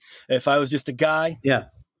if I was just a guy Yeah.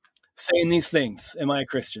 saying these things, am I a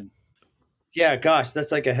Christian? Yeah, gosh,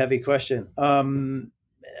 that's like a heavy question.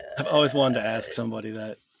 I've always wanted to ask somebody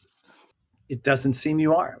that. It doesn't seem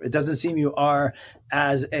you are. It doesn't seem you are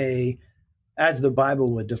as the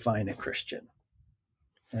Bible would define a Christian.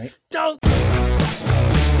 Right? Don't.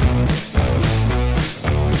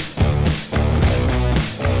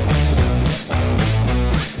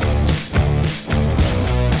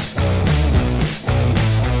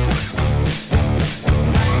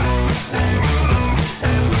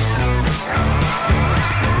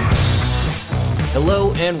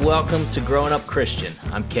 Hello and welcome to Growing Up Christian.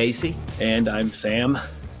 I'm Casey. And I'm Sam.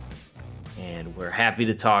 And we're happy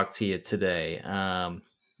to talk to you today.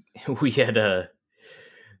 We got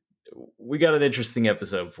an interesting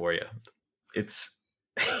episode for you. It's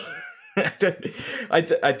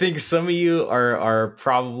I think some of you are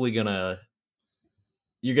probably you're gonna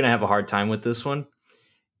have a hard time with this one,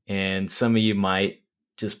 and some of you might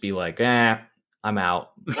just be like, I'm out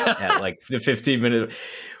at like the 15-minute.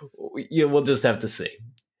 We'll just have to see.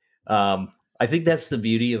 I think that's the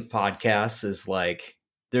beauty of podcasts is like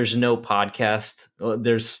there's no podcast. Well,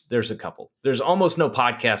 there's a couple. There's almost no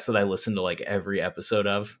podcast that I listen to like every episode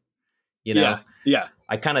of. You know, yeah.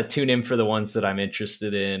 I kind of tune in for the ones that I'm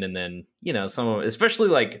interested in, and then some of them, especially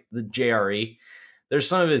like the JRE. There's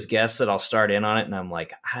some of his guests that I'll start in on it, and I'm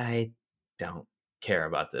like, I don't care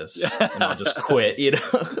about this, and I'll just quit.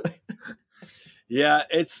 Yeah,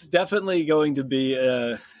 it's definitely going to be.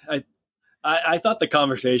 I thought the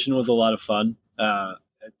conversation was a lot of fun,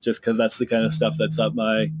 just because that's the kind of stuff that's up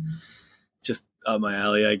my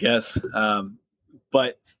alley, I guess.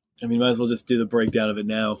 But I mean, might as well just do the breakdown of it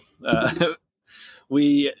now.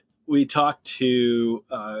 We talked to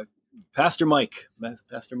Pastor Mike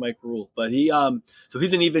Ruel, but he's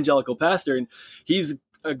an evangelical pastor, and he's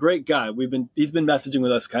a great guy. He's been messaging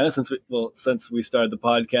with us kind of since we started the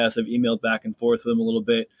podcast. I've emailed back and forth with him a little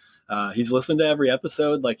bit. He's listened to every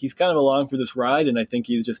episode. Like he's kind of along for this ride, and I think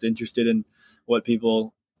he's just interested in what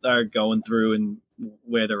people are going through and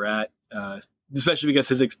where they're at, especially because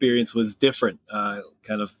his experience was different,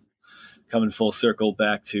 kind of coming full circle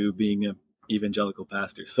back to being an evangelical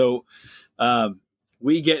pastor. So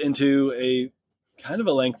we get into a kind of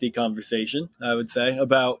a lengthy conversation, I would say,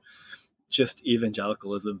 about just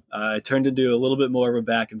evangelicalism. I turned into a little bit more of a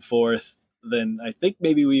back and forth than I think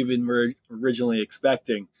maybe we even were originally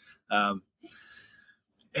expecting. And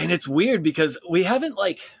it's weird because we haven't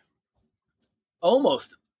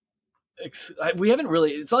we haven't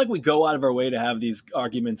really, it's not like we go out of our way to have these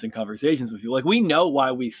arguments and conversations with people. Like we know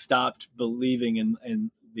why we stopped believing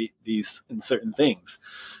in certain things.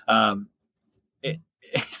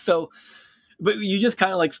 But you just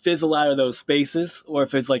kind of like fizzle out of those spaces, or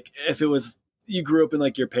if it was you grew up in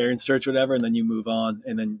like your parents' church or whatever, and then you move on,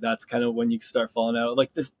 and then that's kind of when you start falling out.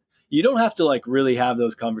 Like this, you don't have to like really have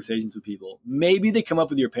those conversations with people. Maybe they come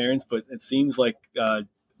up with your parents, but it seems like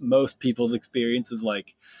most people's experience is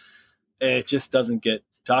like it just doesn't get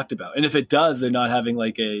talked about. And if it does, they're not having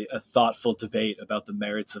like a thoughtful debate about the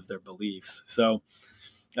merits of their beliefs. So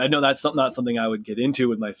I know that's not something I would get into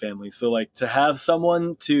with my family. So like to have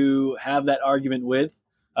someone to have that argument with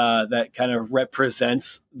that kind of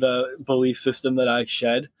represents the belief system that I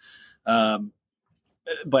shed,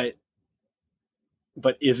 but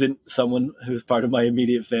isn't someone who's part of my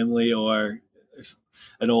immediate family or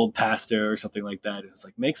an old pastor or something like that. It's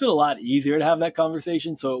like makes it a lot easier to have that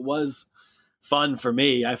conversation. So it was fun for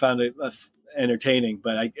me. I found it entertaining,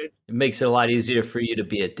 but it makes it a lot easier for you to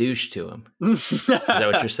be a douche to him. Is that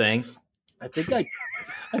what you're saying? I think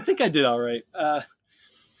I did all right.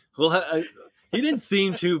 He didn't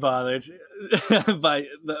seem too bothered by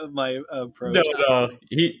my approach. No.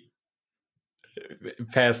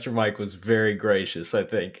 Pastor Mike was very gracious, I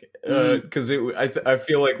think, because I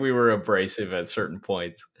feel like we were abrasive at certain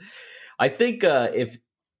points. I think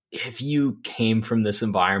if you came from this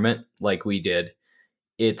environment like we did,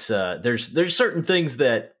 it's there's certain things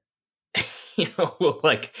that will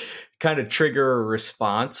like kind of trigger a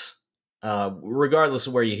response, regardless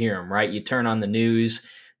of where you hear them. Right, you turn on the news.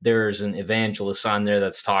 There's an evangelist on there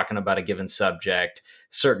that's talking about a given subject.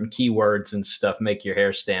 Certain keywords and stuff make your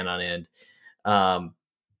hair stand on end. I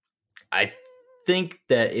think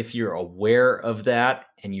that if you're aware of that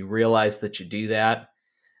and you realize that you do that,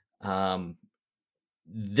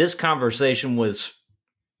 this conversation was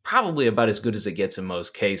probably about as good as it gets in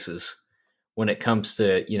most cases when it comes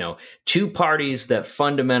to, two parties that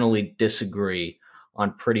fundamentally disagree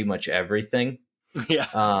on pretty much everything.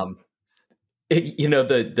 Yeah.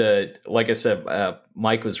 Like I said,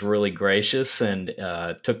 Mike was really gracious and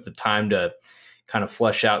took the time to kind of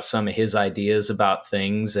flesh out some of his ideas about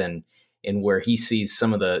things and where he sees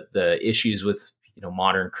some of the issues with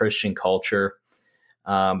modern Christian culture.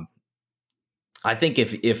 I think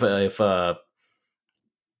if a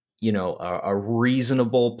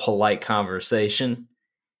reasonable, polite conversation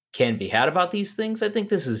can be had about these things, I think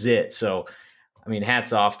this is it. So, I mean,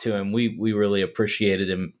 hats off to him. We really appreciated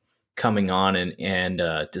him coming on and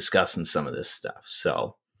discussing some of this stuff.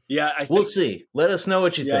 So yeah, we'll see. Let us know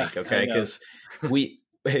what you Yeah, think, okay? I know. Because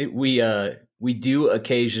we do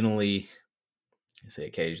occasionally, I say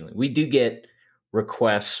occasionally, we do get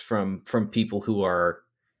requests from people who are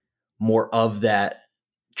more of that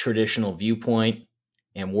traditional viewpoint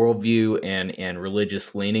and worldview and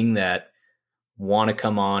religious leaning that want to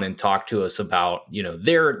come on and talk to us about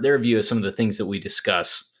their view of some of the things that we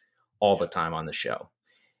discuss all the time on the show.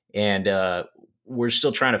 And we're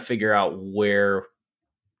still trying to figure out where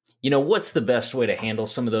what's the best way to handle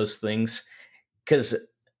some of those things, because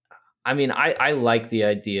I mean I like the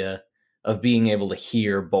idea of being able to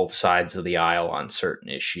hear both sides of the aisle on certain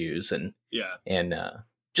issues and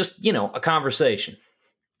just a conversation.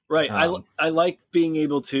 Right. I like being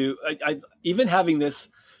able to, I even having this,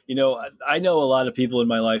 I know a lot of people in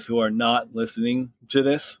my life who are not listening to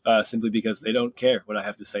this simply because they don't care what I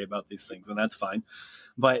have to say about these things, and that's fine.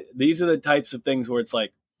 But these are the types of things where it's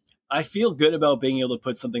like, I feel good about being able to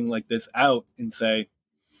put something like this out and say,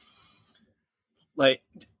 like,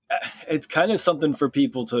 it's kind of something for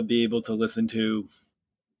people to be able to listen to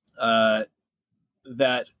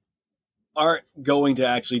that aren't going to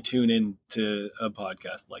actually tune in to a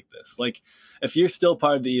podcast like this. Like, if you're still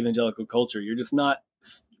part of the evangelical culture, you're just not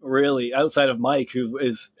really, outside of Mike, who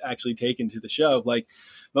is actually taken to the show, like,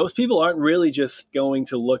 most people aren't really just going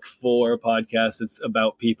to look for a podcast that's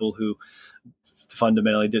about people who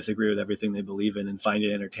fundamentally disagree with everything they believe in and find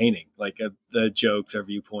it entertaining, like the jokes or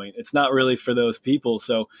viewpoint. It's not really for those people.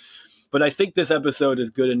 So, but I think this episode is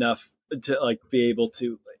good enough to like be able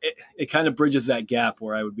to, it kind of bridges that gap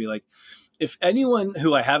where I would be like, if anyone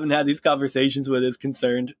who I haven't had these conversations with is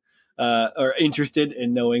concerned or interested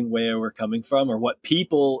in knowing where we're coming from or what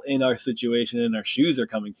people in our situation in our shoes are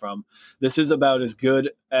coming from, this is about as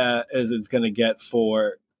good as it's going to get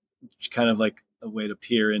for kind of like a way to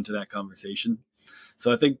peer into that conversation.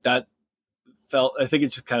 So I think it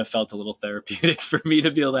just kind of felt a little therapeutic for me to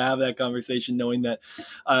be able to have that conversation, knowing that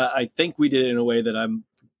I think we did it in a way that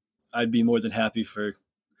I'd be more than happy for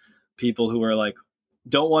people who are like,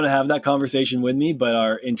 don't want to have that conversation with me, but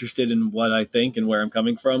are interested in what I think and where I'm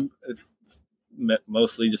coming from. It's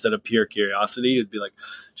mostly just out of pure curiosity. It'd be like,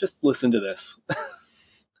 just listen to this.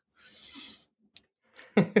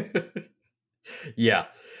 Yeah.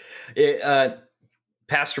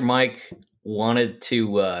 Pastor Mike wanted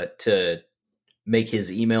to make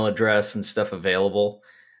his email address and stuff available.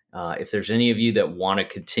 If there's any of you that want to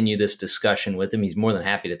continue this discussion with him, he's more than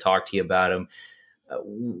happy to talk to you about him.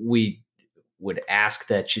 We would ask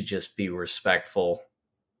that you just be respectful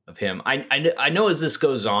of him. I know as this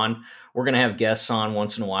goes on, we're going to have guests on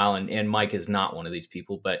once in a while, and Mike is not one of these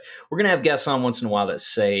people, but we're going to have guests on once in a while that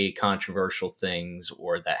say controversial things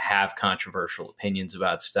or that have controversial opinions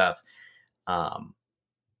about stuff.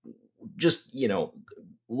 Just,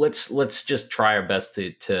 let's just try our best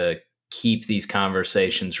to keep these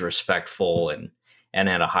conversations respectful and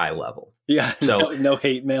at a high level. Yeah. So no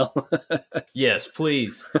hate mail. Yes,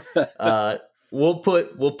 please. We'll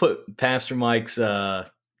put Pastor Mike's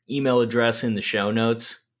email address in the show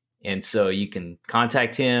notes, and so you can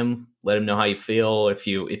contact him, let him know how you feel. If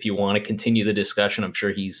you want to continue the discussion, I'm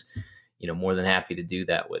sure he's more than happy to do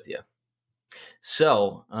that with you.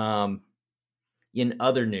 So, in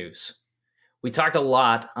other news, we talked a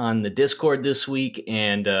lot on the Discord this week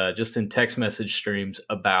and just in text message streams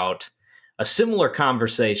about a similar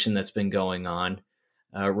conversation that's been going on.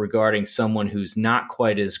 Regarding someone who's not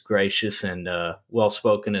quite as gracious and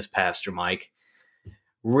well-spoken as Pastor Mike.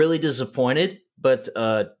 Really disappointed, but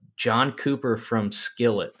John Cooper from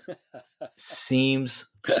Skillet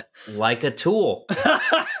seems like a tool.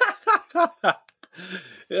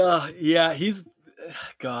 Yeah, he's...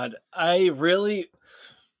 God, I really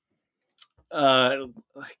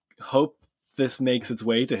hope this makes its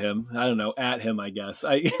way to him. I don't know, at him, I guess.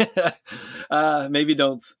 Maybe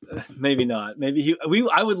not.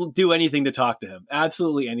 I would do anything to talk to him.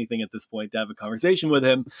 Absolutely anything at this point to have a conversation with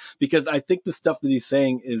him, because I think the stuff that he's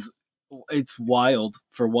saying it's wild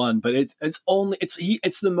for one, but it's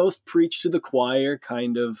the most preach to the choir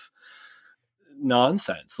kind of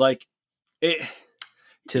nonsense. Like it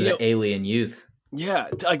to the alien youth. Yeah,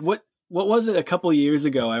 like what was it a couple years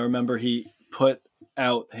ago? I remember he put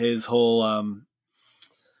out his whole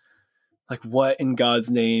like what in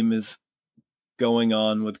God's name is going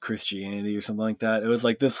on with Christianity or something like that. It was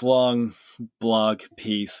like this long blog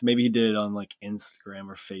piece. Maybe he did it on like Instagram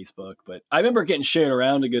or Facebook, but I remember getting shared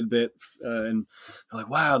around a good bit, and I'm like,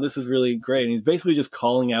 wow, this is really great. And he's basically just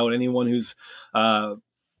calling out anyone who's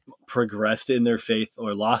progressed in their faith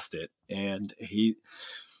or lost it. And he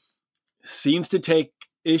seems to take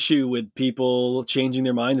issue with people changing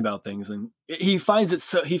their mind about things, and he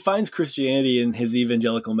finds Christianity and his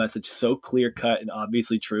evangelical message so clear cut and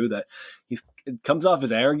obviously true that it comes off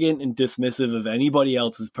as arrogant and dismissive of anybody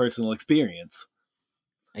else's personal experience.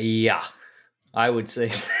 Yeah, I would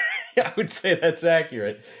say that's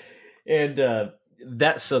accurate. And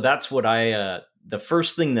that's what the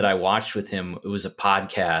first thing that I watched with him, it was a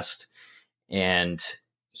podcast, and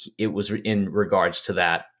it was in regards to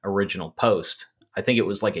that original post. I think it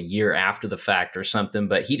was like a year after the fact or something,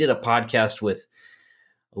 but he did a podcast with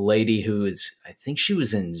a lady who is, I think she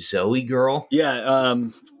was in Zoe Girl. Yeah.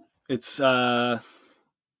 It's Childers,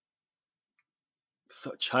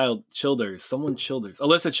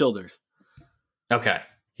 Alyssa Childers. Okay.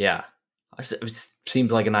 Yeah. It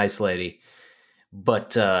seems like a nice lady, but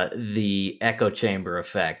the echo chamber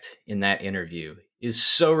effect in that interview is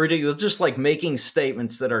so ridiculous. Just like making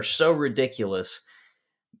statements that are so ridiculous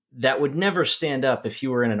that would never stand up if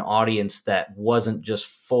you were in an audience that wasn't just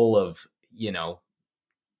full of,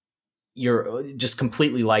 you're just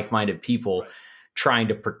completely like-minded people, right, trying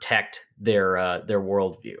to protect their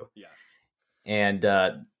worldview. Yeah. And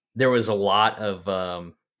there was a lot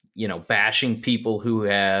of, bashing people who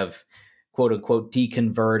have quote unquote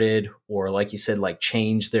deconverted, or like you said, like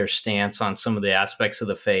changed their stance on some of the aspects of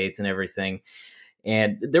the faith and everything.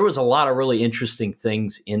 And there was a lot of really interesting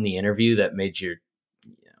things in the interview that made you,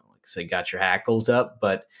 like I say, got your hackles up.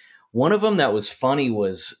 But one of them that was funny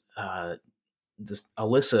was this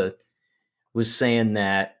Alyssa was saying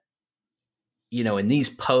that, in these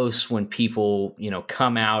posts, when people,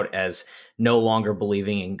 come out as no longer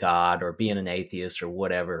believing in God or being an atheist or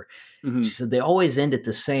whatever, mm-hmm, she said they always end it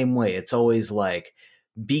the same way. It's always like,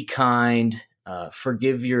 be kind,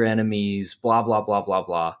 forgive your enemies, blah, blah, blah, blah,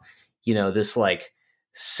 blah. This like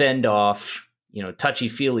send off, touchy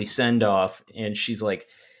feely send off. And she's like,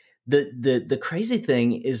 the crazy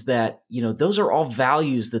thing is that, those are all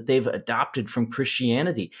values that they've adopted from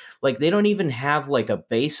Christianity. Like they don't even have like a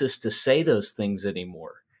basis to say those things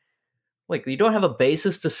anymore. Like you don't have a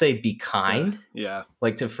basis to say be kind. Yeah.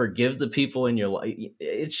 Like to forgive the people in your life.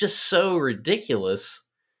 It's just so ridiculous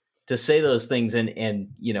to say those things. And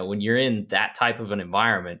when you're in that type of an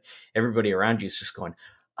environment, everybody around you is just going,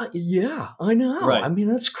 yeah, I know. Right. I mean,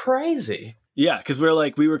 that's crazy. Yeah, because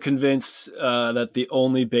we were convinced that the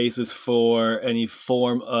only basis for any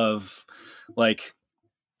form of like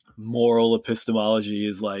moral epistemology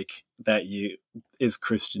is like is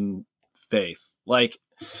Christian faith, like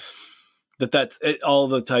that's it, all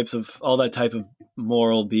that type of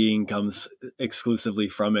moral being comes exclusively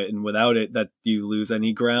from it, and without it, that you lose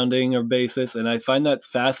any grounding or basis. And I find that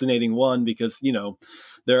fascinating, one, because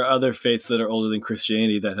there are other faiths that are older than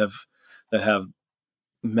Christianity that have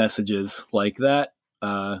messages like that.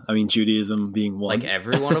 I mean, Judaism being one. Like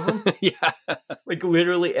every one of them? Yeah. Like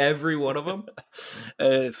literally every one of them?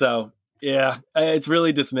 So, yeah, it's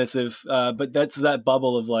really dismissive. But that's that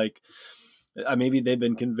bubble of like, maybe they've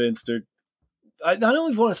been convinced, or I not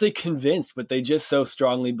only want to say convinced, but they just so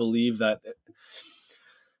strongly believe that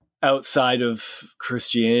outside of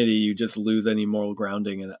Christianity, you just lose any moral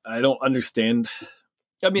grounding. And I don't understand.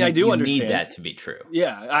 I mean, I do understand. You need that to be true.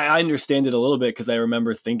 Yeah, I understand it a little bit, because I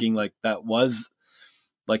remember thinking like that was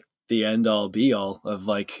like the end all be all of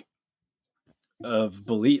like of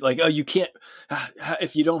belief. Like, oh, you can't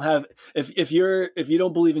if you don't have if you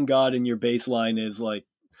don't believe in God and your baseline is like,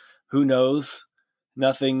 who knows,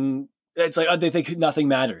 nothing. It's like they think nothing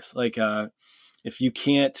matters. Like if you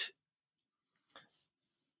can't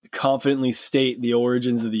confidently state the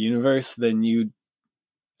origins of the universe, then you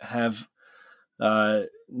have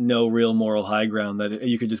no real moral high ground, that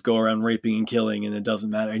you could just go around raping and killing and it doesn't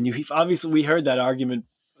matter. And obviously we heard that argument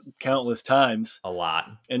countless times, a lot,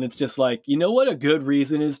 and it's just like, what a good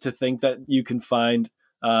reason is to think that you can find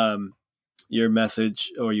your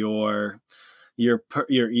message or your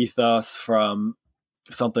ethos from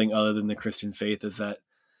something other than the Christian faith, is that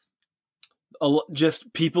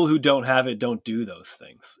just people who don't have it don't do those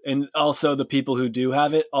things, and also the people who do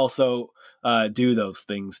have it also do those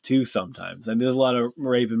things too sometimes. And there's a lot of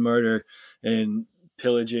rape and murder and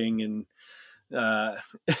pillaging and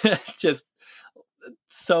just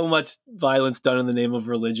so much violence done in the name of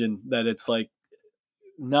religion that it's like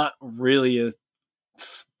not really a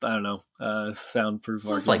soundproof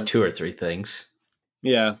argument. It's like 2 or 3 things.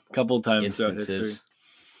 Yeah, a couple of times instances. throughout history.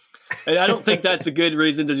 And I don't think that's a good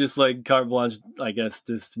reason to just like carte blanche, I guess,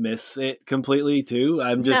 dismiss it completely too.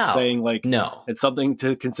 I'm just saying like, no, it's something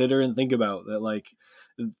to consider and think about, that like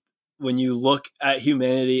when you look at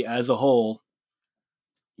humanity as a whole,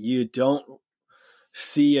 you don't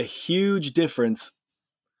see a huge difference,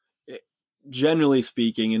 generally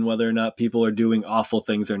speaking, in whether or not people are doing awful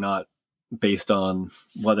things or not based on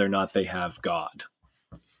whether or not they have God.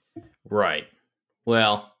 Right.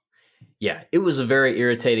 Well, yeah, it was a very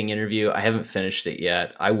irritating interview. I haven't finished it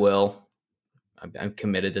yet. I will. I'm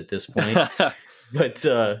committed at this point. But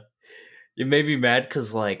it made me mad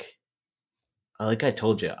because, like I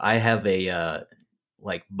told you, I have a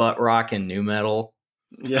like butt rock and new metal.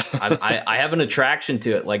 Yeah. I have an attraction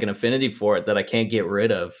to it, like an affinity for it that I can't get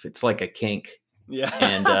rid of. It's like a kink. Yeah.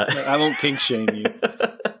 And I won't kink shame you.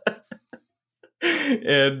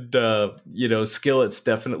 And Skillet's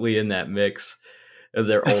definitely in that mix of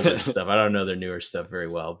their older stuff. I don't know their newer stuff very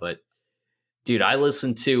well, but dude, I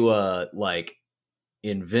listened to like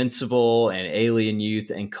Invincible and Alien Youth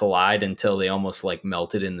and Collide until they almost like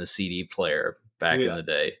melted in the CD player back in the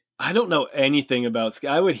day. I don't know anything about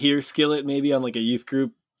I would hear Skillet maybe on like a youth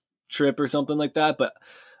group trip or something like that, but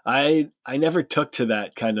I never took to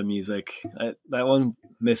that kind of music. That one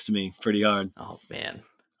missed me pretty hard. Oh man,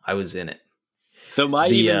 I was in it. So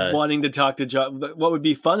even wanting to talk to John, what would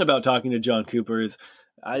be fun about talking to John Cooper is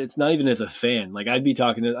it's not even as a fan. Like I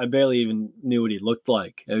barely even knew what he looked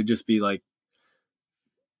like. It would just be like,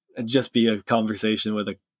 it'd just be a conversation with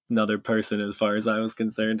another person as far as I was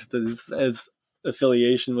concerned. As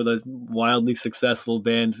affiliation with a wildly successful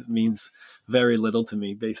band means very little to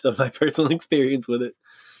me based on my personal experience with it.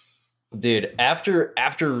 Dude, after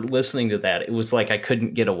listening to that, it was like I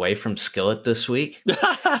couldn't get away from Skillet this week.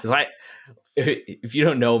 Because if you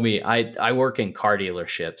don't know me, I work in car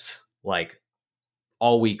dealerships like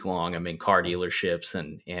all week long. I'm in car dealerships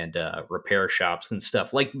and repair shops and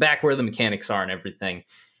stuff, like back where the mechanics are and everything.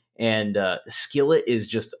 And Skillet is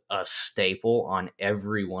just a staple on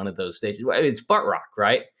every one of those stations. It's butt rock,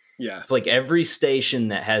 right? Yeah. It's like every station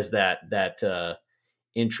that has that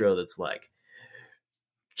intro that's like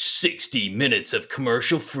 60 minutes of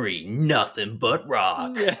commercial free, nothing but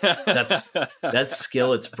rock. Yeah. That's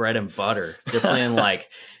Skillet's bread and butter. They're playing like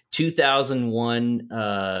 2001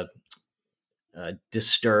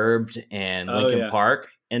 Disturbed and Linkin Park,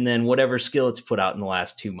 and then whatever Skillet's put out in the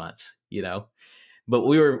last 2 months, But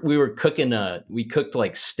we were cooking. We cooked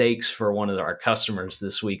like steaks for one of our customers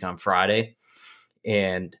this week on Friday,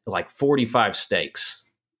 and like 45 steaks.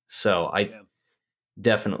 So I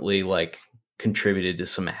definitely like contributed to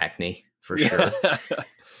some acne for sure,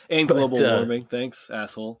 and global warming. Thanks,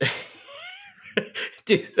 asshole.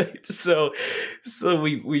 Dude, so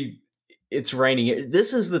we it's raining.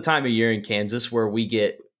 This is the time of year in Kansas where we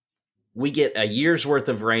get a year's worth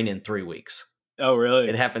of rain in 3 weeks. Oh, really?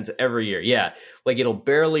 It happens every year. Yeah. Like it'll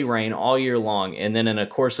barely rain all year long. And then in a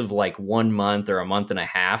course of like 1 month or a month and a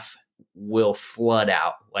half, we'll flood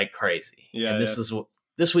out like crazy. Yeah. And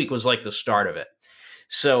this week was like the start of it.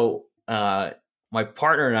 So my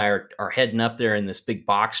partner and I are heading up there in this big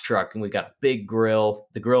box truck, and we got a big grill.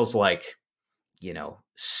 The grill's like,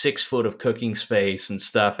 6 foot of cooking space and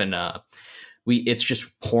stuff. And it's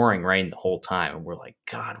just pouring rain the whole time. And we're like,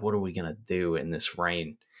 God, what are we going to do in this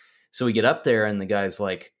rain? So we get up there and the guy's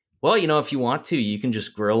like, well, if you want to, you can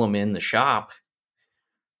just grill them in the shop.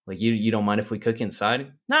 Like you don't mind if we cook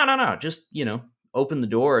inside? No. Just, open the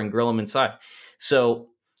door and grill them inside. So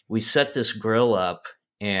we set this grill up,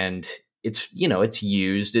 and it's, it's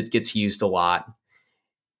used. It gets used a lot.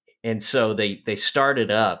 And so they start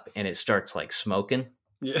it up and it starts like smoking.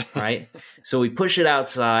 Yeah. Right. So we push it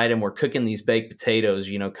outside and we're cooking these baked potatoes,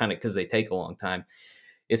 kind of because they take a long time.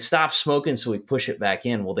 It stops smoking, so we push it back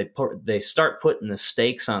in. Well, they start putting the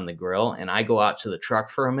steaks on the grill, and I go out to the truck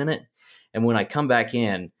for a minute. And when I come back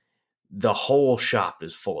in, the whole shop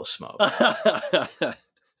is full of smoke.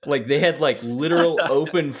 Like they had like literal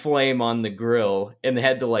open flame on the grill, and they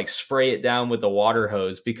had to like spray it down with a water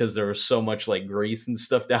hose because there was so much like grease and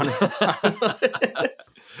stuff down at the bottom.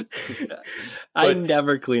 I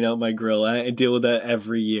never clean out my grill. I deal with that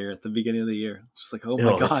every year at the beginning of the year. It's just like, oh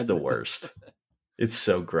my God. It's the worst. It's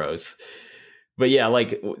so gross. But yeah,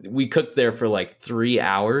 like we cooked there for like 3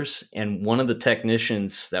 hours, and one of the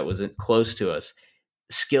technicians that was close to us,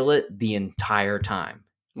 Skillet the entire time.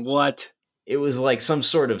 What? It was like some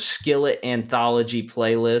sort of Skillet anthology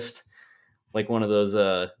playlist, like one of those,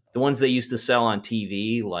 the ones they used to sell on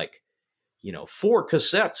TV, like, 4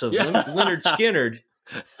 cassettes of Leonard Skinner.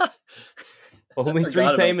 Only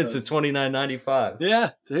 3 payments at $29.95.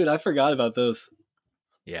 Yeah, dude, I forgot about those.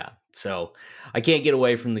 Yeah. So I can't get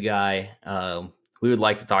away from the guy. We would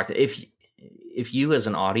like to talk to if you as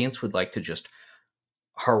an audience would like to just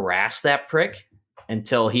harass that prick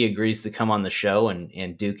until he agrees to come on the show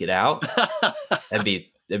and duke it out. that'd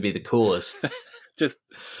be the coolest. Just,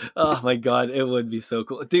 oh my God, it would be so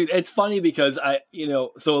cool. Dude, it's funny because so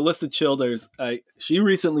Alyssa Childers, she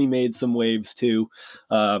recently made some waves too.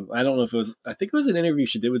 I don't know if I think it was an interview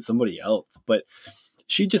she did with somebody else, but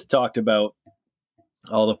she just talked about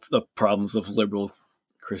all the problems of liberal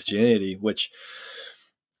Christianity, which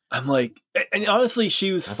I'm like, and honestly,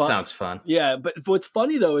 she was fun. Sounds fun. Yeah, but what's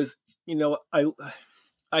funny though is,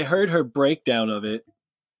 I heard her breakdown of it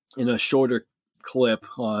in a shorter clip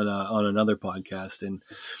on another podcast,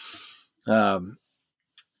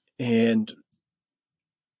 and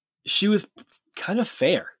she was kind of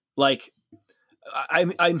fair. Like,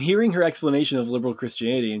 I'm hearing her explanation of liberal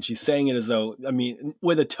Christianity, and she's saying it as though,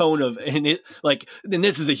 with a tone of, and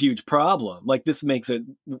this is a huge problem. Like, this makes it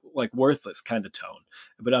like worthless kind of tone.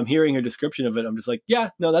 But I'm hearing her description of it. I'm just like, yeah,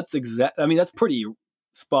 no, that's that's pretty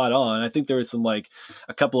spot on. I think there was some like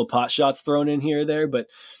a couple of pot shots thrown in here or there, but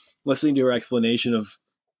listening to her explanation of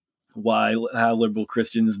how liberal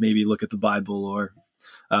Christians maybe look at the Bible, or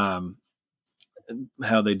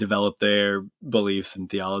how they develop their beliefs and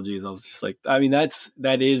theologies, I was just like,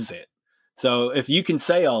 that is it. So if you can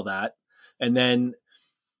say all that and then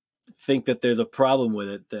think that there's a problem with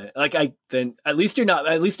it, then at least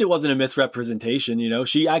it wasn't a misrepresentation.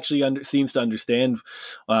 She actually seems to understand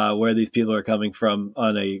where these people are coming from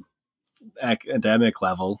on a academic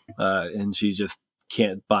level, and she just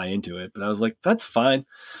can't buy into it. But I was like, that's fine.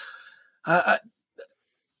 That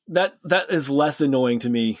is less annoying to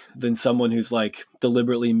me than someone who's like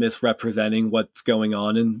deliberately misrepresenting what's going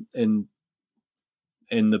on in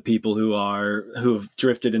the people who have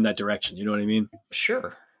drifted in that direction. You know what I mean?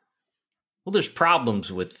 Sure. Well, there's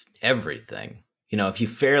problems with everything. If you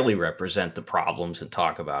fairly represent the problems and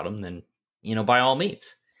talk about them, then, by all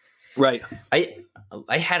means. Right.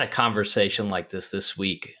 I had a conversation like this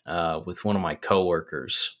week with one of my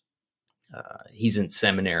coworkers. He's in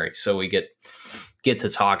seminary, so we get to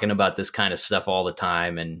talking about this kind of stuff all the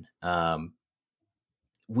time. And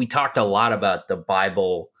we talked a lot about the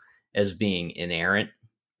Bible as being inerrant,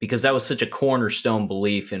 because that was such a cornerstone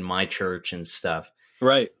belief in my church and stuff.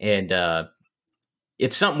 Right. And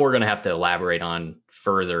it's something we're going to have to elaborate on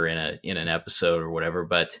further in an episode or whatever.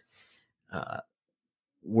 But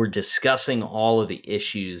we're discussing all of the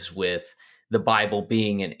issues with the Bible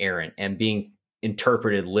being inerrant and being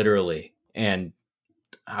interpreted literally. And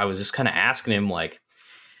I was just kind of asking him, like,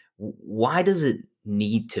 why does it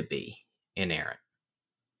need to be inerrant?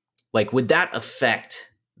 Like, would that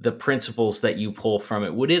affect the principles that you pull from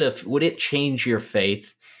it? Would it change your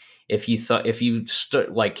faith if you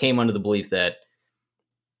came under the belief that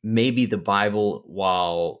maybe the Bible,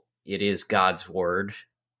 while it is God's word,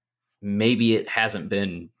 maybe it hasn't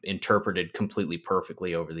been interpreted completely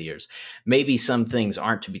perfectly over the years. Maybe some things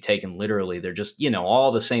aren't to be taken literally. They're just,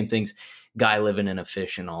 all the same things, guy living in a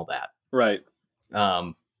fish and all that. Right.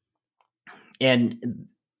 And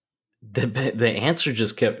the answer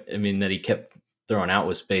just kept, that he kept throwing out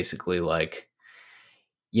was basically like,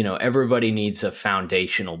 everybody needs a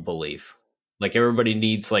foundational belief. Like, everybody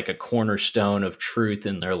needs like a cornerstone of truth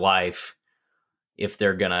in their life if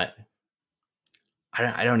they're gonna,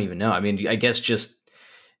 I don't even know. I guess just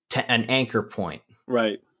an anchor point.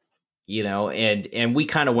 Right. And we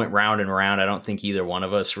kind of went round and round. I don't think either one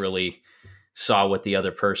of us really saw what the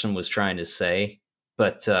other person was trying to say.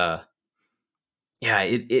 But yeah,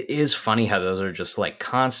 it is funny how those are just like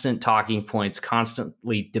constant talking points,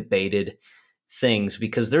 constantly debated things,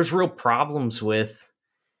 because there's real problems with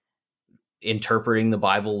interpreting the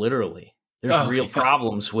Bible literally. There's real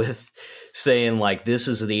problems with saying like, this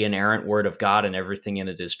is the inerrant word of God and everything in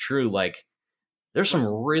it is true. Like, there's some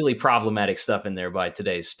really problematic stuff in there by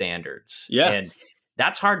today's standards. Yeah. And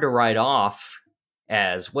that's hard to write off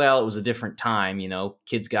as, well, it was a different time,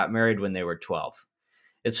 kids got married when they were 12.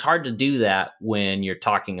 It's hard to do that when you're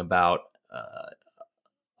talking about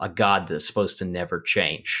a God that's supposed to never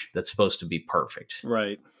change, that's supposed to be perfect.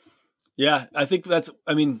 Right. Yeah, I think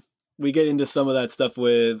we get into some of that stuff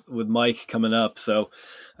with Mike coming up. So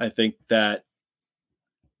I think that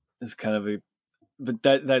is kind of the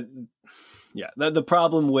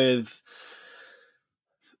problem with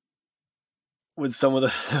some of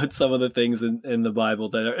the things in the Bible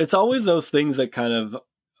it's always those things that kind of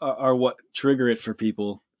are what trigger it for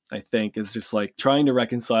people. I think is just like trying to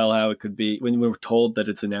reconcile how it could be when we're told that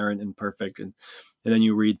it's inerrant and perfect, and then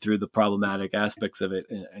you read through the problematic aspects of it,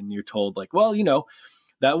 and you're told like, well,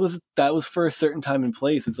 that was for a certain time and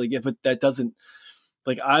place. It's like, yeah, but that doesn't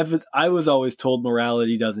like I was always told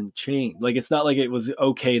morality doesn't change. Like it's not like it was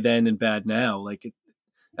okay then and bad now. Like it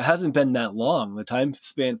hasn't been that long. The time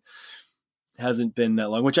span hasn't been that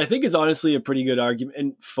long, which I think is honestly a pretty good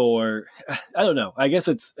argument for. I don't know. I guess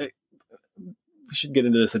we should get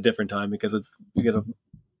into this a different time because we got to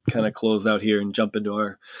kind of close out here and jump into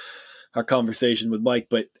our conversation with Mike.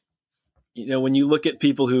 But when you look at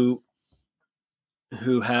people who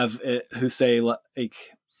say like,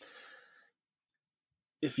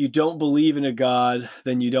 if you don't believe in a God,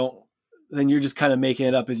 then you're just kind of making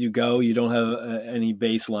it up as you go. You don't have any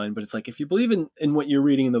baseline. But it's like, if you believe in what you're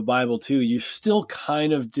reading in the Bible too, you still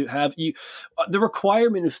kind of do have the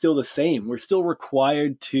requirement is still the same. We're still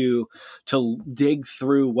required to dig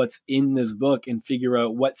through what's in this book and figure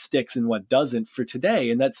out what sticks and what doesn't for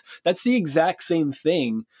today. And that's the exact same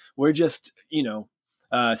thing. We're just,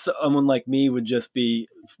 someone like me would just be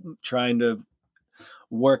trying to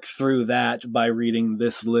work through that by reading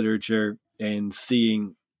this literature and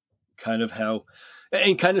seeing kind of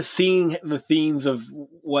seeing the themes of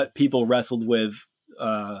what people wrestled with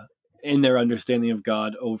in their understanding of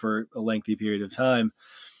God over a lengthy period of time.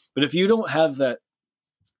 But if you don't have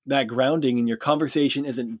that grounding and your conversation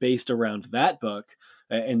isn't based around that book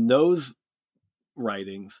and those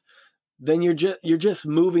writings, then you're just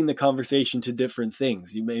moving the conversation to different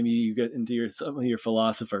things. Maybe you get into some of your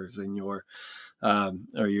philosophers and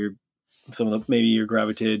maybe you're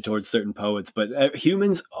gravitated towards certain poets, but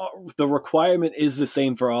humans, the requirement is the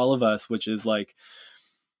same for all of us, which is like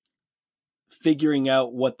figuring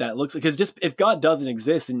out what that looks like. Because just if God doesn't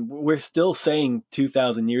exist, and we're still saying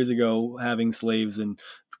 2,000 years ago having slaves and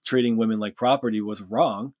treating women like property was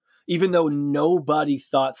wrong, even though nobody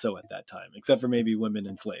thought so at that time, except for maybe women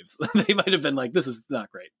and slaves. They might have been like, this is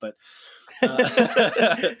not great, but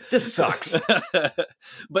this sucks.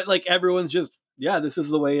 But like everyone's just, this is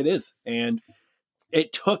the way it is. And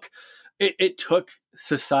it took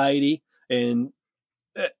society and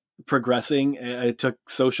progressing. It took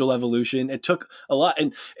social evolution. It took a lot.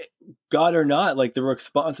 And God or not, like the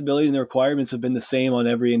responsibility and the requirements have been the same on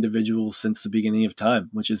every individual since the beginning of time,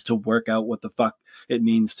 which is to work out what the fuck it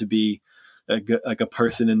means to be a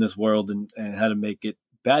person in this world and how to make it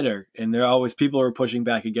better. And there are always people who are pushing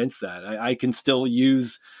back against that. I can still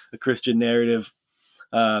use a Christian narrative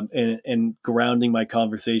and grounding my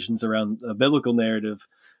conversations around a biblical narrative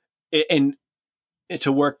and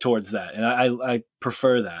to work towards that. And I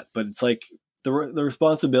prefer that, but it's like the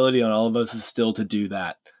responsibility on all of us is still to do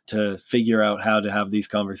that, to figure out how to have these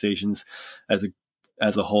conversations as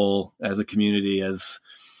a whole, as a community, as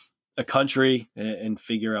a country, and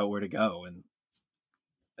figure out where to go. And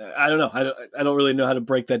I don't know. I don't really know how to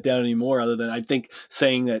break that down anymore, other than I think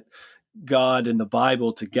saying that God and the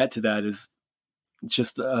Bible to get to that is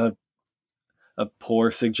just a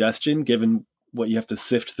poor suggestion, given what you have to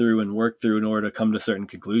sift through and work through in order to come to certain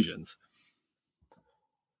conclusions.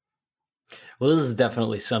 Well, this is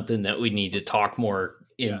definitely something that we need to talk more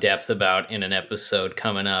in depth about in an episode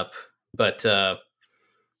coming up. But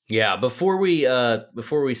before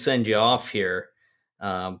we send you off here,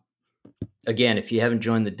 again, if you haven't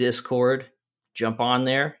joined the Discord, jump on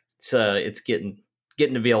there. It's getting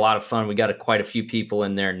to be a lot of fun. We got quite a few people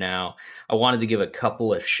in there now. I wanted to give a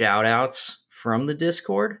couple of shout outs from the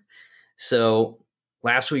Discord. So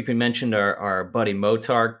last week we mentioned our buddy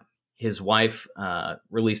Motark. His wife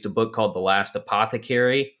released a book called The Last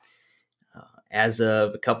Apothecary. As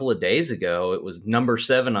of a couple of days ago, it was number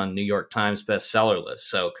 7 on New York Times bestseller list.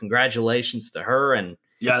 So congratulations to her. And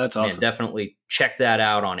that's awesome. And definitely check that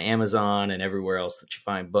out on Amazon and everywhere else that you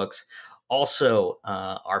find books. Also,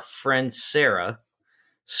 our friend Sarah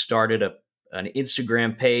started an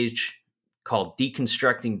Instagram page called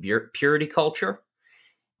Deconstructing Purity Culture.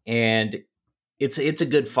 And it's a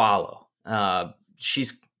good follow.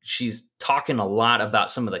 She's talking a lot about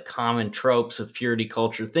some of the common tropes of purity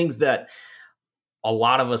culture, things that a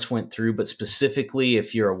lot of us went through, but specifically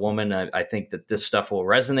if you're a woman, I think that this stuff will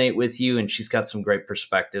resonate with you, and she's got some great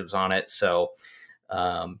perspectives on it. So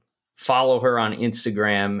follow her on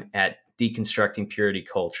Instagram at Deconstructing Purity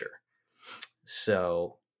Culture.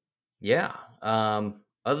 So other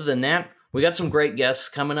than that, we got some great guests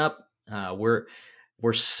coming up.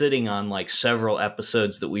 We're sitting on like several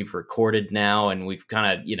episodes that we've recorded now, and we've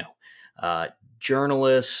kind of,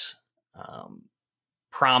 journalists,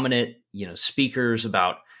 prominent, speakers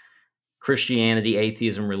about Christianity,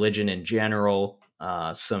 atheism, religion in general,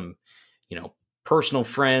 some, personal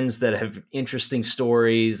friends that have interesting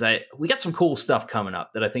stories. We got some cool stuff coming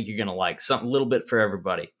up that I think you're going to like, something a little bit for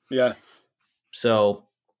everybody. Yeah. So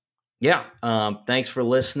thanks for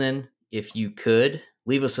listening. If you could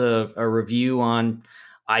leave us a review on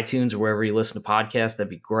iTunes or wherever you listen to podcasts. That'd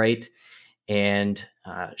be great. And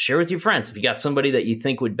share with your friends. If you got somebody that you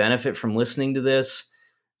think would benefit from listening to this,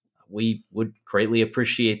 we would greatly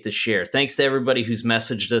appreciate the share. Thanks to everybody who's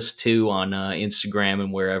messaged us too on Instagram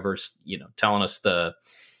and wherever, telling us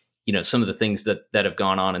some of the things that have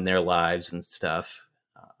gone on in their lives and stuff.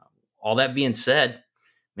 All that being said,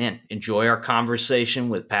 man, enjoy our conversation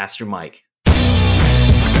with Pastor Mike.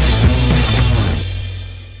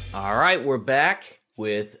 All right, we're back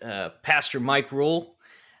with Pastor Mike Ruel,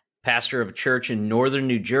 pastor of a church in northern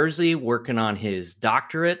New Jersey, working on his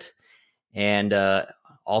doctorate, and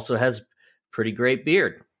also has pretty great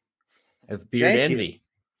beard. I have beard Thank envy.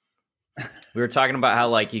 We were talking about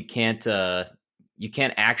how you can't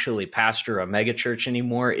actually pastor a mega church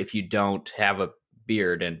anymore if you don't have a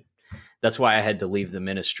beard, and that's why I had to leave the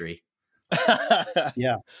ministry.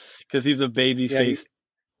 Yeah, because he's a baby faced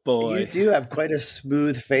boy. You do have quite a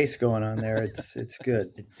smooth face going on there. It's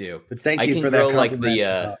good. I do. But thank I you can for grow that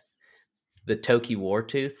compliment. the Toki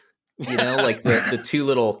Wartooth, like the two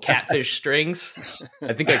little catfish strings.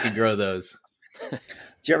 I think I could grow those. Did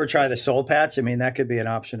you ever try the soul patch? I mean, that could be an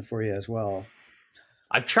option for you as well.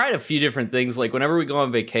 I've tried a few different things. Like whenever we go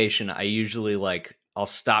on vacation, I usually I'll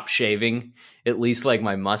stop shaving, at least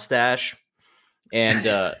my mustache.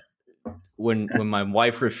 And when my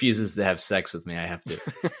wife refuses to have sex with me, I have to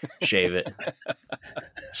shave it.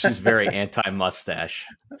 She's very anti-mustache.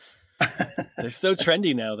 They're so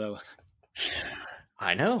trendy now, though.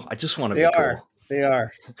 I know. I just want to be cool. They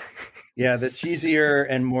are. Yeah, the cheesier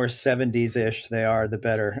and more 70s-ish they are, the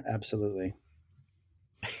better. Absolutely.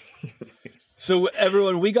 So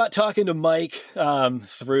everyone, we got talking to Mike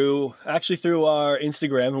through our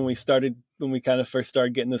Instagram when we kind of first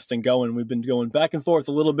started getting this thing going. We've been going back and forth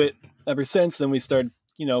a little bit ever since. Then we started,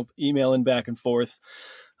 emailing back and forth.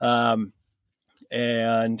 And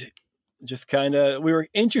just kind of, we were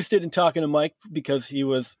interested in talking to Mike because he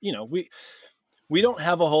was, we don't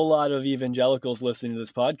have a whole lot of evangelicals listening to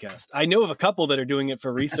this podcast. I know of a couple that are doing it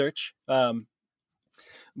for research,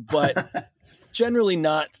 but generally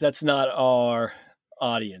that's not our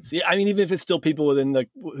audience. I mean, even if it's still people within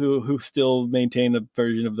who still maintain a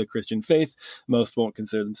version of the Christian faith, most won't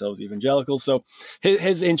consider themselves evangelicals. So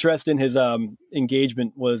his interest in his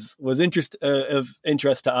engagement was of interest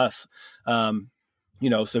to us.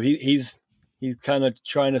 So he's kind of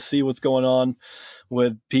trying to see what's going on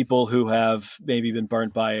with people who have maybe been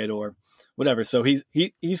burnt by it or whatever. So he's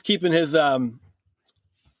keeping his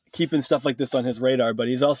keeping stuff like this on his radar, but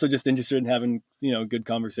he's also just interested in having, good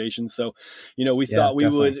conversations. So, we thought we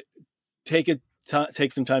would take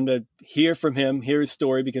some time to hear from him, hear his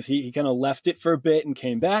story, because he kind of left it for a bit and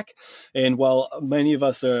came back. And while many of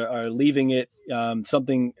us are leaving it,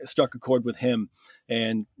 something struck a chord with him,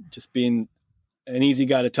 and just being an easy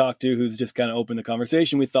guy to talk to who's just kind of open the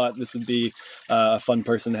conversation, we thought this would be a fun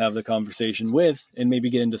person to have the conversation with and maybe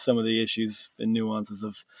get into some of the issues and nuances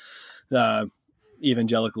of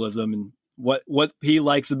evangelicalism and what he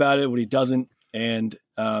likes about it, what he doesn't, and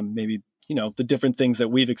maybe the different things that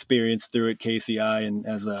we've experienced through at KCI, and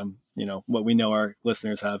as what we know our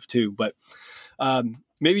listeners have too. But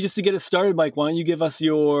maybe just to get us started, Mike, why don't you give us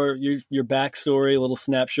your backstory, a little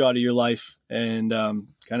snapshot of your life, and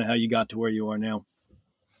kind of how you got to where you are now.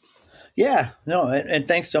 Yeah, no, and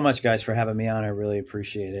thanks so much, guys, for having me on. I really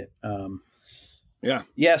appreciate it.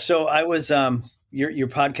 Yeah. So I was your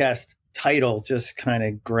podcast title just kind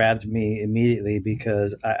of grabbed me immediately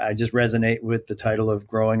because I just resonate with the title of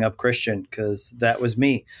Growing Up Christian, because that was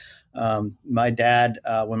me. My dad,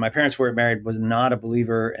 when my parents were married, was not a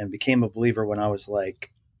believer and became a believer when I was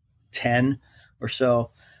 10 or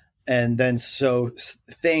so. And then so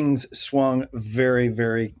things swung very,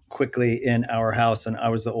 very quickly in our house, and I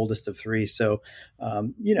was the oldest of three. So,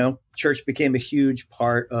 church became a huge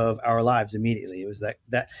part of our lives immediately. It was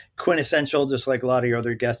that quintessential, just like a lot of your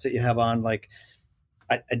other guests that you have on.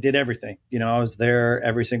 I did everything. I was there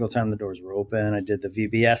every single time the doors were open. I did the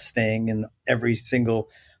VBS thing and every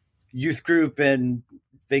single youth group and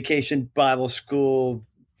vacation Bible school,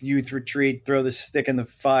 youth retreat, throw the stick in the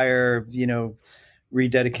fire,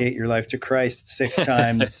 rededicate your life to Christ 6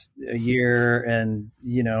 times a year, and,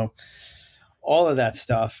 all of that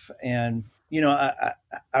stuff. And,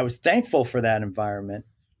 I was thankful for that environment,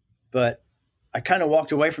 but I kind of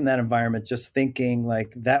walked away from that environment just thinking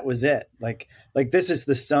that was it. Like this is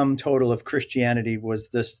the sum total of Christianity,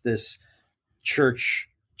 was this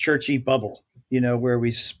churchy bubble, where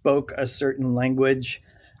we spoke a certain language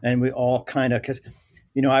and we all kind of, because,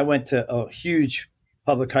 I went to a huge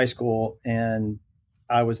public high school and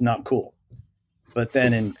I was not cool. But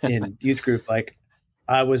then in youth group,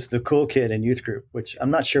 I was the cool kid in youth group, which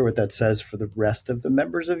I'm not sure what that says for the rest of the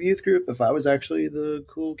members of youth group. If I was actually the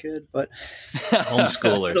cool kid, but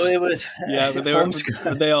homeschoolers. So it was,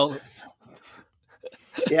 but they all.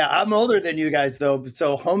 Yeah, I'm older than you guys though.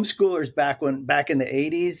 So homeschoolers back in the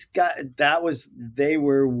 80s, they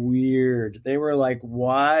were weird. They were like,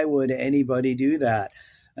 why would anybody do that?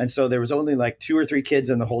 And so there was only like 2 or 3 kids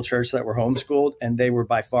in the whole church that were homeschooled, and they were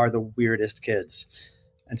by far the weirdest kids.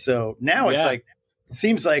 And so now it's like, it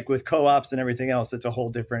seems like with co-ops and everything else, it's a whole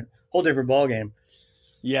different ball game.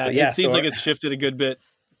 Yeah, it seems like it's shifted a good bit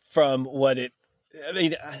from what it. I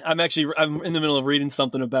mean, I'm in the middle of reading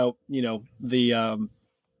something about the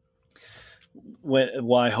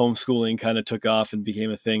why homeschooling kind of took off and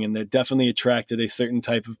became a thing, and that definitely attracted a certain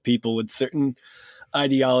type of people with certain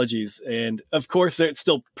ideologies, and of course it's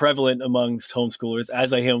still prevalent amongst homeschoolers.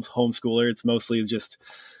 As a homeschooler, it's mostly just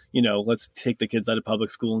let's take the kids out of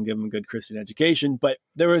public school and give them a good Christian education. But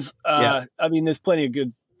there was I mean, there's plenty of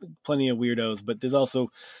weirdos, but there's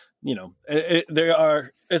also there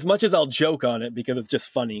are, as much as I'll joke on it because it's just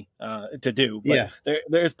funny to do, but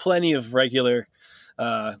there's plenty of regular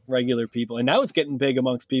people, and now it's getting big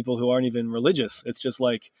amongst people who aren't even religious. It's just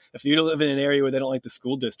like, if you live in an area where they don't like the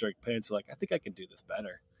school district, parents are like, I think I can do this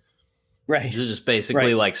better. Right. You just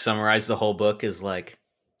basically like summarize the whole book as like,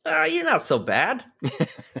 you're not so bad.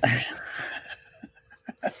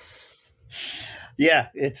 Yeah,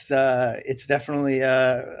 it's definitely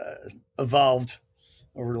evolved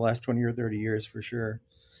over the last 20 or 30 years for sure.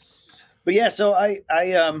 But yeah, so I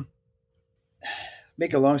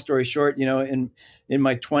make a long story short, in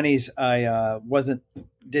my 20s, I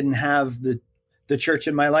didn't have the church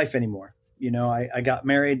in my life anymore. I got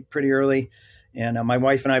married pretty early, and my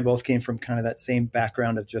wife and I both came from kind of that same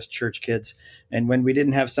background of just church kids. And when we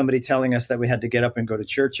didn't have somebody telling us that we had to get up and go to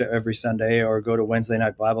church every Sunday or go to Wednesday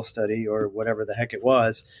night Bible study or whatever the heck it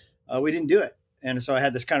was, we didn't do it. And so I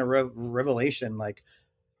had this kind of revelation, like,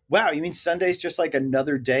 wow, you mean Sunday's just like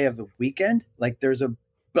another day of the weekend? Like there's a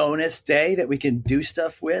bonus day that we can do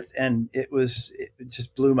stuff with. And it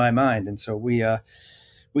just blew my mind. And so we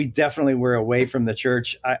definitely were away from the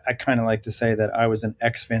church. I kind of like to say that I was an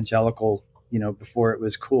ex-evangelical, before it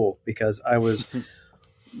was cool, because I was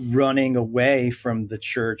running away from the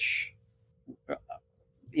church,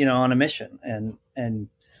 on a mission, and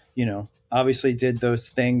obviously did those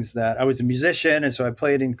things that I was a musician. And so I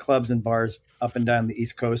played in clubs and bars up and down the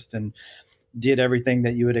East Coast and did everything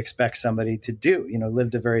that you would expect somebody to do,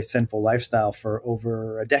 lived a very sinful lifestyle for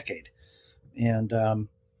over a decade. And,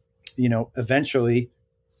 eventually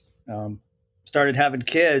started having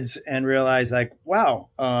kids and realized like, wow,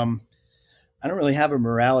 I don't really have a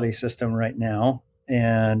morality system right now.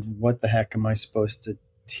 And what the heck am I supposed to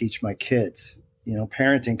teach my kids?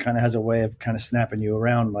 Parenting kind of has a way of kind of snapping you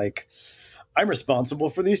around. Like, I'm responsible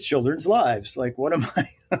for these children's lives. Like, what am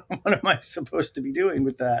I supposed to be doing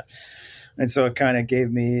with that? And so it kind of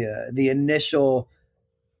gave me the initial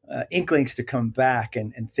inklings to come back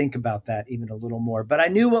and think about that even a little more. But I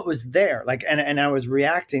knew what was there. Like, and I was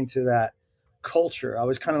reacting to that culture. I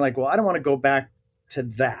was kind of like, well, I don't want to go back to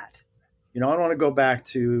that. I don't want to go back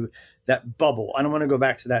to that bubble. I don't want to go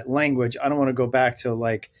back to that language. I don't want to go back to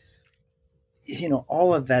like,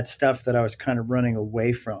 all of that stuff that I was kind of running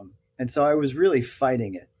away from. And so I was really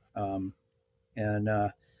fighting it. And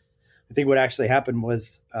I think what actually happened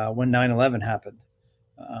was when 9/11 happened,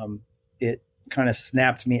 it kind of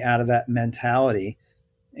snapped me out of that mentality.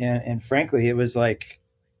 And frankly, it was like,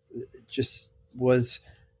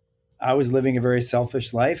 I was living a very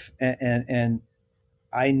selfish life. And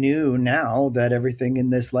I knew now that everything in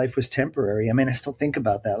this life was temporary. I mean, I still think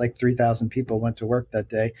about that. Like 3,000 people went to work that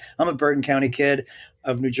day. I'm a Bergen County kid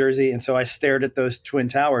of New Jersey. And so I stared at those Twin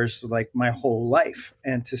Towers like my whole life.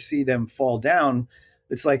 And to see them fall down,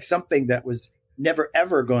 it's like something that was never,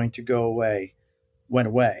 ever going to go away, went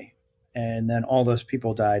away. And then all those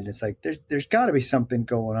people died. And it's like, there's got to be something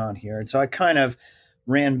going on here. And so I kind of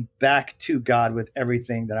ran back to God with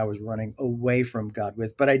everything that I was running away from God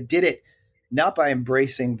with. But I did it not by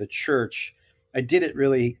embracing the church. I did it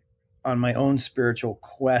really on my own spiritual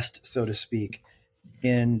quest, so to speak,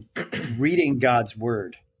 in reading God's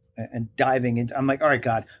word and diving into, I'm like, all right,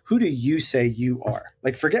 God, who do you say you are?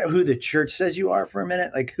 Like, forget who the church says you are for a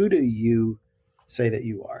minute. Like, who do you say that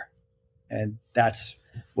you are? And that's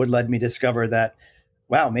what led me to discover that,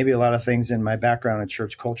 wow, maybe a lot of things in my background in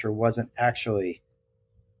church culture wasn't actually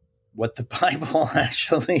what the Bible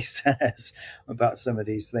actually says about some of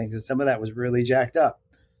these things. And some of that was really jacked up.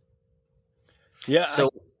 Yeah. So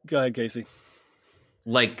go ahead, Casey.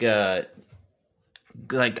 Like I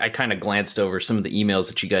kind of glanced over some of the emails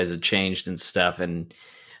that you guys had changed and stuff. And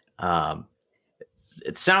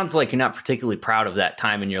it sounds like you're not particularly proud of that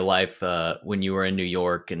time in your life when you were in New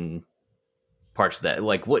York and parts of that.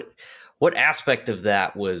 Like what aspect of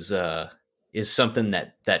that was is something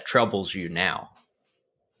that troubles you now?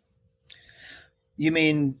 You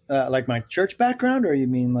mean like my church background, or you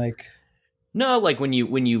mean like? No, like when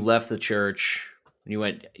you left the church,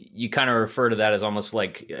 when you kind of refer to that as almost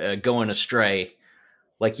like going astray.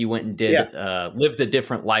 Like you went and lived a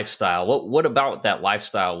different lifestyle. What about that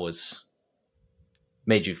lifestyle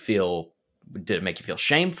made you feel? Did it make you feel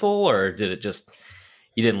shameful, or did it just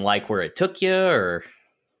you didn't like where it took you? Or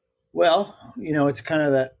Well, it's kind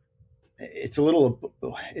of that. It's a little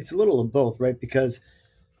of both, right? Because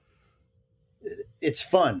it's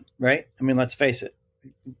fun, right? I mean, let's face it.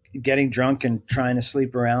 Getting drunk and trying to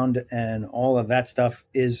sleep around and all of that stuff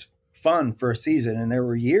is fun for a season. And there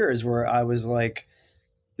were years where I was like,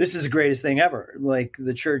 this is the greatest thing ever. Like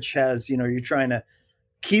the church has, you're trying to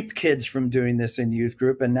keep kids from doing this in youth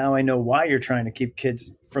group. And now I know why you're trying to keep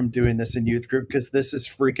kids from doing this in youth group, because this is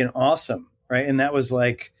freaking awesome. Right. And that was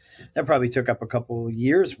like, that probably took up a couple of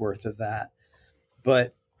years worth of that.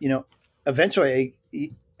 But, eventually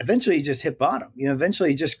you just hit bottom.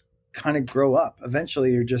 Eventually you just kind of grow up.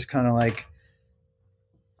 Eventually you're just kind of like,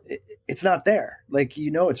 it's not there. Like,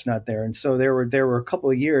 it's not there. And so there were a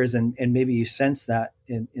couple of years, and maybe you sense that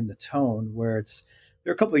in the tone, where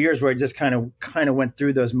there were a couple of years where I just kind of went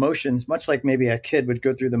through those motions, much like maybe a kid would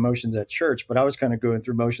go through the motions at church, but I was kind of going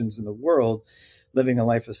through motions in the world, living a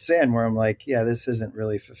life of sin, where I'm like, yeah, this isn't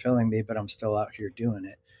really fulfilling me, but I'm still out here doing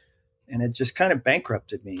it. And it just kind of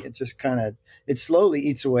bankrupted me. It just it slowly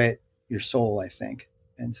eats away at your soul, I think.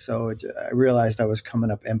 And so I realized I was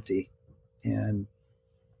coming up empty, and,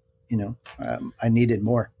 I needed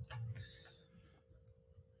more.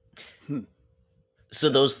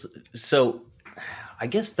 So I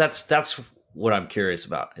guess that's what I'm curious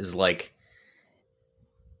about, is like,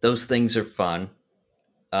 those things are fun.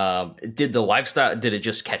 Did the lifestyle, did it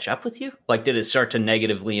just catch up with you? Like, did it start to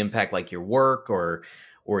negatively impact like your work or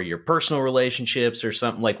your personal relationships or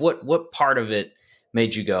something? Like what part of it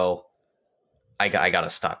made you go, I got to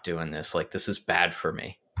stop doing this. Like, this is bad for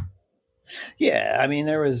me. Yeah. I mean,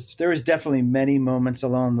 there was definitely many moments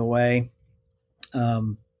along the way.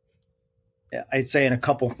 I'd say in a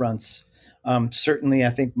couple fronts. Certainly I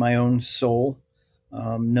think my own soul,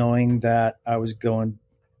 knowing that I was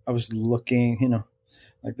looking,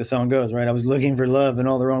 like the song goes, right? I was looking for love in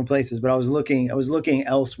all the wrong places, but I was looking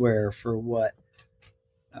elsewhere for what,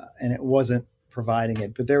 and it wasn't providing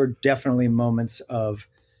it. But there were definitely moments of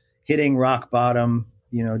hitting rock bottom,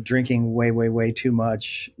 drinking way, way, way too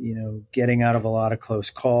much, getting out of a lot of close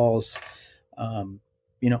calls,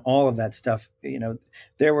 all of that stuff.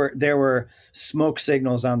 There were smoke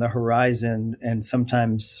signals on the horizon, and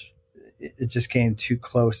sometimes it just came too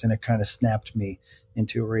close, and it kind of snapped me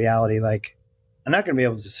into a reality. Like, I'm not going to be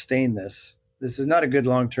able to sustain this. This is not a good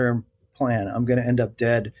long-term plan. I'm going to end up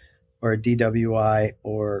dead, or a DWI,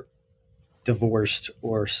 or divorced,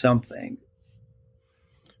 or something.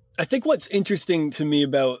 I think what's interesting to me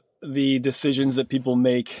about the decisions that people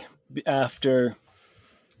make after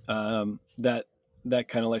that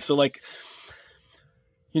kind of life. So like,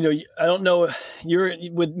 I don't know, you're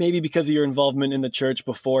with, maybe because of your involvement in the church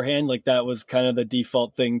beforehand, like that was kind of the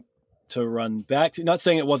default thing to run back to. Not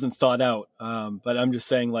saying it wasn't thought out, but I'm just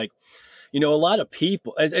saying, like, a lot of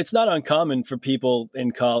people, it's not uncommon for people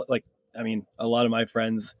in college. Like, I mean, a lot of my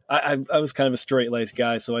friends, I was kind of a straight-laced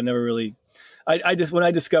guy, so I never really, I just, when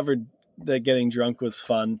I discovered that getting drunk was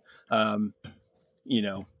fun, it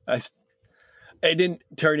didn't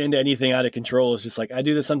turn into anything out of control. It's just like, I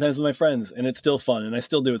do this sometimes with my friends, and it's still fun, and I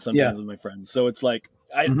still do it sometimes with my friends. So it's like,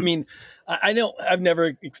 I mean, I know I've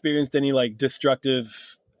never experienced any like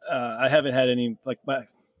destructive, I haven't had any, like,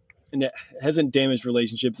 and it hasn't damaged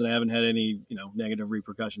relationships, and I haven't had any, negative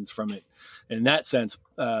repercussions from it in that sense.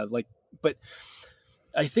 But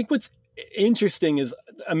I think what's interesting is,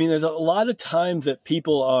 I mean, there's a lot of times that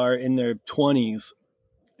people are in their 20s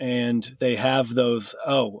and they have those,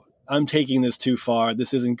 I'm taking this too far,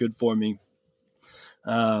 this isn't good for me,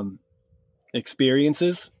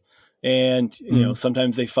 experiences. And,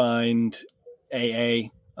 sometimes they find AA,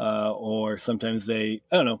 or sometimes I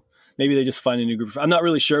don't know, maybe they just find a new group. I'm not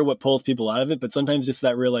really sure what pulls people out of it, but sometimes just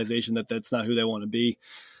that realization that that's not who they want to be.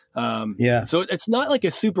 So it's not like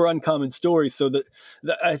a super uncommon story. So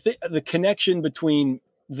I think the connection between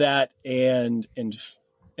that and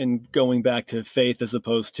going back to faith, as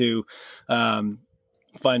opposed to,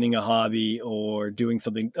 finding a hobby or doing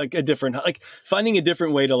something like finding a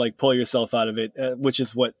different way to like pull yourself out of it, which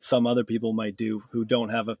is what some other people might do who don't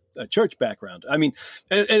have a church background. I mean,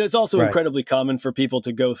 and it's also incredibly common for people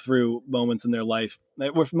to go through moments in their life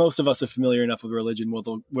where most of us are familiar enough with religion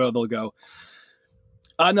where they'll go,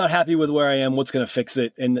 I'm not happy with where I am. What's going to fix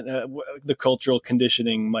it? And the cultural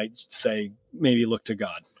conditioning might say, maybe look to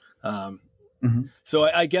God. So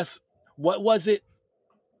I guess, what was it?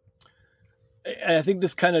 I think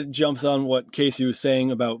this kind of jumps on what Casey was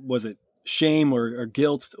saying about, was it shame or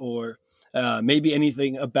guilt, or maybe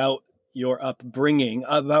anything about your upbringing,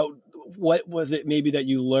 about what was it maybe that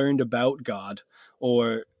you learned about God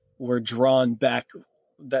or were drawn back,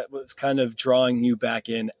 that was kind of drawing you back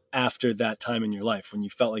in after that time in your life when you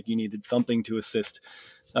felt like you needed something to assist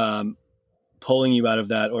pulling you out of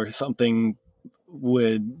that, or something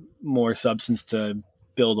with more substance to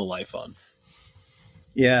build a life on?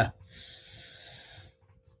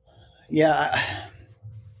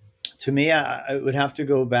 To me, I would have to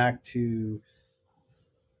go back to,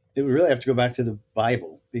 it would really have to go back to the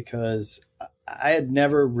Bible, because I had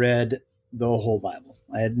never read the whole Bible.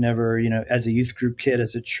 I had never, as a youth group kid,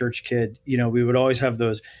 as a church kid, we would always have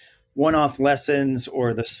those one-off lessons,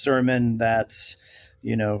 or the sermon that's,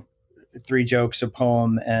 3 jokes, a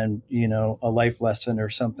poem, and, a life lesson or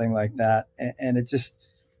something like that. And it just,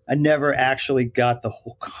 I never actually got the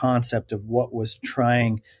whole concept of what was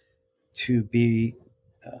trying to be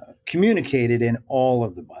communicated in all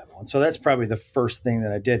of the Bible. And so that's probably the first thing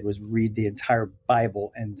that I did, was read the entire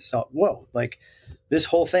Bible and saw, whoa, like this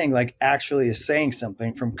whole thing like actually is saying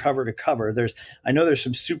something from cover to cover. I know there's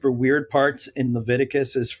some super weird parts in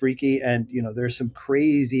Leviticus is freaky. And, there's some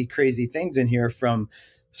crazy, crazy things in here from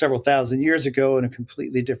several thousand years ago in a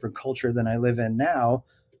completely different culture than I live in now.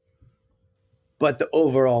 But the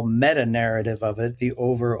overall meta narrative of it, the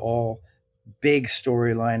overall big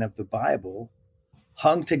storyline of the Bible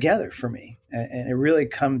hung together for me. And it really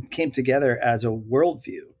came together as a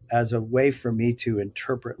worldview, as a way for me to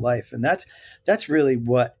interpret life. And that's really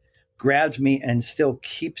what grabbed me and still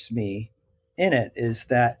keeps me in it, is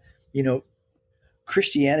that,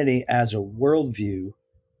 Christianity as a worldview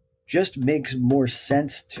just makes more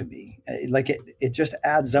sense to me. Like it just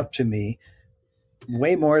adds up to me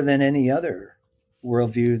way more than any other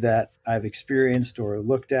worldview that I've experienced or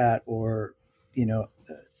looked at, or,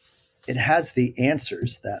 it has the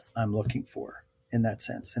answers that I'm looking for in that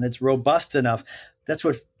sense. And it's robust enough. That's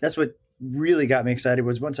what really got me excited,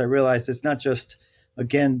 was once I realized it's not just,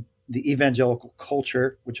 again, the evangelical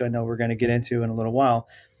culture, which I know we're going to get into in a little while.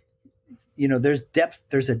 There's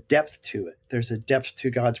a depth to it. There's a depth to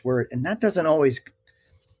God's word. And that doesn't always,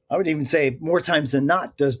 I would even say more times than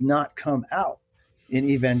not, does not come out in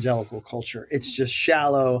evangelical culture. It's just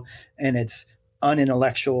shallow, and it's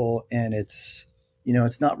unintellectual, and it's,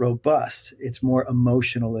 it's not robust. It's more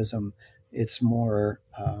emotionalism. It's more,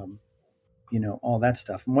 all that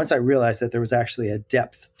stuff. And once I realized that there was actually a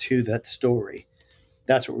depth to that story,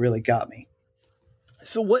 that's what really got me.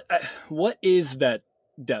 So what is that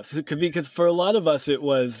depth? Because for a lot of us, it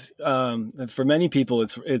was, for many people,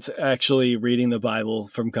 it's actually reading the Bible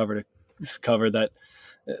from cover to cover that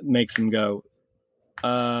makes them go,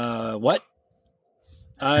 what?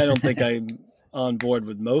 I don't think I'm on board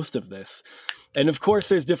with most of this. And of course,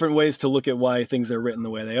 there's different ways to look at why things are written the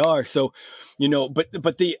way they are. So,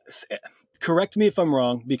 but correct me if I'm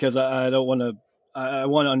wrong, because I want to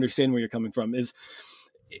understand where you're coming from.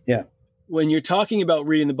 When you're talking about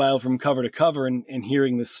reading the Bible from cover to cover and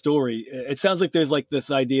hearing this story, it sounds like there's like this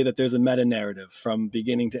idea that there's a meta narrative from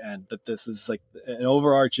beginning to end, that this is like an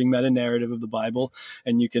overarching meta narrative of the Bible.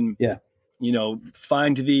 And you can,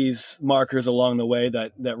 find these markers along the way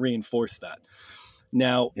that reinforce that.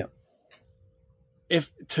 Now, if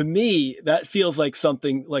to me, that feels like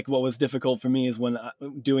something like what was difficult for me is when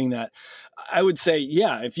doing that, I would say,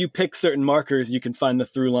 if you pick certain markers, you can find the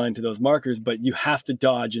through line to those markers, but you have to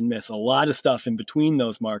dodge and miss a lot of stuff in between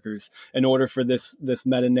those markers in order for this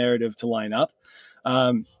meta narrative to line up.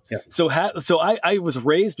 So I was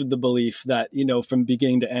raised with the belief that, from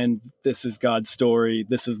beginning to end, this is God's story.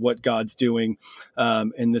 This is what God's doing.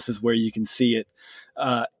 And this is where you can see it.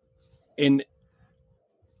 And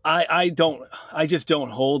I just don't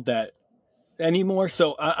hold that anymore.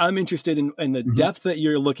 So I'm interested in the depth that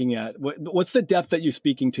you're looking at. What's the depth that you're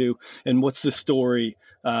speaking to, and what's the story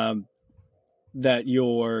that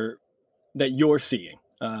you're seeing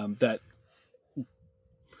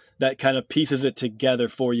that kind of pieces it together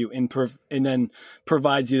for you and then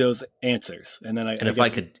provides you those answers. And then if I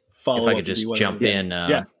could just jump in,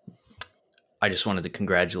 I just wanted to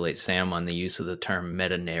congratulate Sam on the use of the term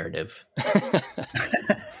meta narrative.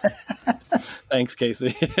 Thanks,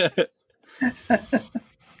 Casey.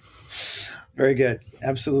 Very good.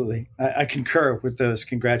 Absolutely. I concur with those.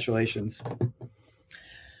 Congratulations.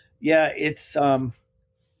 Yeah, it's I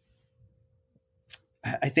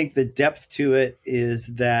think the depth to it is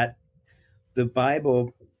that the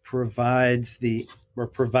Bible provided the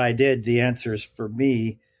answers for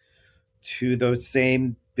me to those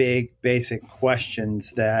same big basic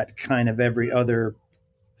questions that kind of every other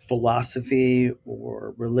philosophy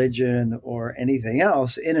or religion or anything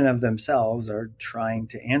else in and of themselves are trying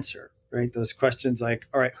to answer, right? Those questions like,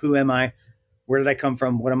 all right, who am I? Where did I come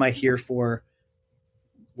from? What am I here for?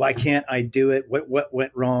 Why can't I do it? What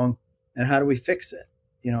went wrong? And how do we fix it?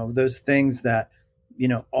 Those things that,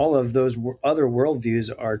 all of those other worldviews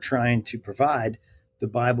are trying to provide. The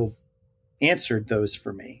Bible answered those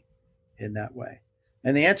for me in that way.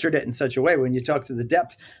 And they answered it in such a way, when you talk to the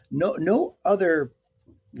depth, no other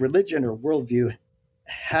religion or worldview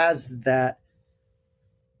has that,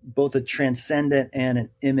 both a transcendent and an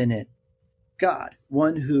immanent God,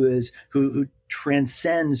 one who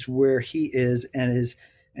transcends where he is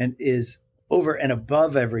and is over and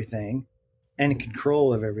above everything and in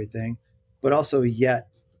control of everything, but also yet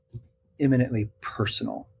imminently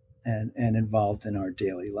personal and involved in our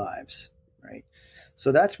daily lives. Right.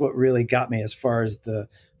 So that's what really got me as far as the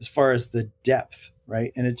depth.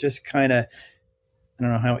 Right. And it just kind of, I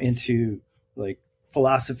don't know how into like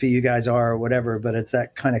philosophy you guys are or whatever, but it's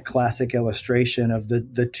that kind of classic illustration of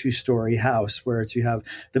the two-story house, where you have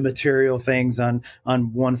the material things on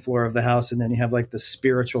one floor of the house, and then you have like the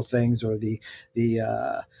spiritual things or the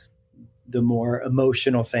more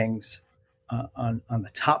emotional things on the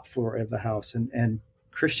top floor of the house. And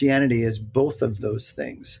Christianity is both of those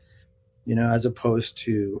things, as opposed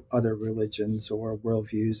to other religions or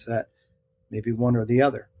worldviews that maybe one or the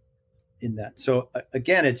other in that. So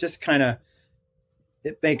again, it just kind of,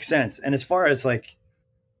 it makes sense. And as far as like,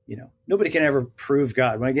 nobody can ever prove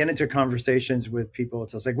God. When I get into conversations with people,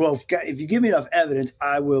 it's like, well, if you give me enough evidence,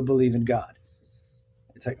 I will believe in God.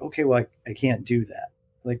 It's like, okay, well, I can't do that.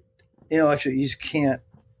 Like, intellectually, you just can't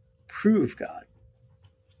prove God.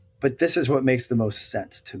 But this is what makes the most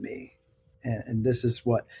sense to me. And this is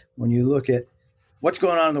what, when you look at what's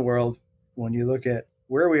going on in the world, when you look at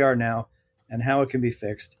where we are now and how it can be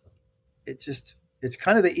fixed, it's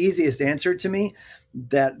kind of the easiest answer to me,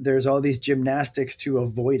 that there's all these gymnastics to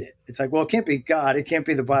avoid it. It's like, well, it can't be God. It can't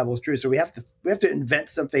be the Bible. It's true. So we have to invent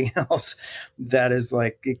something else that is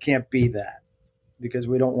like, it can't be that, because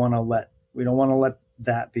we don't want to let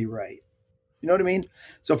that be right. You know what I mean?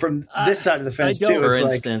 So from this side of the fence too, for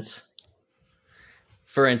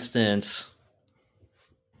instance,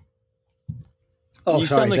 you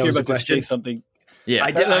sound like you're about to say something. Yeah,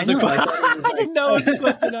 I didn't know it was a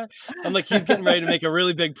question. I'm like, he's getting ready to make a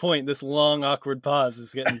really big point. This long, awkward pause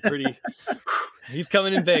is getting pretty. He's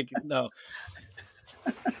coming in big. No.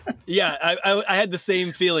 Yeah, I had the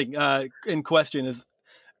same feeling in question.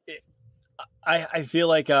 I feel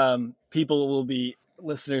like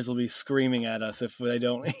listeners will be screaming at us if they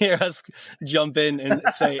don't hear us jump in and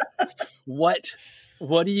say, what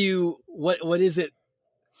is it?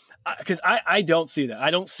 Because I don't see that.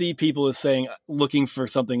 I don't see people as saying looking for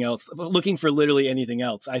something else, looking for literally anything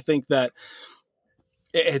else. I think that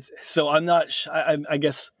it's so. I'm not. I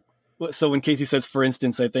guess. So when Casey says, for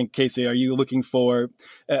instance, I think, Casey, are you looking for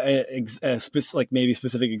like maybe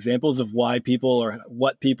specific examples of why people or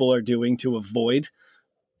what people are doing to avoid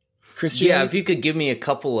Christianity? Yeah, if you could give me a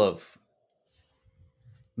couple of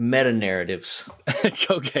meta narratives,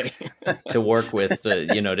 okay, to work with,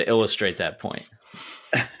 to illustrate that point.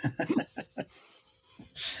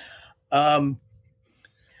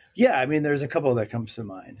 Yeah, I mean, there's a couple that comes to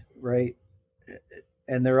mind, right?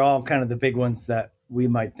 And they're all kind of the big ones that we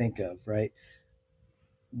might think of, right?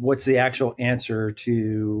 What's the actual answer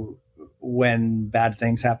to when bad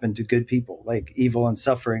things happen to good people, like evil and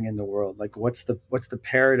suffering in the world? Like, what's the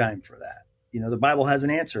paradigm for that? The Bible has an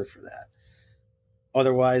answer for that.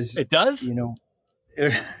 Otherwise, it does.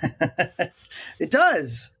 It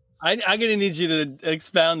does. I'm going to need you to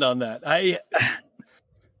expound on that.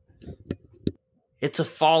 It's a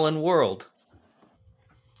fallen world.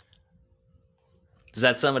 Does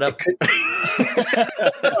that sum it up?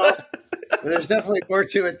 There's definitely more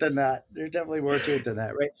to it than that.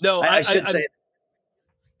 Right? No, I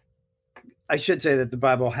should say that the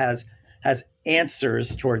Bible has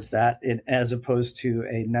answers towards that, as opposed to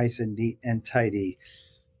a nice and neat and tidy.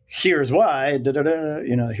 Here's why.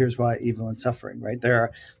 Here's why evil and suffering. Right?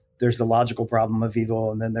 There's the logical problem of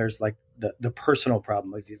evil, and then there's like the personal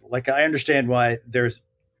problem of evil. Like, I understand why there's,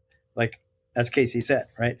 like, as Casey said,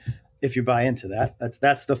 right? If you buy into that,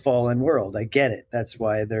 that's the fallen world. I get it. That's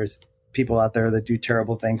why there's people out there that do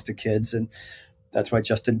terrible things to kids, and that's why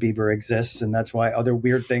Justin Bieber exists, and that's why other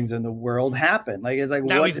weird things in the world happen. Like, it's like,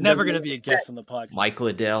 now he's never going to be a guest on the podcast. Michael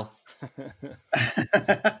Adele.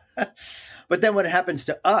 But then when it happens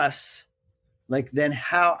to us, like, then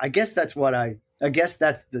how? I guess that's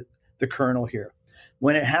the kernel here.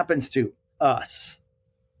 When it happens to us,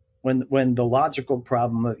 when the logical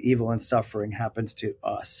problem of evil and suffering happens to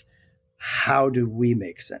us, how do we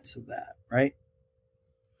make sense of that? Right?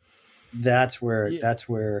 That's where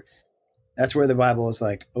the Bible is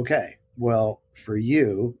like, okay, well, for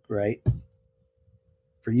you, right?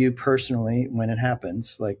 For you personally, when it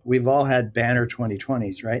happens, like, we've all had banner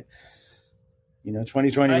 2020s, right?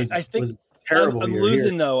 2020 was terrible. I'm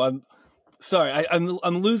losing though. I'm sorry.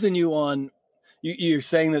 I'm losing you on. You're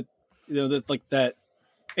saying that that's like that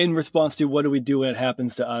in response to what do we do when it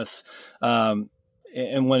happens to us, and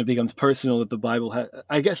when it becomes personal. That the Bible has.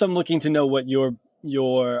 I guess I'm looking to know what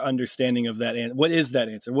your understanding of that and what is that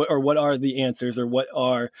answer, what are the answers,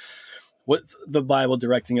 or what's the Bible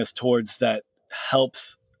directing us towards that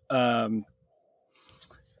helps.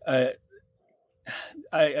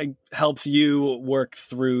 I helps you work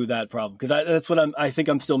through that problem, because that's what I think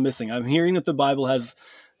I'm still missing. I'm hearing that the Bible has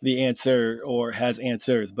the answer or has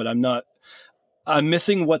answers, but I'm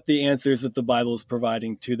missing what the answers that the Bible is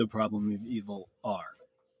providing to the problem of evil are.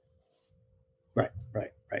 Right.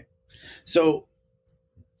 So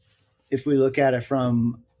if we look at it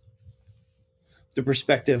from the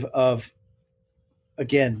perspective of,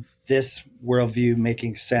 again, this worldview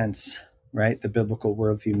making sense, right? The biblical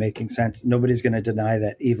worldview making sense. Nobody's going to deny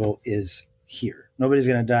that evil is here. Nobody's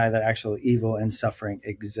going to deny that actual evil and suffering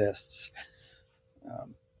exists.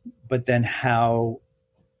 But then how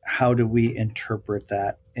do we interpret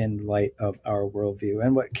that in light of our worldview?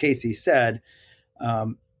 And what Casey said,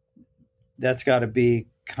 that's got to be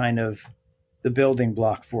kind of the building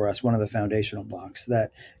block for us, one of the foundational blocks.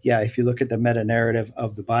 That, if you look at the meta narrative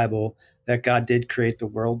of the Bible, that God did create the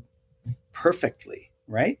world perfectly,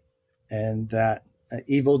 right? And that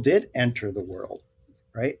evil did enter the world,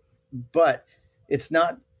 right? But it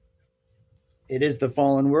is the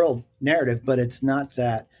fallen world narrative, but it's not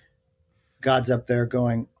that God's up there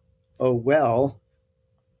going, oh, well,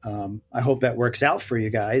 I hope that works out for you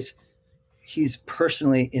guys. He's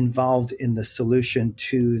personally involved in the solution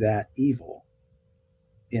to that evil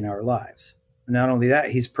in our lives. Not only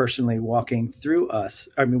that, he's personally walking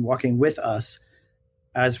with us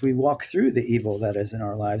as we walk through the evil that is in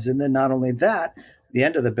our lives. And then not only that, the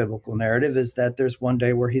end of the biblical narrative is that there's one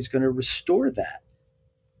day where he's going to restore that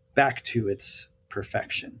back to its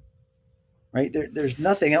perfection, right? There's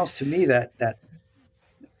nothing else to me that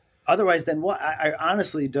otherwise than what I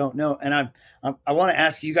honestly don't know. And I want to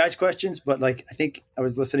ask you guys questions, but like, I think I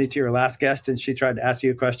was listening to your last guest and she tried to ask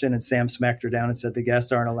you a question and Sam smacked her down and said the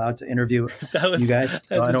guests aren't allowed to interview you guys.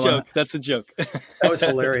 So that's a joke. That was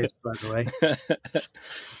hilarious, by the way.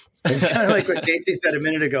 It's kind of like what Casey said a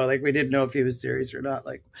minute ago. Like, we didn't know if he was serious or not.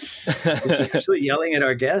 Like, is he actually yelling at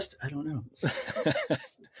our guest? I don't know.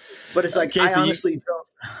 But it's like, Casey, I honestly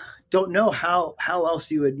don't know how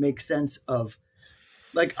else you would make sense of,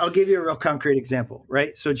 like, I'll give you a real concrete example,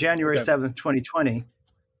 right? So January 7th, 2020,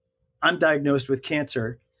 I'm diagnosed with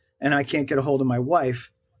cancer and I can't get a hold of my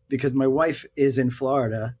wife because my wife is in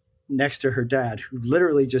Florida next to her dad, who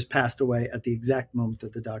literally just passed away at the exact moment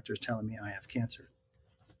that the doctor is telling me I have cancer.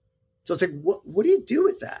 So it's like, what do you do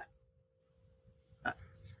with that?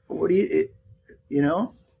 What do you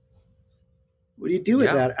do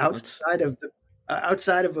with that outside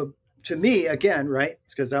of to me, again, right?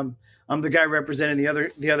 It's because I'm the guy representing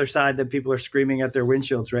the other side that people are screaming at their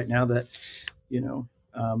windshields right now that,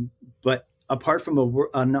 but apart from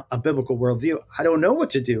a biblical worldview, I don't know what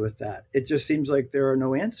to do with that. It just seems like there are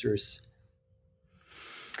no answers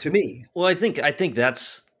to me. Well, I think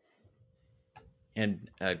that's, and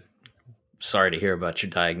sorry to hear about your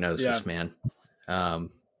diagnosis, man.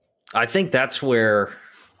 I think that's where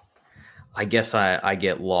I guess I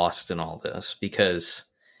get lost in all this, because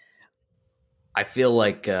I feel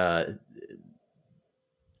like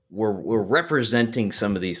we're representing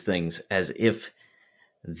some of these things as if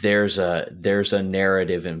there's a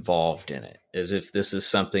narrative involved in it, as if this is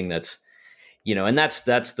something that's, and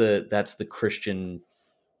that's the Christian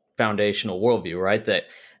foundational worldview, right?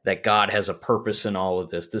 That God has a purpose in all of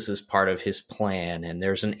this. This is part of his plan, and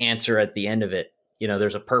there's an answer at the end of it.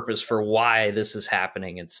 There's a purpose for why this is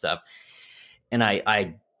happening and stuff. And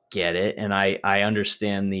I get it, and I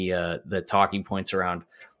understand the talking points around,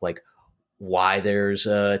 like, why there's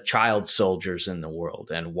child soldiers in the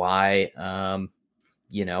world, and why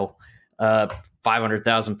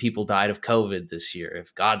 500,000 people died of COVID this year.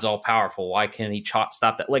 If God's all powerful, why can't he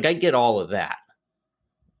stop that? Like, I get all of that,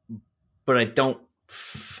 but it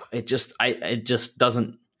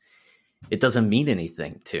doesn't mean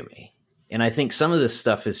anything to me. And I think some of this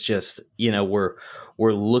stuff is just, we're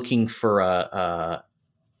looking for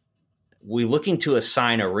we're looking to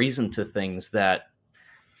assign a reason to things that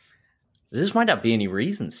there just might not be any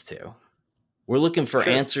reasons to. We're looking for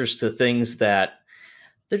answers to things that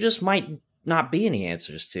there just might not be any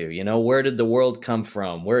answers to. Where did the world come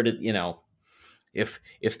from? Where did, if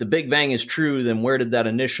the Big Bang is true, then where did that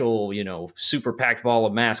initial, super packed ball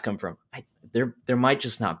of mass come from? There might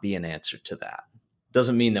just not be an answer to that.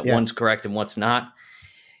 Doesn't mean that one's correct and what's not.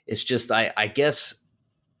 It's just, I guess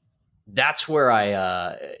that's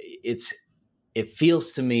where it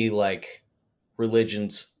feels to me like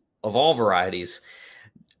religions of all varieties,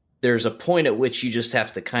 there's a point at which you just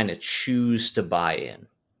have to kind of choose to buy in.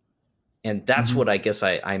 And that's what I guess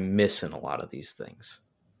I miss in a lot of these things.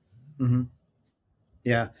 Mm-hmm.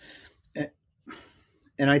 Yeah.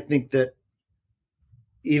 And I think that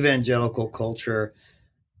evangelical culture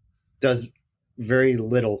does very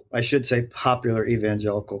little. I should say popular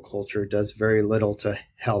evangelical culture does very little to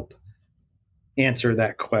help answer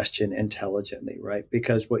that question intelligently, right?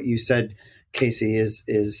 Because what you said, Casey,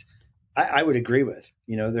 is I would agree with.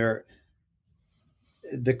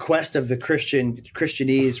 The quest of the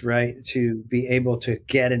Christianese, right, to be able to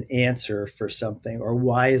get an answer for something, or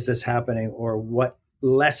why is this happening, or what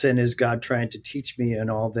lesson is God trying to teach me in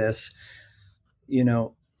all this? It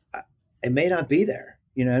may not be there,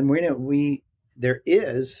 and there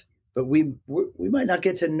is, but we might not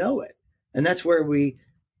get to know it, and that's where we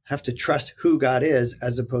have to trust who God is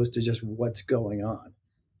as opposed to just what's going on.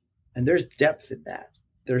 And there's depth in that.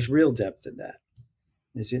 There's real depth in that.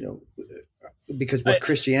 Because what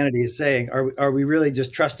Christianity is saying, are we really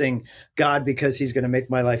just trusting God because he's going to make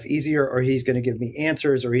my life easier, or he's going to give me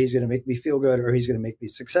answers, or he's going to make me feel good, or he's going to make me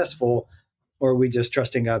successful? Or are we just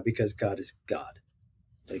trusting God because God is God?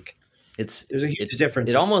 Like, there's a huge difference.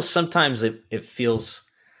 It almost sometimes it feels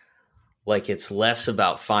like it's less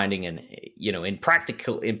about finding in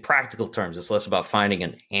practical terms, it's less about finding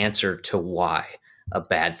an answer to why a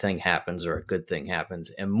bad thing happens or a good thing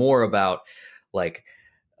happens, and more about like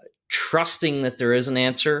trusting that there is an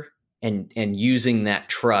answer and using that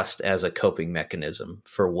trust as a coping mechanism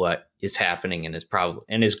for what is happening and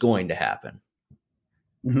is going to happen.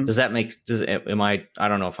 Mm-hmm. I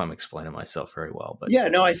don't know if I'm explaining myself very well, but yeah,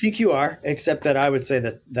 no, I think you are, except that I would say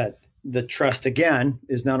that the trust again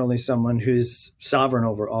is not only someone who's sovereign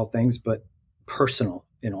over all things, but personal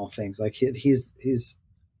in all things. Like the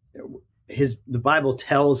Bible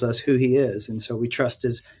tells us who he is. And so we trust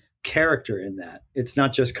his character in that. It's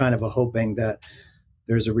not just kind of a hoping that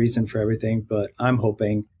there's a reason for everything, but I'm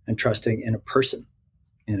hoping and trusting in a person,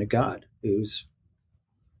 in a God who's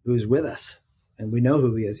with us. And we know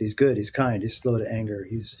who he is. He's good. He's kind. He's slow to anger.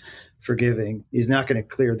 He's forgiving. He's not going to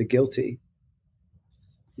clear the guilty.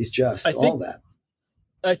 He's just all that.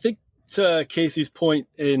 I think to Casey's point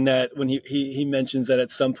in that when he mentions that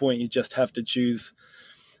at some point you just have to choose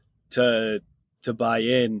to buy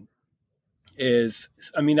in is,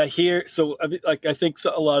 I mean, I hear, so like, I think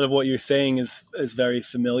a lot of what you're saying is very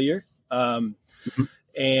familiar. Mm-hmm.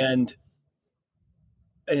 And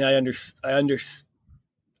I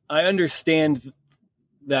understand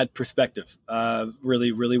that perspective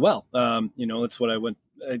really, really well. That's what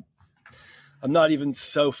I'm not even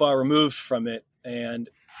so far removed from it. And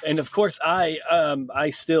of course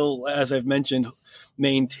I still, as I've mentioned,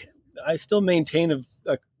 maintain a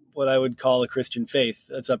what I would call a Christian faith.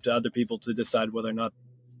 It's up to other people to decide whether or not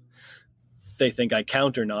they think I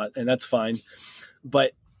count or not. And that's fine.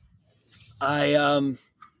 But but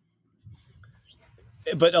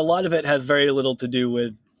a lot of it has very little to do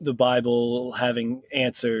with the Bible having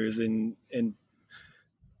answers and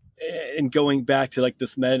going back to like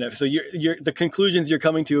this meta. So the conclusions you're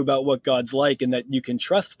coming to about what God's like and that you can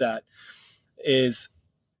trust that is,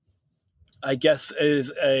 I guess,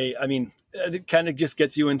 it kind of just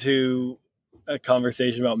gets you into a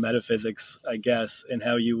conversation about metaphysics, I guess, and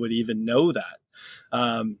how you would even know that.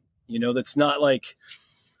 That's not like,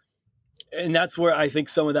 and that's where I think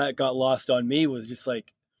some of that got lost on me, was just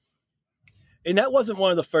like, and that wasn't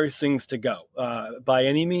one of the first things to go by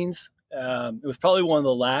any means. It was probably one of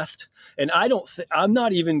the last. And I'm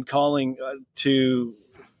not even calling to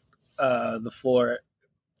the floor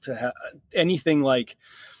to have anything like,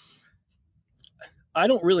 I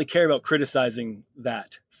don't really care about criticizing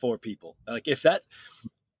that for people. Like if that's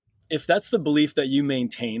the belief that you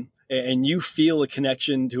maintain and you feel a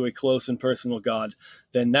connection to a close and personal God,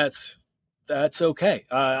 then that's that's okay.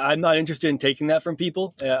 I'm not interested in taking that from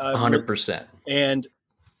people. 100%.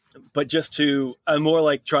 But just I'm more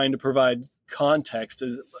like trying to provide context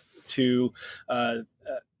to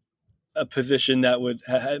a position that would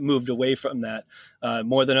have moved away from that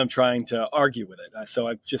more than I'm trying to argue with it. So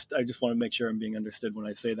I just want to make sure I'm being understood when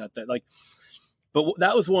I say that like, but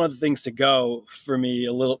that was one of the things to go for me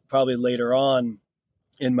a little, probably later on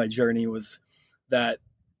in my journey, was that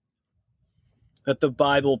the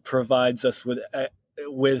Bible provides us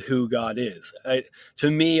with who God is.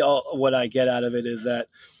 To me, what I get out of it is that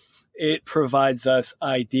it provides us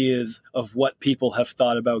ideas of what people have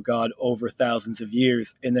thought about God over thousands of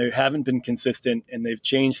years, and they haven't been consistent, and they've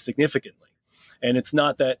changed significantly. And it's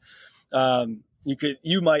not that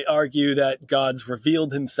you might argue that God's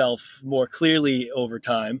revealed himself more clearly over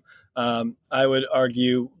time. I would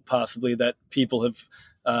argue possibly that people have,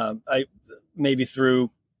 maybe through,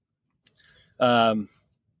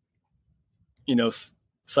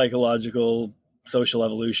 psychological, social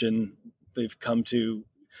evolution, they've come to,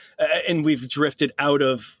 and we've drifted out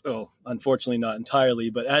of, unfortunately not entirely,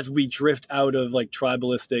 but as we drift out of like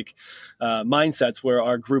tribalistic mindsets where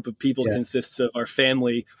our group of people consists of our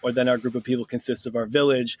family, or then our group of people consists of our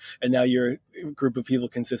village, and now your group of people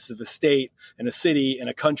consists of a state and a city and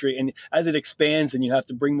a country. And as it expands and you have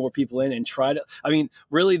to bring more people in and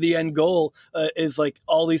really the end goal is like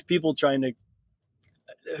all these people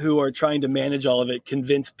who are trying to manage all of it,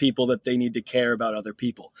 convince people that they need to care about other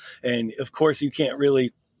people. And of course you can't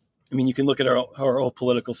really, you can look at our whole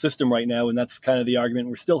political system right now, and that's kind of the argument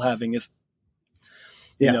we're still having is,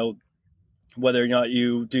 whether or not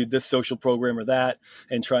you do this social program or that,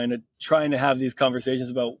 and trying to have these conversations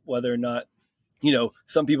about whether or not,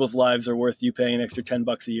 some people's lives are worth you paying an extra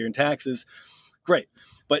 $10 a year in taxes. Great.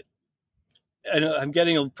 But and I'm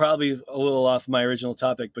getting probably a little off my original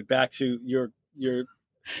topic, but back to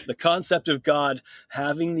the concept of God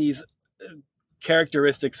having these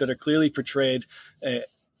characteristics that are clearly portrayed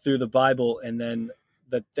through the Bible, and then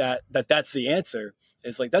that's the answer.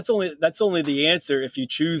 It's like that's only the answer if you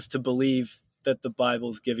choose to believe that the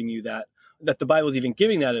Bible's giving you that the Bible's even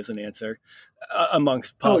giving that as an answer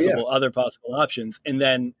amongst other possible options, and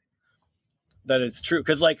then that it's true.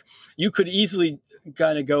 Because like you could easily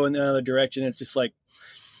kind of go in another direction. It's just like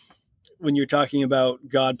when you're talking about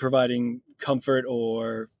God providing comfort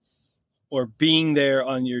or being there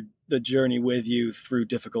on the journey with you through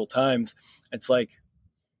difficult times. It's like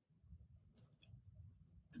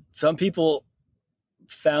some people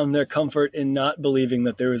found their comfort in not believing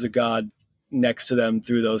that there was a God next to them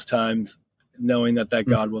through those times, knowing that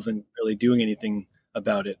God wasn't really doing anything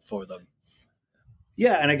about it for them.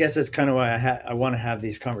 Yeah. And I guess that's kind of why I want to have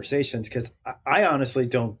these conversations, because I honestly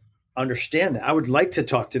don't understand that. I would like to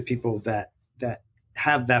talk to people that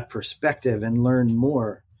have that perspective and learn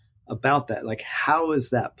more about that. Like, how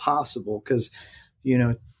is that possible? Because,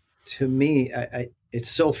 to me, it's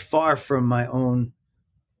so far from my own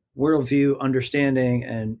worldview, understanding,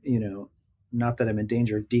 and, not that I'm in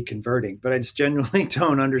danger of deconverting, but I just genuinely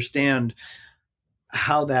don't understand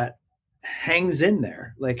how that hangs in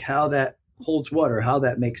there, like how that holds water, how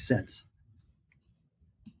that makes sense.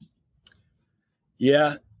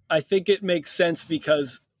 Yeah, I think it makes sense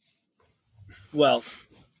because, well,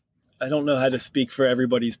 I don't know how to speak for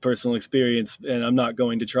everybody's personal experience, and I'm not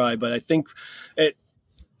going to try, but I think an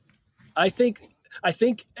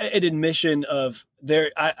admission of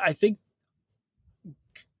I think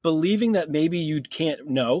believing that maybe you can't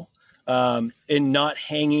know, and not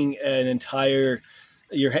hanging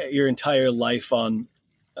your entire life on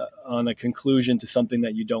a conclusion to something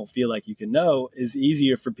that you don't feel like you can know is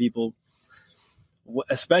easier for people,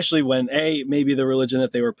 especially when maybe the religion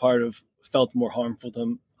that they were part of felt more harmful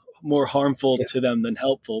to them than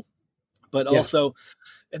helpful. But also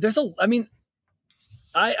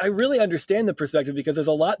I really understand the perspective, because there's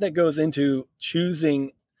a lot that goes into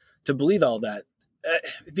choosing to believe all that,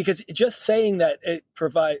 because just saying that it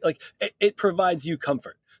provides you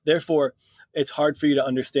comfort. Therefore, it's hard for you to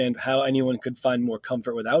understand how anyone could find more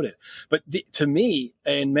comfort without it. But to me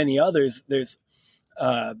and many others, there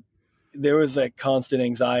was a constant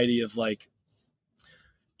anxiety of like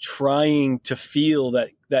trying to feel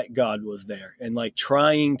that God was there, and like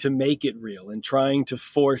trying to make it real, and trying to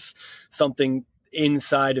force something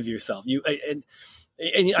inside of yourself.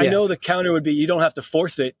 I know the counter would be, you don't have to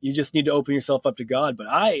force it. You just need to open yourself up to God. But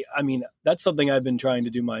I mean, that's something I've been trying to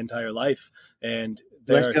do my entire life. And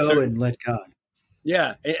let go and let God.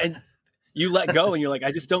 Yeah. And you let go and you're like,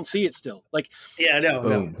 I just don't see it still. Like, yeah,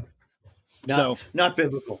 no. Not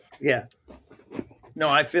biblical. Yeah. No,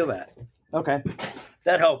 I feel that. Okay.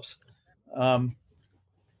 That helps.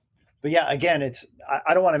 but yeah, again,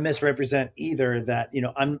 I don't want to misrepresent either that,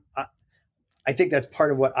 I think that's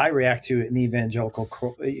part of what I react to in the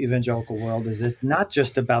evangelical world is it's not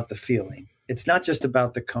just about the feeling. It's not just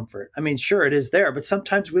about the comfort. I mean, sure, it is there, but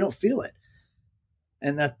sometimes we don't feel it.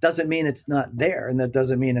 And that doesn't mean it's not there. And that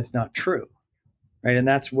doesn't mean it's not true. Right. And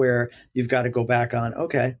that's where you've got to go back on,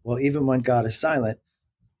 okay, well, even when God is silent,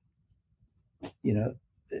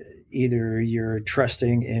 either you're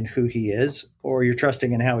trusting in who he is or you're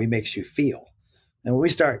trusting in how he makes you feel. And when we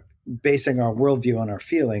start basing our worldview on our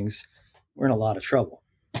feelings, we're in a lot of trouble.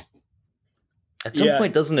 At some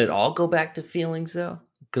point, doesn't it all go back to feelings though?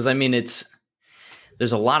 Because I mean,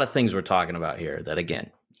 there's a lot of things we're talking about here that,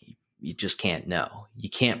 again, you just can't know. You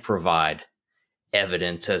can't provide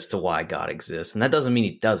evidence as to why God exists. And that doesn't mean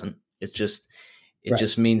he doesn't. It just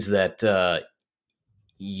means that,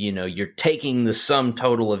 you're taking the sum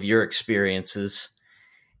total of your experiences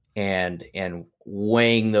and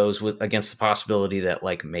weighing those against the possibility that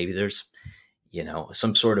like maybe there's,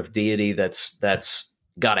 some sort of deity that's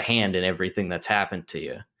got a hand in everything that's happened to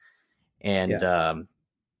you. And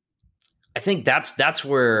I think that's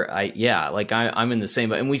where I'm in the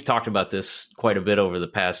same, and we've talked about this quite a bit over the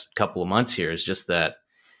past couple of months here, is just that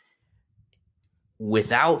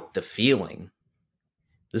without the feeling,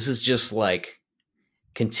 this is just like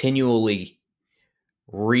continually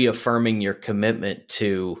reaffirming your commitment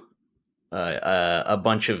to a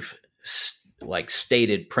bunch of like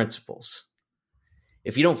stated principles.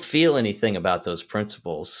 If you don't feel anything about those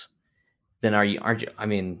principles, then aren't you? I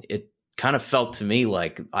mean, it kind of felt to me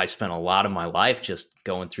like I spent a lot of my life just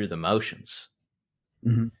going through the motions.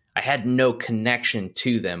 Mm-hmm. I had no connection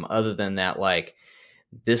to them other than that, like,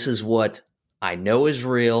 this is what I know is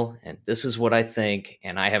real and this is what I think.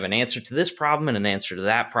 And I have an answer to this problem and an answer to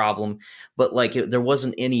that problem. But like, there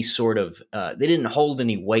wasn't any sort of, they didn't hold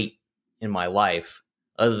any weight in my life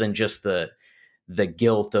other than just the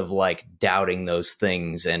guilt of like doubting those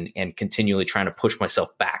things and continually trying to push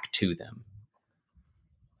myself back to them.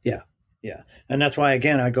 Yeah. Yeah. And that's why,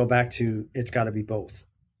 again, I go back to, it's got to be both.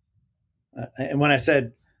 And when I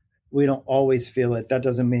said we don't always feel it, that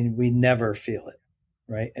doesn't mean we never feel it.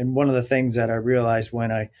 Right. And one of the things that I realized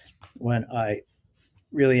when I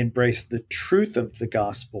really embraced the truth of the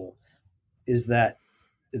gospel is that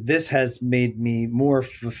this has made me more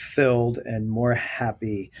fulfilled and more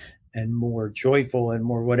happy and more joyful and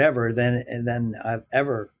more whatever than I've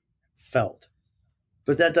ever felt.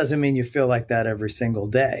 But that doesn't mean you feel like that every single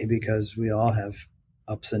day, because we all have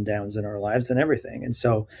ups and downs in our lives and everything. And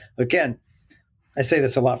so, again, I say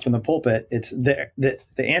this a lot from the pulpit. It's the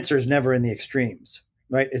answer is never in the extremes,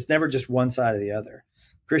 right? It's never just one side or the other.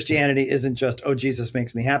 Christianity isn't just, oh, Jesus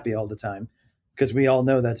makes me happy all the time, because we all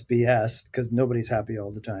know that's BS, because nobody's happy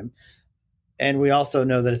all the time. And we also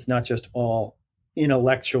know that it's not just all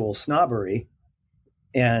intellectual snobbery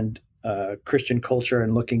and Christian culture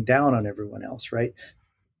and looking down on everyone else, right?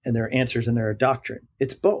 And there are answers and there are doctrine.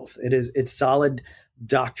 It's both. It's solid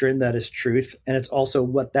doctrine that is truth, and it's also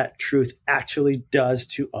what that truth actually does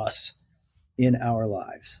to us in our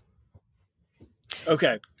lives.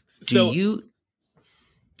 Okay. Do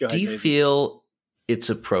you feel it's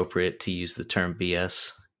appropriate to use the term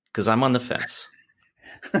BS? Because I'm on the fence.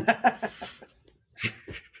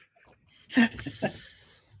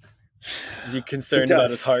 Is he concerned about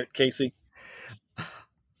his heart, Casey?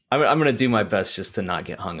 I'm going to do my best just to not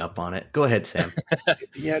get hung up on it. Go ahead, Sam.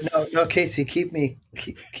 Yeah, no, Casey, keep me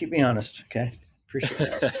honest, okay? Appreciate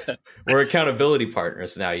that. We're accountability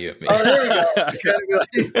partners now, you and me. Oh, there you go.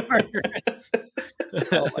 Accountability partners.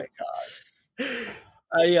 Oh my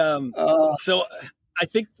God. So I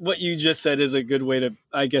think what you just said is a good way to,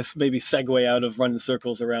 I guess, maybe segue out of running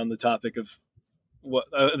circles around the topic of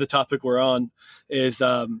what the topic we're on is.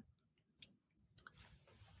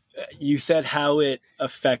 You said how it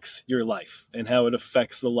affects your life and how it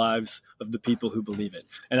affects the lives of the people who believe it.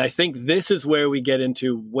 And I think this is where we get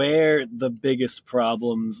into where the biggest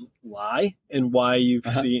problems lie and why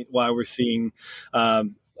why we're seeing,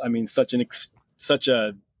 such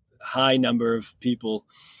a high number of people,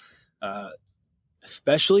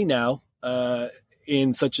 especially now,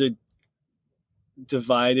 in such a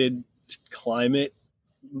divided climate,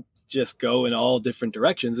 just go in all different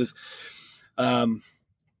directions is,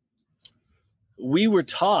 we were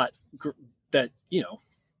taught that,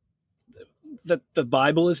 that the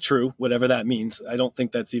Bible is true, whatever that means. I don't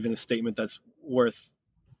think that's even a statement that's worth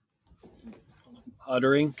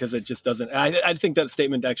uttering, because it just doesn't. I think that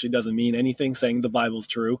statement actually doesn't mean anything, saying the Bible's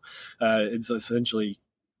true. It's essentially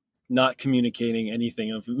not communicating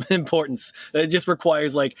anything of importance. It just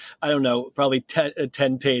requires, like, I don't know, probably a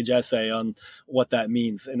 10-page essay on what that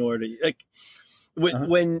means in order to, like,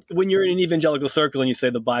 when you're in an evangelical circle and you say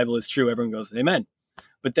the Bible is true, everyone goes, amen.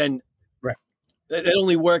 But then it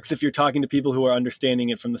only works if you're talking to people who are understanding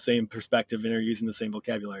it from the same perspective and are using the same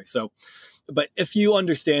vocabulary. So, but if you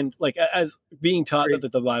understand, like, as being taught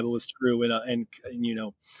that the Bible is true and you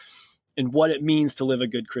know, and what it means to live a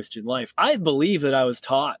good Christian life, I believe that I was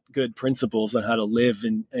taught good principles on how to live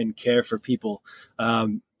and care for people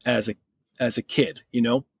as a kid, you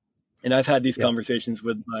know. And I've had these conversations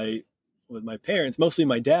with my parents, mostly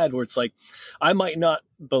my dad, where it's like, I might not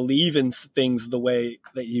believe in things the way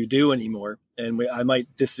that you do anymore. And I might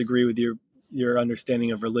disagree with your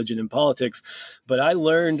understanding of religion and politics, but I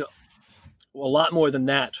learned a lot more than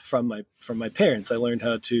that from my parents. I learned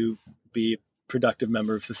how to be a productive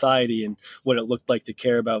member of society and what it looked like to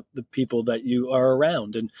care about the people that you are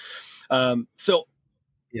around. And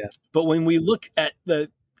but when we look at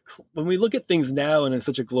things now and in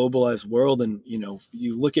such a globalized world, and, you know,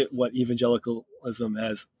 you look at what evangelicalism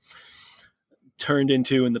has turned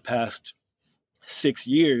into in the past 6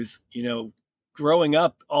 years, you know, growing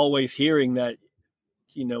up, always hearing that,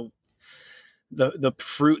 you know, the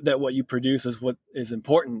fruit that what you produce is what is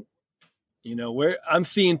important. You know, where I'm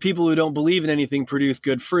seeing people who don't believe in anything produce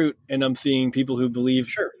good fruit, and I'm seeing people who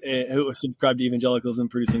believe, who subscribe to evangelicalism,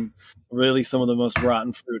 producing really some of the most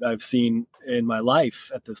rotten fruit I've seen in my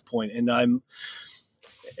life at this point. And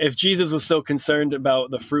if Jesus was so concerned about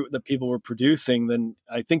the fruit that people were producing, then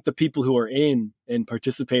I think the people who are in and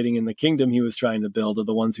participating in the kingdom he was trying to build are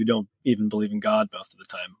the ones who don't even believe in God most of the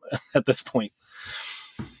time at this point.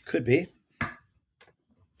 Could be.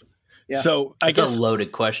 Yeah. So I guess a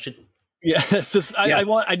loaded question. Yeah,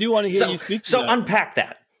 I do want to hear you speak. So unpack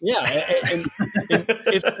that. Yeah, and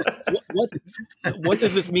what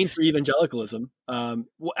does this mean for evangelicalism? And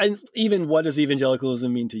even what does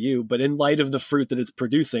evangelicalism mean to you? But in light of the fruit that it's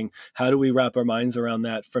producing, how do we wrap our minds around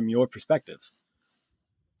that from your perspective?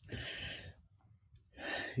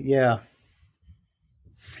 Yeah,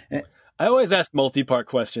 I always ask multi-part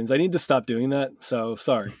questions. I need to stop doing that. So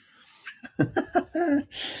sorry.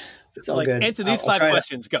 It's all good. Answer these 5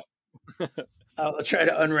 questions. Go. I'll try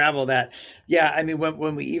to unravel that. Yeah, I mean,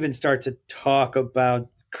 when we even start to talk about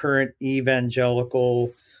current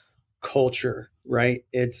evangelical culture, right?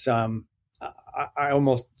 It's I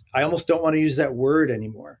almost don't want to use that word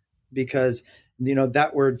anymore, because, you know,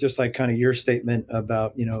 that word, just like kind of your statement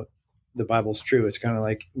about, you know, the Bible's true. It's kind of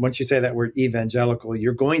like, once you say that word evangelical,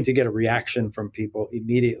 you're going to get a reaction from people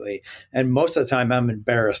immediately. And most of the time I'm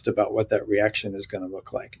embarrassed about what that reaction is going to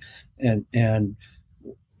look like. And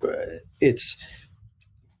it's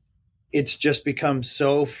just become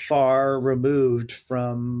so far removed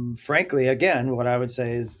from, frankly, again, what I would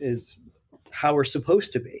say is how we're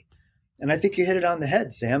supposed to be. And I think you hit it on the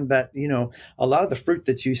head, Sam, that, you know, a lot of the fruit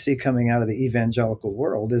that you see coming out of the evangelical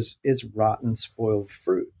world is rotten, spoiled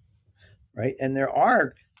fruit, right? And there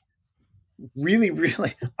are really,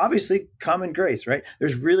 really, obviously, common grace, right?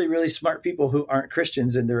 There's really, really smart people who aren't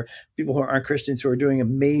Christians, and there are people who aren't Christians who are doing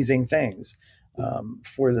amazing things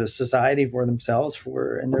for the society, for themselves,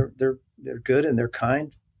 and they're good and they're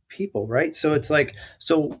kind people, right? So it's like,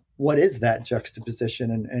 so what is that juxtaposition,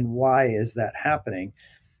 and why is that happening?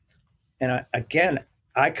 And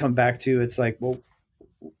I come back to, it's like, well,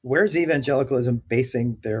 where's evangelicalism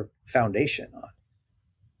basing their foundation on?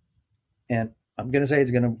 And I'm going to say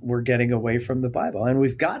we're getting away from the Bible, and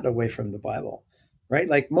we've gotten away from the Bible, right?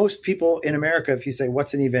 Like most people in America, if you say,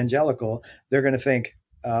 what's an evangelical, they're going to think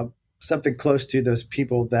something close to those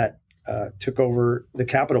people that took over the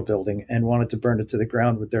Capitol building and wanted to burn it to the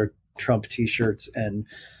ground with their Trump t-shirts and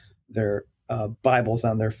their Bibles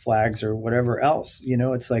on their flags or whatever else, you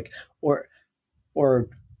know. It's like, or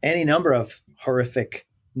any number of horrific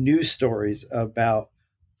news stories about,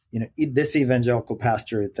 you know, this evangelical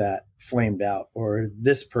pastor that flamed out, or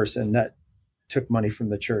this person that took money from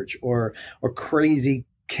the church, or crazy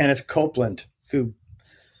Kenneth Copeland who,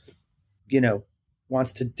 you know,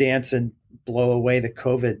 wants to dance and blow away the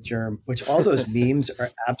COVID germ, which all those memes are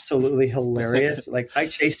absolutely hilarious. Like, I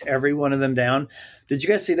chased every one of them down. Did you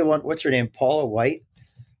guys see the one, what's her name? Paula White,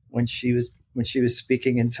 when she was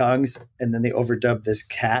speaking in tongues, and then they overdubbed this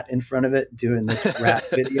cat in front of it doing this rap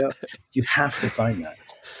video. You have to find that.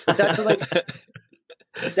 But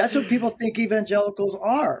that's what people think evangelicals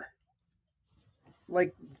are.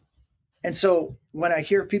 Like, and so when I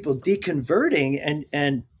hear people deconverting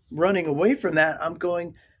and running away from that, I'm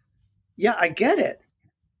going, yeah, I get it,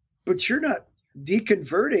 but you're not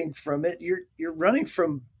deconverting from it. You're running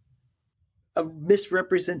from a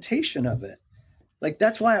misrepresentation of it. Like,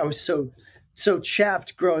 that's why I was so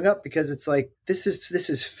chapped growing up, because it's like, this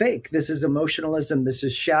is fake. This is emotionalism. This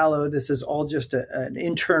is shallow. This is all just an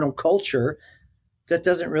internal culture. that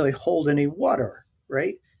doesn't really hold any water,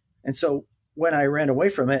 right? And so when I ran away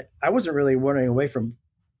from it, I wasn't really running away from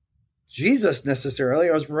Jesus necessarily.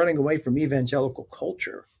 I was running away from evangelical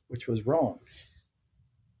culture, which was wrong.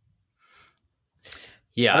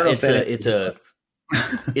 Yeah,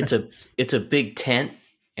 it's a big tent,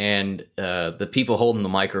 and the people holding the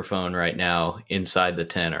microphone right now inside the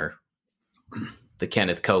tent are the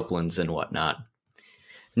Kenneth Copelands and whatnot.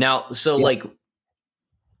 Now, so like,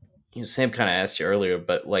 Sam kind of asked you earlier,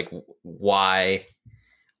 but like, why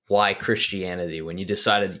Christianity when you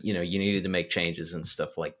decided, you needed to make changes and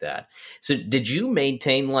stuff like that? So did you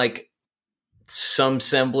maintain like some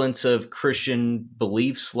semblance of Christian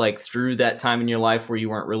beliefs like through that time in your life where you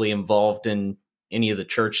weren't really involved in any of the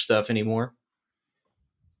church stuff anymore?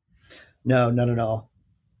 No, not at all.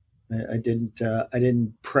 I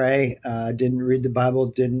didn't pray. Didn't read the Bible.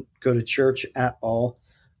 Didn't go to church at all.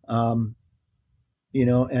 I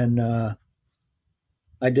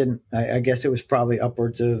didn't. I guess it was probably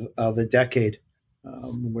upwards of a decade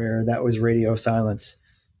where that was radio silence,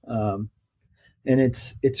 and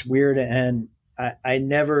it's weird. And I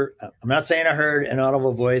never. I'm not saying I heard an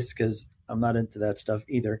audible voice because I'm not into that stuff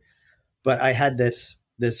either. But I had this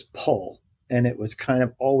pull, and it was kind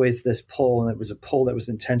of always this pull, and it was a pull that was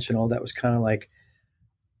intentional. That was kind of like,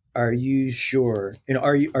 are you sure?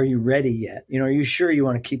 Are you ready yet? Are you sure you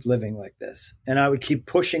want to keep living like this? And I would keep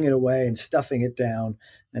pushing it away and stuffing it down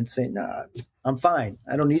and saying, nah, I'm fine.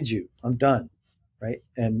 I don't need you. I'm done. Right.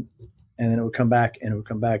 And then it would come back, and it would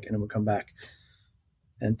come back, and it would come back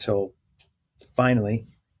until finally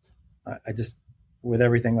I just, with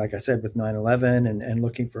everything, like I said, with 9/11 and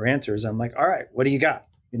looking for answers, I'm like, all right, what do you got?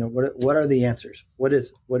 What are the answers? What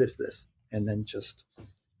is this? And then just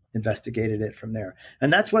investigated it from there.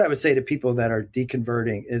 And that's what I would say to people that are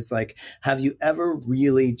deconverting is like, have you ever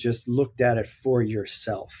really just looked at it for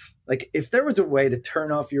yourself? Like if there was a way to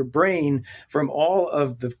turn off your brain from all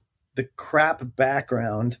of the crap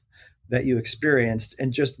background that you experienced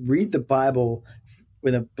and just read the Bible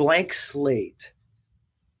with a blank slate.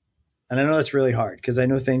 And I know that's really hard because I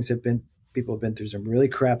know people have been through some really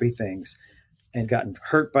crappy things and gotten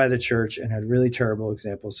hurt by the church and had really terrible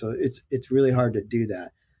examples. So it's really hard to do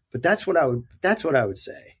that. But that's what I would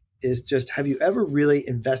say is just, have you ever really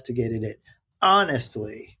investigated it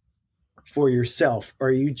honestly for yourself? Or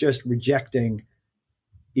are you just rejecting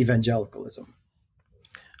evangelicalism?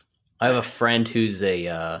 I have a friend who's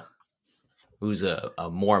a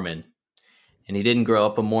Mormon, and he didn't grow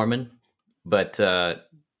up a Mormon, but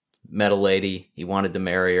met a lady. He wanted to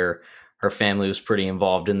marry her. Her family was pretty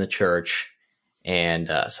involved in the church. And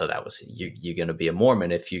so that was, you're going to be a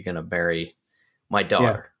Mormon if you're going to marry my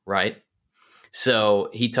daughter. Yeah. Right. So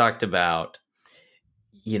he talked about,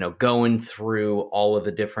 going through all of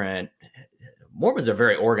the different, Mormons are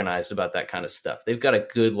very organized about that kind of stuff. They've got a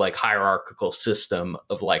good like hierarchical system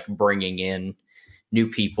of like bringing in new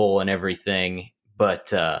people and everything.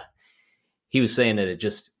 But he was saying that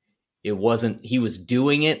it wasn't, he was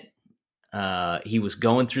doing it. He was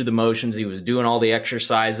going through the motions. He was doing all the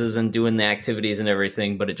exercises and doing the activities and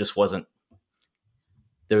everything, but it just wasn't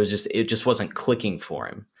clicking for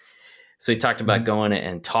him. So he talked about going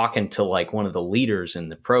and talking to like one of the leaders in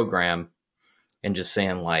the program and just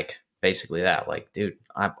saying like, basically that, like, dude,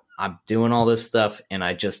 I'm doing all this stuff and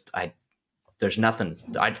there's nothing,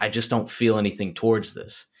 I just don't feel anything towards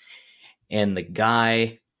this. And the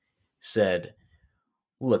guy said,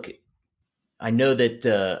 look, I know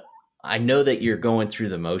that you're going through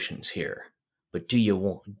the motions here, but do you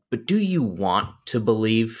want to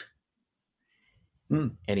believe?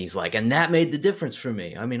 And he's like, and that made the difference for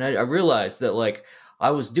me. I mean, I realized that like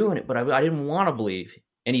I was doing it, but I didn't want to believe.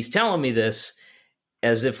 And he's telling me this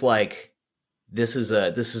as if like this is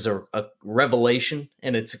a revelation,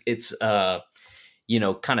 and it's kind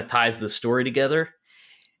of ties the story together.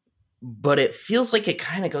 But it feels like it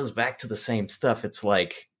kind of goes back to the same stuff. It's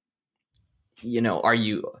like, are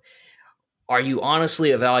you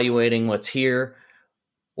honestly evaluating what's here,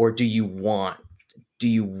 or do you want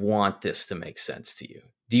this to make sense to you?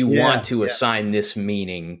 Do you want to assign this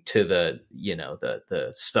meaning to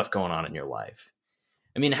the stuff going on in your life?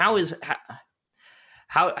 I mean, how is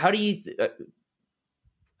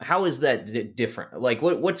that different? Like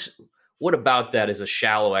what about that is a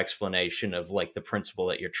shallow explanation of like the principle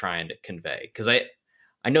that you're trying to convey? Because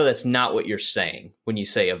I know that's not what you're saying when you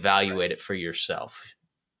say evaluate it for yourself.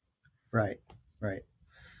 Right.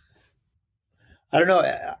 I don't know.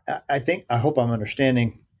 I hope I'm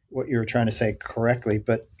understanding what you're trying to say correctly,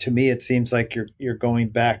 but to me, it seems like you're going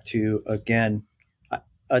back to, again,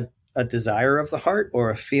 a desire of the heart or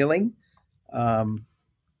a feeling,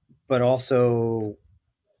 but also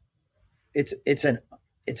it's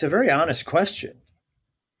a very honest question.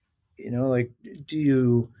 Like,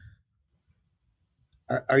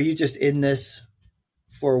 are you just in this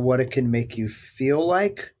for what it can make you feel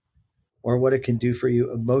like, or what it can do for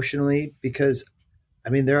you emotionally? Because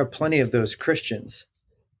there are plenty of those Christians,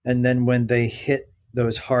 and then when they hit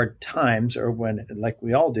those hard times, or when, like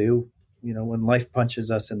we all do, when life punches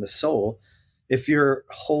us in the soul, if your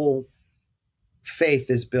whole faith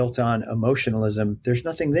is built on emotionalism, there's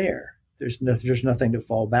nothing there. There's nothing to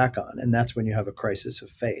fall back on, and that's when you have a crisis of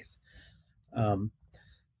faith.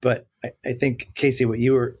 But I think, Casey, what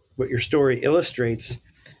your story illustrates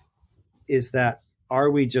is that, are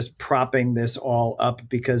we just propping this all up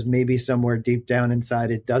because maybe somewhere deep down inside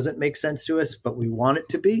it doesn't make sense to us, but we want it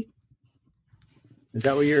to be? Is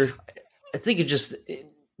that what you're? I think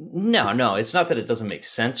no, it's not that it doesn't make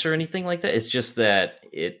sense or anything like that. It's just that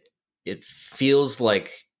it feels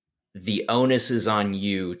like the onus is on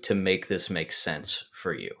you to make this make sense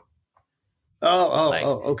for you.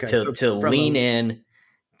 Okay. To lean in,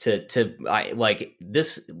 like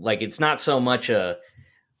this, like, it's not so much a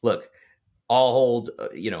look. I'll hold,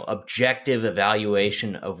 objective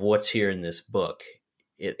evaluation of what's here in this book.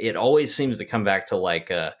 It always seems to come back to,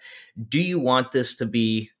 like, do you want this to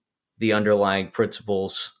be the underlying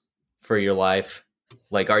principles for your life?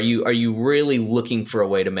 Like, are you really looking for a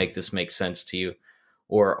way to make this make sense to you,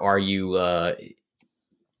 or are you? I'm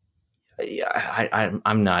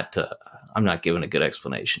not giving a good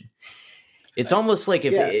explanation. It's almost like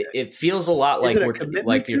it feels a lot like we're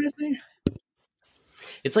like you're.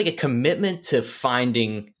 It's like a commitment to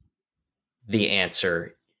finding the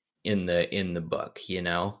answer in the book,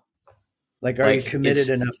 Like, are you committed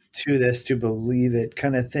enough to this to believe it,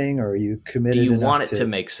 kind of thing? Or are you committed? Do you want it to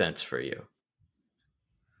make sense for you?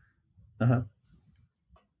 Uh-huh.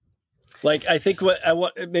 Like, I think what I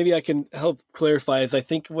want, maybe I can help clarify, is I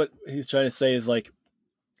think what he's trying to say is like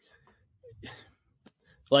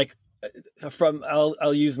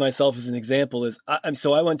I'll use myself as an example.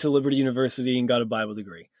 So I went to Liberty University and got a Bible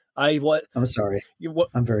degree. I'm sorry.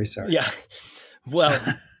 I'm very sorry. Yeah. Well,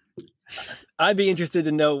 I'd be interested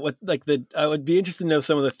to know I would be interested to know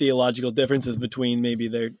some of the theological differences between maybe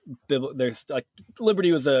their like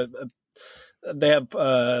Liberty was they have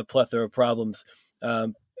a plethora of problems.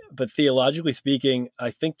 But theologically speaking,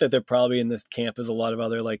 I think that they're probably in this camp as a lot of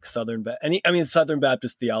other, like, Southern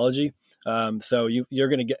Baptist theology. So you're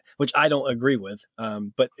going to get, which I don't agree with,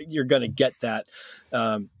 but you're going to get that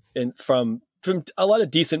from a lot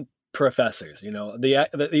of decent professors.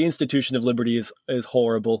 The institution of liberty is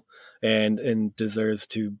horrible and deserves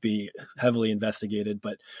to be heavily investigated.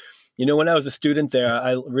 But when I was a student there,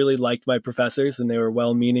 I really liked my professors, and they were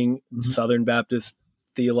well-meaning Southern Baptist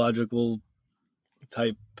theological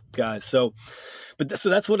type guys. So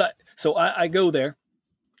that's what I go there,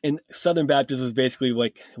 and Southern Baptist is basically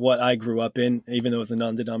like what I grew up in, even though it's a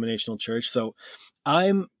non-denominational church. So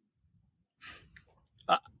one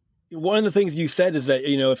of the things you said is that,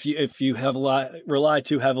 if you rely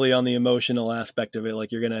too heavily on the emotional aspect of it,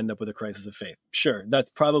 like, you're going to end up with a crisis of faith. Sure.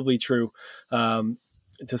 That's probably true.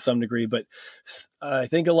 To some degree, but I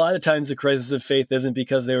think a lot of times the crisis of faith isn't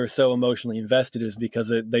because they were so emotionally invested, is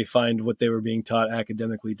because they find what they were being taught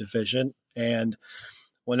academically deficient. And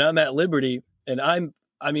when I'm at Liberty, and I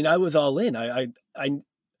was all in. I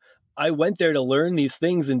went there to learn these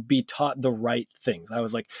things and be taught the right things. I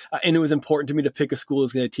was like, and it was important to me to pick a school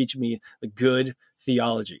that's going to teach me the good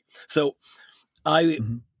theology. So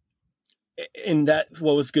and that,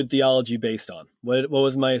 what was good theology based on? What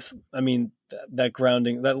was that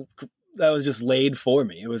grounding, that was just laid for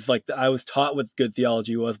me. It was like I was taught what good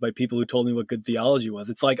theology was by people who told me what good theology was.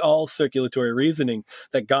 It's like all circulatory reasoning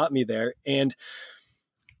that got me there. And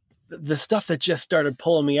the stuff that just started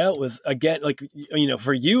pulling me out was, again, like,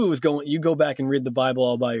 for you, it was you go back and read the Bible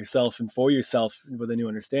all by yourself and for yourself with a new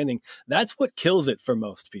understanding. That's what kills it for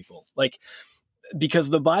most people. Like, because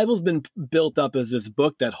the Bible's been built up as this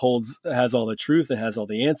book that has all the truth and has all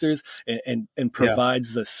the answers and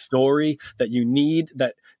provides the story that you need,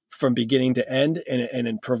 that from beginning to end,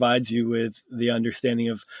 and provides you with the understanding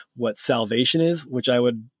of what salvation is, which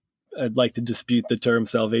I'd like to dispute the term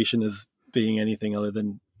salvation as being anything other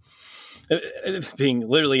than being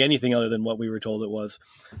literally anything other than what we were told it was.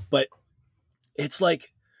 But it's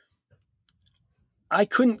like, I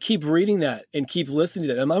couldn't keep reading that and keep listening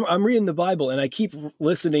to that. I'm reading the Bible, and I keep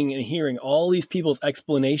listening and hearing all these people's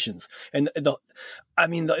explanations. And the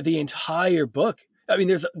entire book,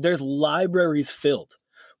 there's libraries filled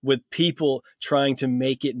with people trying to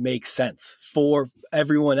make it make sense for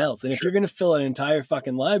everyone else. And if you're going to fill an entire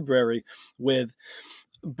fucking library with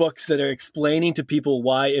books that are explaining to people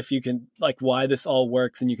why this all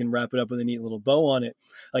works and you can wrap it up with a neat little bow on it.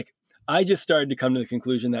 Like, I just started to come to the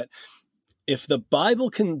conclusion that if the Bible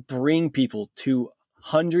can bring people to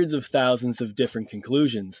hundreds of thousands of different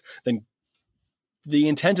conclusions, then the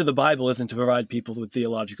intent of the Bible isn't to provide people with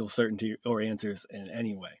theological certainty or answers in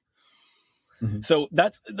any way. Mm-hmm. So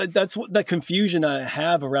that's the confusion I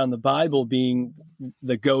have around the Bible being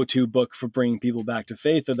the go-to book for bringing people back to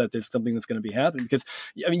faith, or that there's something that's going to be happening. Because,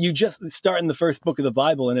 I mean, you just start in the first book of the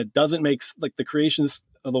Bible and it doesn't make, like, the creations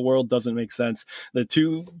of the world doesn't make sense. There's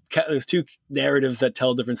two narratives that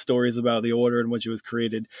tell different stories about the order in which it was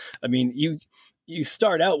created. I mean, you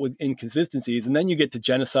start out with inconsistencies, and then you get to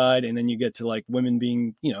genocide, and then you get to, like, women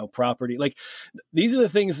being, property. Like, these are the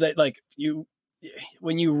things that, like,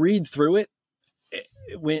 when you read through it,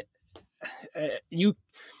 when you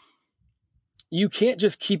can't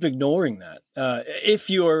just keep ignoring that if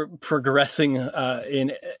you're progressing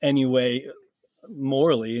in any way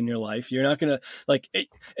morally in your life. You're not gonna, like,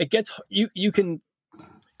 it gets you can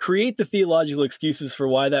create the theological excuses for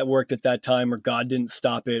why that worked at that time, or God didn't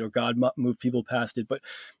stop it, or God moved people past it, but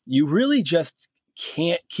you really just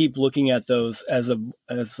can't keep looking at those as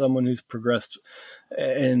someone who's progressed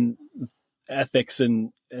in ethics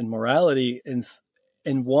and morality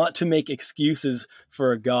and want to make excuses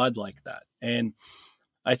for a God like that. And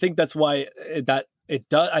I think that's why that it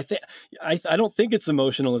does. I don't think it's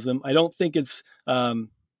emotionalism. I don't think it's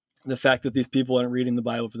the fact that these people aren't reading the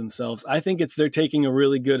Bible for themselves. I think they're taking a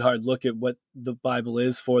really good hard look at what the Bible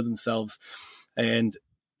is for themselves, and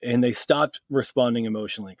they stopped responding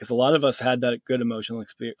emotionally, because a lot of us had that good emotional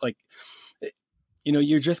experience. Like,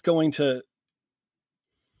 you're just going to.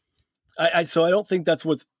 So I don't think that's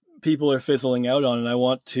what people are fizzling out on, and I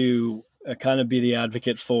want to kind of be the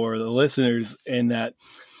advocate for the listeners in that,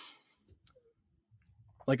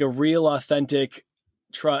 like, a real authentic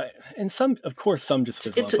try, and some just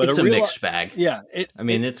fizzle out, but it's a mixed bag. Yeah,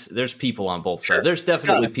 there's people on both sides. There's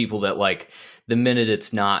definitely people that, like, the minute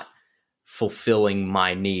it's not fulfilling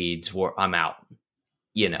my needs, I'm out.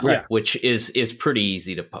 Right. Which is pretty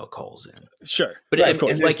easy to poke holes in. Sure, but right. Of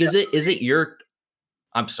course, like, is it your?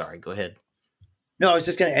 I'm sorry. Go ahead. No, I was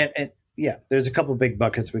just going to, and yeah, there's a couple of big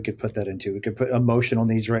buckets we could put that into. We could put emotional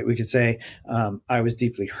needs, right? We could say, I was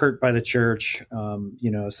deeply hurt by the church.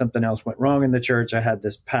 Something else went wrong in the church. I had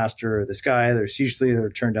this pastor or this guy. There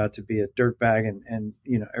turned out to be a dirtbag and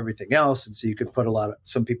everything else. And so you could put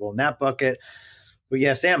some people in that bucket. But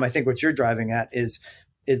yeah, Sam, I think what you're driving at is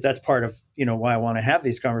that's part of, why I want to have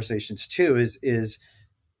these conversations too, is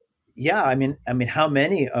yeah, I mean, how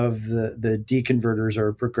many of the deconverters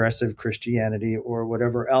or progressive Christianity or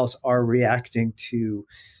whatever else are reacting to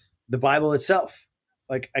the Bible itself?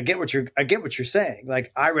 Like, I get what you're saying.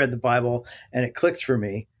 Like, I read the Bible and it clicked for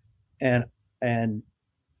me, and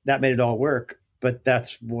that made it all work. But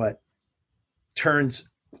that's what turns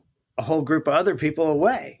a whole group of other people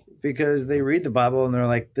away, because they read the Bible and they're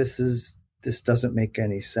like, this doesn't make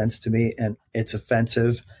any sense to me, and it's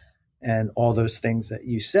offensive. And all those things that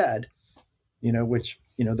you said,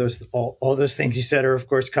 all those things you said are, of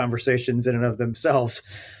course, conversations in and of themselves,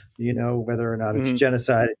 whether or not it's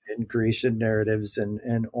genocide and creation narratives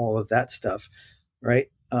and all of that stuff. Right.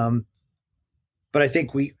 But I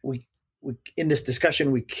think we in this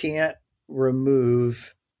discussion, we can't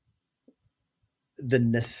remove the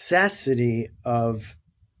necessity of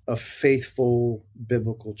a faithful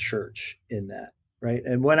biblical church in that. Right.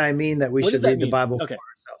 And when I mean that we should read the Bible for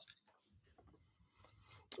ourselves.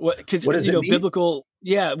 Because biblical,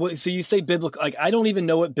 yeah. So you say biblical, like, I don't even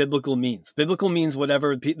know what biblical means. Biblical means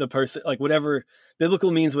whatever the person, like, whatever biblical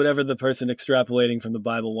means, whatever the person extrapolating from the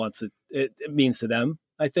Bible wants it means to them.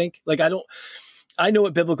 I think, like, I know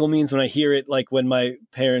what biblical means when I hear it, like when my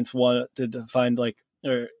parents wanted to find like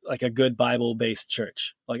a good Bible based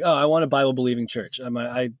church. Like, oh, I want a Bible believing church.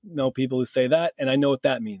 I know people who say that, and I know what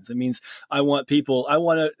that means. It means I want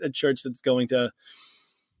a church that's going to,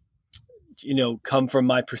 come from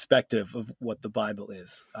my perspective of what the Bible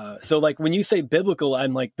is. So, like, when you say biblical,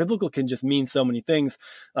 I'm like, biblical can just mean so many things.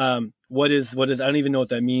 What is, I don't even know what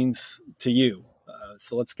that means to you.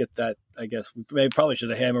 So let's get that. I guess we probably should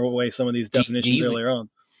have hammered away some of these definitions earlier on.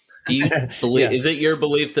 Do you believe, is it your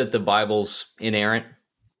belief that the Bible's inerrant,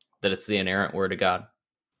 that it's the inerrant word of God?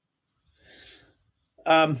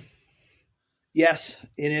 Yes.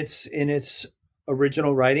 In its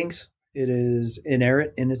original writings, it is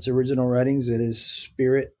inerrant in its original writings. It is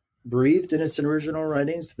spirit breathed in its original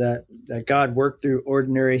writings, that God worked through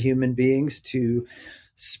ordinary human beings to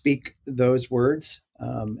speak those words.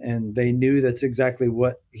 And they knew that's exactly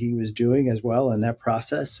what he was doing as well in that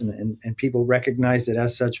process. And people recognized it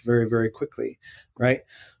as such very, very quickly. Right.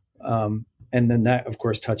 And then that, of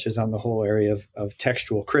course, touches on the whole area of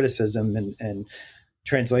textual criticism and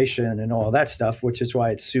translation and all that stuff, which is why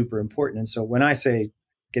it's super important. And so when I say,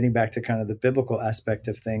 getting back to kind of the biblical aspect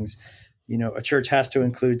of things, a church has to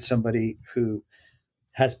include somebody who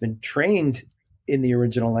has been trained in the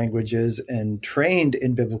original languages and trained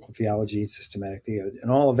in biblical theology, systematic theology,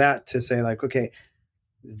 and all of that, to say like, okay,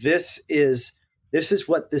 this is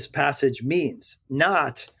what this passage means,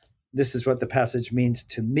 not this is what the passage means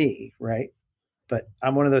to me, right? But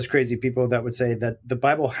I'm one of those crazy people that would say that the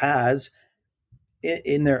Bible has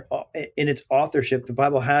in its authorship, the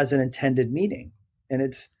Bible has an intended meaning, and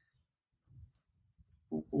it's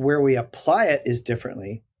where we apply it is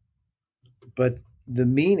differently, but the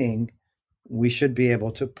meaning we should be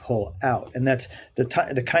able to pull out. And that's the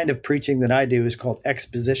kind of preaching that I do is called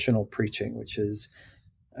expositional preaching, which is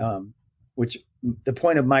which the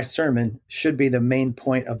point of my sermon should be the main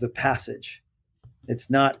point of the passage. It's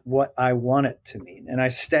not what I want it to mean. And I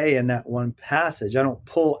stay in that one passage. I don't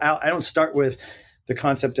pull out. I don't start with the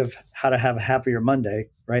concept of how to have a happier Monday,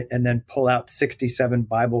 right? And then pull out 67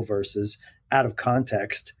 Bible verses out of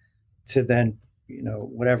context to then,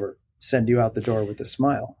 whatever, send you out the door with a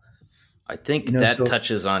smile. I think that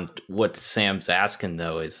touches on what Sam's asking,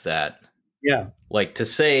 though, is that, like, to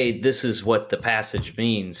say this is what the passage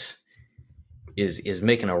means is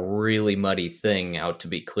making a really muddy thing out to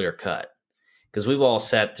be clear cut. Because we've all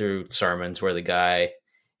sat through sermons where the guy,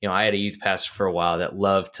 I had a youth pastor for a while that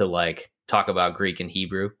loved to like talk about Greek and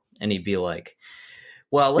Hebrew, and he'd be like,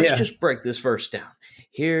 well, let's just break this verse down.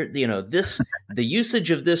 Here, the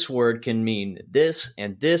usage of this word can mean this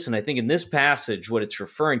and this, and I think in this passage, what it's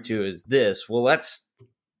referring to is this. Well, that's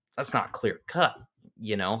not clear cut,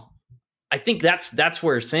 I think that's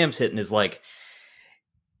where Sam's hitting, is like,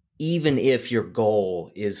 even if your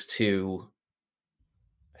goal is to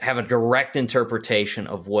have a direct interpretation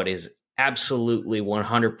of what is absolutely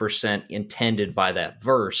 100% intended by that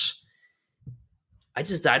verse, I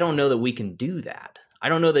don't know that we can do that. I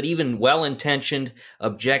don't know that even well-intentioned,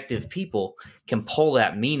 objective people can pull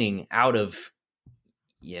that meaning out of,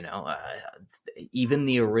 even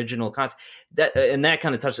the original concept. That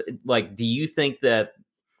kind of touches. Like, do you think that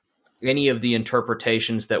any of the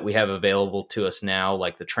interpretations that we have available to us now,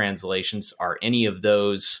 like the translations, have any of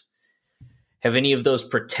those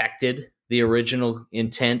protected the original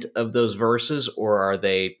intent of those verses, or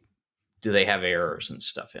do they have errors and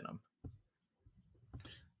stuff in them?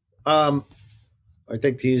 I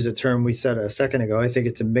think, to use a term we said a second ago, I think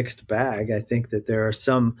it's a mixed bag. I think that there are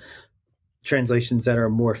some translations that are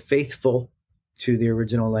more faithful to the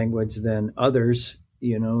original language than others.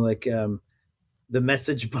 Like the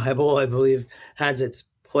Message Bible, I believe, has its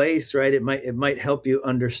place, right? It might help you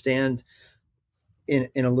understand in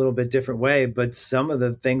a little bit different way, but some of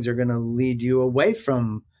the things are going to lead you away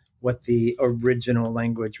from what the original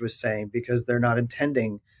language was saying, because they're not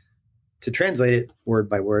intending to translate it word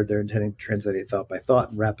by word. They're intending to translate it thought by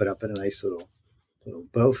thought and wrap it up in a nice little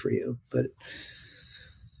bow for you. But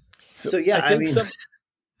I mean,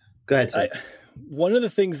 go ahead, Sam. One of the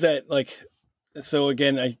things that, like, so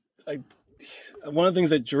again, I one of the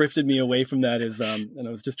things that drifted me away from that is, and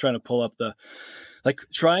I was just trying to pull up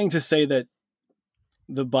trying to say that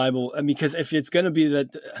the Bible, because if it's going to be that,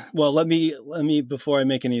 well, let me before I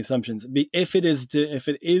make any assumptions, if it is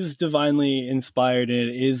divinely inspired and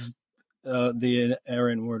it is the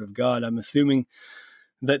inerrant word of God, I'm assuming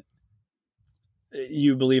that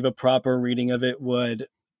you believe a proper reading of it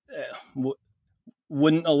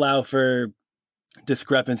wouldn't allow for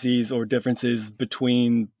discrepancies or differences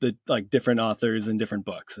between the different authors and different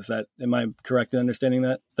books. Am I correct in understanding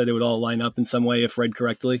that it would all line up in some way if read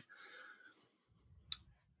correctly?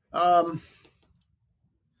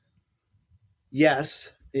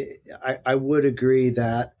 Yes, I would agree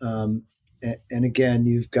that, and again,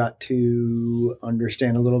 you've got to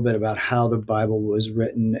understand a little bit about how the Bible was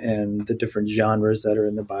written and the different genres that are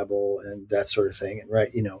in the Bible and that sort of thing. And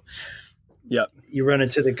right, you run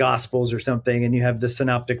into the Gospels or something and you have the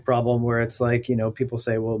synoptic problem where it's like, people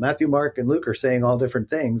say, well, Matthew, Mark, and Luke are saying all different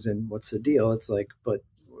things, and what's the deal? It's like, but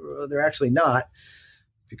they're actually not,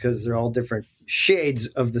 because they're all different shades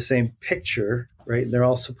of the same picture, right? They're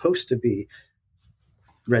all supposed to be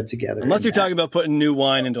read together. Unless you're talking about putting new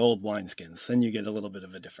wine into old wineskins, then you get a little bit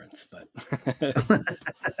of a difference. But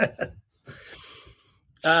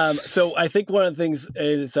so I think one of the things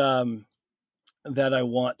is that I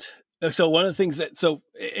want. So one of the things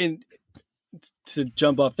to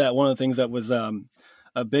jump off that, one of the things that was a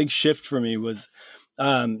big shift for me was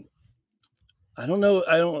I I don't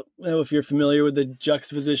know if you're familiar with the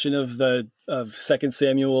juxtaposition of 2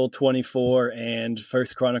 Samuel 24 and 1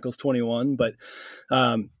 Chronicles 21, but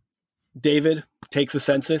David takes a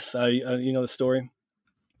census. You know the story.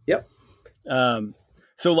 Yep.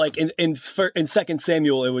 So like in 2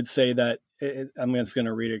 Samuel, it would say that I'm just going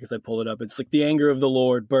to read it because I pulled it up. It's like the anger of the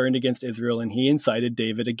Lord burned against Israel, and he incited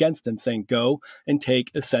David against him, saying, "Go and take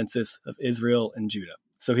a census of Israel and Judah."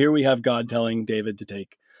 So here we have God telling David to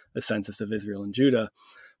take a census of Israel and Judah.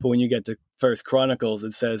 But when you get to 1 Chronicles,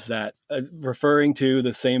 it says that, referring to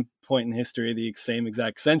the same point in history, the same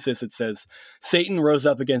exact census, it says, Satan rose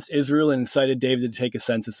up against Israel and incited David to take a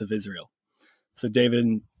census of Israel. So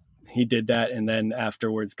David, he did that, and then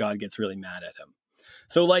afterwards God gets really mad at him.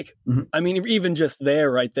 So like, I mean, even just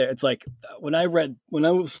there, right there, it's like when I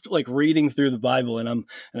was like reading through the Bible and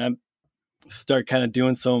I'm start kind of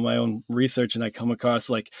doing some of my own research, and I come across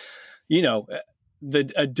like, you know,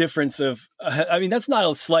 a difference of, I mean, that's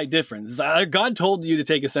not a slight difference. God told you to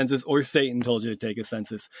take a census, or Satan told you to take a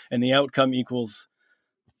census, and the outcome equals.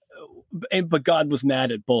 But God was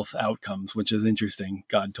mad at both outcomes, which is interesting.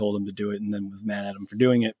 God told him to do it and then was mad at him for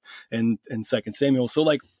doing it in 2 Samuel. So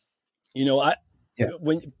like, you know,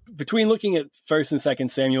 when between looking at 1 and 2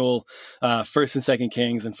 Samuel, 1 and 2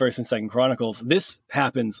 Kings, and 1 and 2 Chronicles, this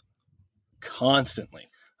happens constantly.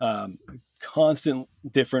 Constant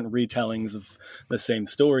different retellings of the same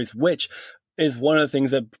stories, which is one of the things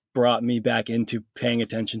that brought me back into paying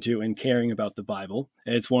attention to and caring about the Bible.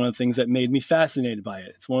 It's one of the things that made me fascinated by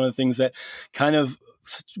it. It's one of the things that kind of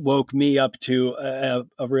woke me up to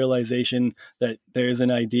a realization that there's an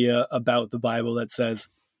idea about the Bible that says,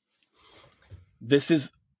 this is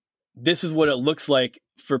what it looks like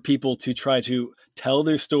for people to try to tell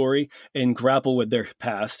their story and grapple with their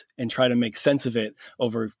past and try to make sense of it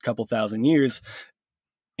over a couple thousand years.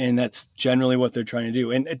 And that's generally what they're trying to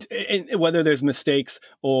do. And whether there's mistakes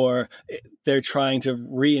or they're trying to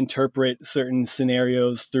reinterpret certain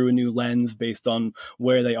scenarios through a new lens based on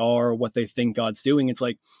where they are or what they think God's doing, it's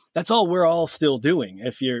like, that's all we're all still doing.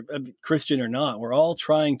 If you're a Christian or not, we're all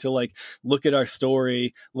trying to like look at our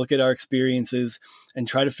story, look at our experiences, and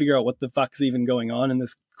try to figure out what the fuck's even going on in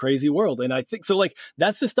this crazy world. And I think so, like,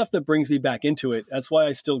 that's the stuff that brings me back into it. That's why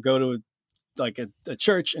I still go to a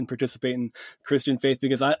church and participate in Christian faith,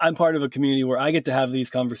 because I'm part of a community where I get to have these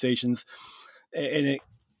conversations. And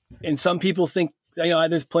some people think, you know,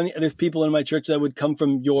 there's people in my church that would come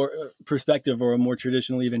from your perspective or a more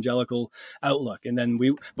traditional evangelical outlook. And then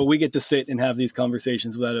we get to sit and have these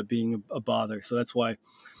conversations without it being a bother. So that's why,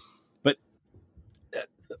 but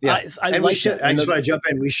yeah, I just want to jump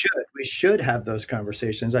in. We should have those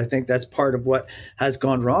conversations. I think that's part of what has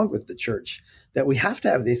gone wrong with the church, that we have to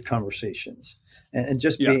have these conversations and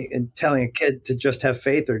just and telling a kid to just have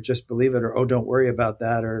faith or just believe it, or, oh, don't worry about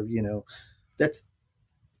that. Or, you know, it's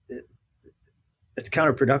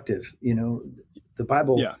counterproductive. You know, the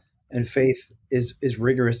Bible and faith is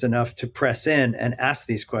rigorous enough to press in and ask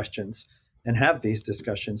these questions and have these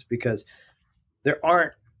discussions, because there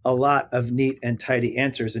aren't a lot of neat and tidy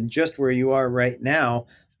answers. And just where you are right now,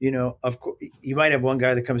 you know, of course, you might have one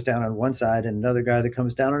guy that comes down on one side and another guy that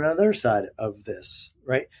comes down on another side of this,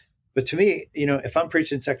 right? But to me, you know, if I'm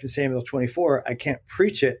preaching 2 Samuel 24, I can't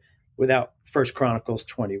preach it without 1 Chronicles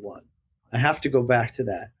 21. I have to go back to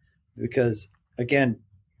that, because again,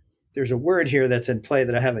 there's a word here that's in play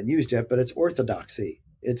that I haven't used yet, but it's orthodoxy.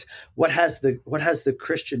 It's what has the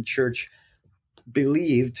Christian church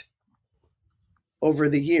believed over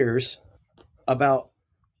the years about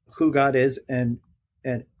who God is and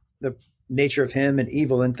the nature of him and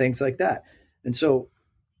evil and things like that. And so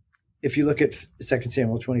if you look at 2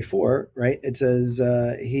 Samuel 24, right, it says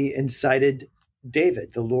he incited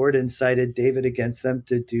David. The Lord incited David against them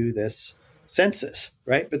to do this census,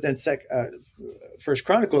 right? But then First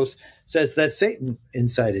Chronicles says that Satan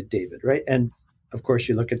incited David, right? And of course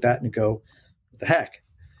you look at that and go, what the heck?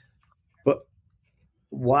 But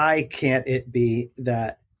why can't it be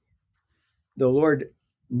that the Lord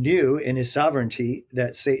knew in his sovereignty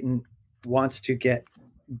that Satan wants to get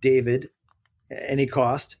David at any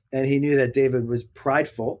cost, and he knew that David was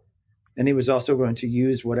prideful, and he was also going to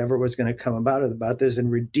use whatever was going to come about this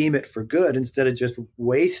and redeem it for good instead of just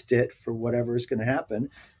waste it for whatever is going to happen,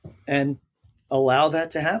 and allow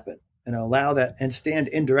that to happen, and allow that, and stand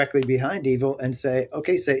indirectly behind evil and say,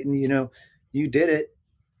 okay, Satan, you know, you did it,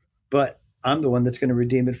 but I'm the one that's going to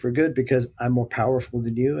redeem it for good because I'm more powerful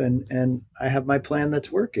than you, and I have my plan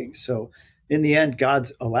that's working. So in the end,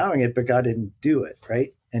 God's allowing it, but God didn't do it,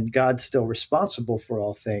 right? And God's still responsible for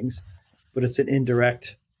all things, but it's an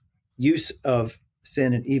indirect use of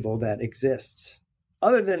sin and evil that exists.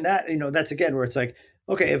 Other than that, you know, that's again where it's like,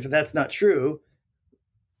 okay, if that's not true,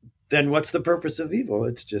 then what's the purpose of evil?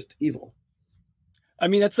 It's just evil. I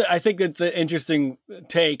mean, I think that's an interesting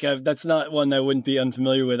take. That's not one I wouldn't be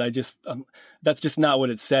unfamiliar with. That's just not what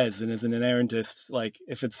it says. And as an inerrantist, like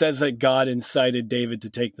if it says that God incited David to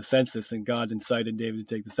take the census, and God incited David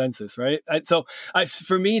to take the census, right?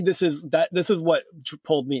 For me, this is what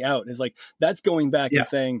pulled me out, is like, that's going back and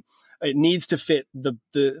saying it needs to fit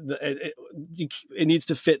it needs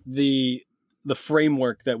to fit the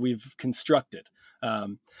framework that we've constructed.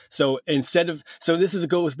 So this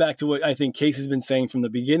goes back to what I think Casey's been saying from the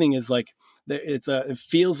beginning, is like, it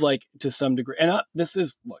feels like to some degree, and this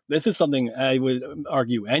is something I would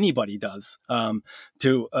argue anybody does,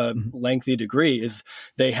 to a lengthy degree, is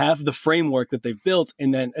they have the framework that they've built,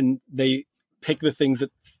 and they pick the things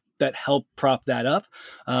that help prop that up.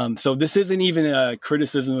 So this isn't even a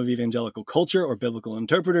criticism of evangelical culture or biblical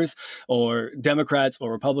interpreters or Democrats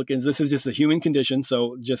or Republicans. This is just a human condition.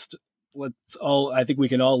 So I think we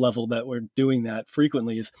can all level that we're doing that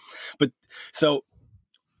frequently.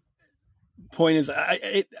 Point is,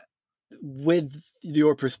 with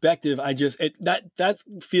your perspective, that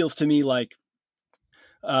feels to me like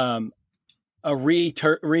a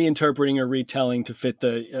reinterpreting or retelling to fit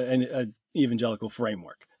the evangelical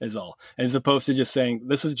framework is all, as opposed to just saying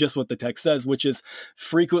this is just what the text says, which is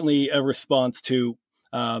frequently a response to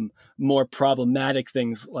more problematic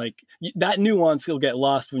things. Like that nuance will get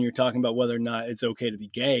lost when you're talking about whether or not it's okay to be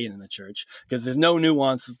gay in the church, because there's no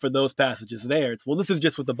nuance for those passages there. It's, well, this is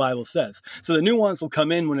just what the Bible says. So the nuance will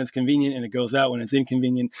come in when it's convenient, and it goes out when it's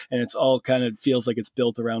inconvenient, and it's all kind of feels like it's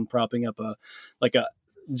built around propping up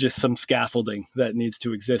just some scaffolding that needs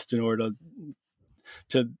to exist in order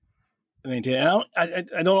to maintain. I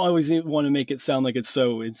don't always want to make it sound like it's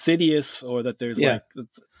so insidious, or that there's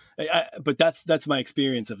but that's my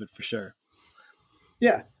experience of it for sure.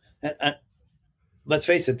 Yeah. And let's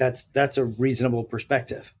face it, that's a reasonable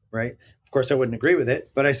perspective, right? Of course I wouldn't agree with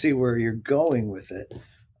it, but I see where you're going with it.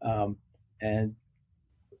 And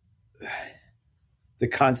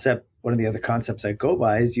one of the other concepts I go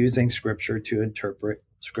by is using scripture to interpret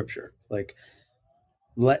scripture. Like,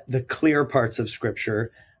 let the clear parts of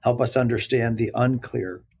scripture help us understand the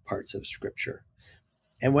unclear parts of scripture.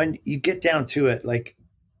 And when you get down to it, like,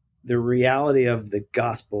 the reality of the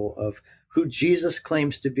gospel of who Jesus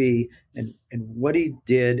claims to be, and what he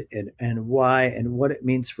did, and why, and what it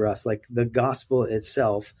means for us, like the gospel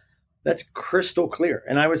itself, that's crystal clear.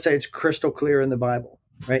 And I would say it's crystal clear in the Bible,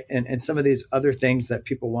 right? And some of these other things that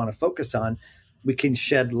people want to focus on, we can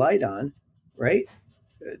shed light on, right,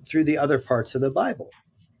 through the other parts of the Bible.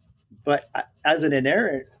 But as an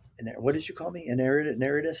inerrant, what did you call me?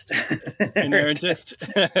 Inerrantist?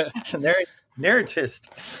 Narratist.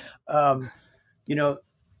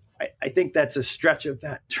 I think that's a stretch of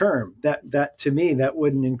that term. That to me, that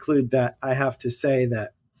wouldn't include that. I have to say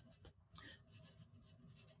that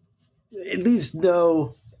it leaves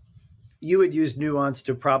you would use nuance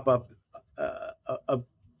to prop up a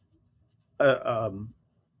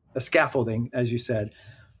scaffolding, as you said.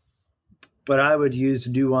 But I would use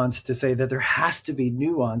nuance to say that there has to be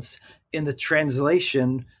nuance in the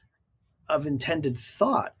translation of intended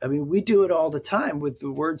thought. I mean, we do it all the time with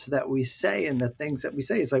the words that we say and the things that we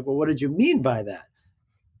say. It's like, well, what did you mean by that?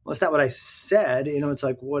 Well, it's not what I said. It's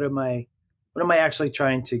like, what am I actually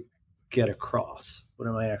trying to get across?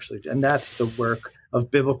 And that's the work of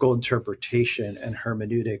biblical interpretation and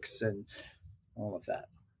hermeneutics and all of that.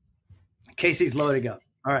 Casey's loading up.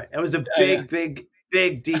 All right. That was a big,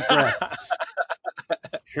 deep breath.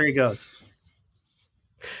 Here he goes.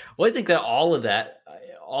 Well, I think that all of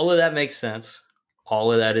that makes sense.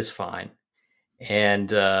 All of that is fine.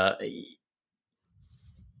 And I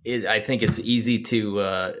think it's easy to,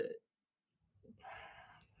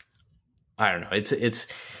 I don't know.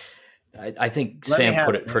 I think Sam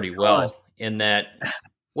put it pretty well in that,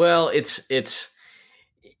 well, it's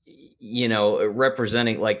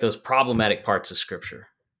representing like those problematic parts of scripture.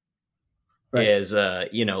 Right. As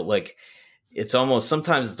like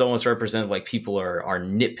sometimes it's almost represented like people are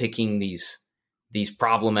nitpicking these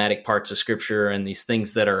problematic parts of scripture and these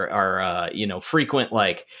things that are frequent,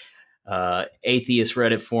 like atheist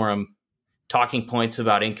Reddit forum talking points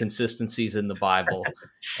about inconsistencies in the Bible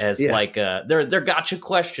as like they're gotcha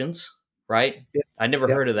questions, right? Yeah. I never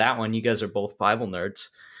heard of that one. You guys are both Bible nerds,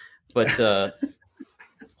 but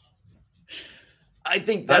I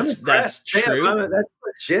think that's true. Sam, that's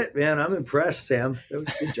legit, man. I'm impressed, Sam. That was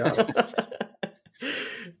a good job.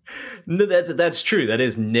 No, that's true. That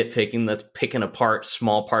is nitpicking. That's picking apart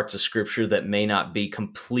small parts of scripture that may not be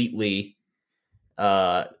completely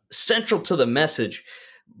central to the message.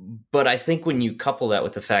 But I think when you couple that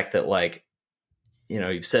with the fact that, like,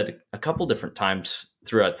 you've said a couple different times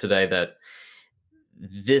throughout today that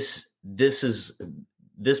this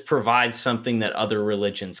provides something that other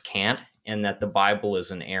religions can't, and that the Bible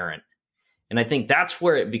is inerrant. And I think that's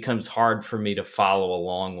where it becomes hard for me to follow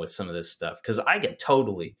along with some of this stuff, because I can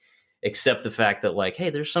totally accept the fact that, like, hey,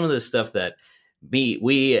 there's some of this stuff that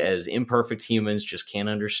we as imperfect humans just can't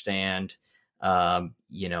understand.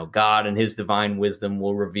 God and his divine wisdom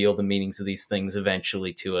will reveal the meanings of these things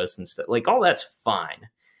eventually to us and stuff. Like, all that's fine.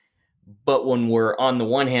 But when we're on the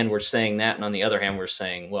one hand, we're saying that, and on the other hand, we're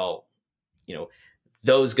saying, well,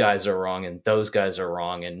 those guys are wrong and those guys are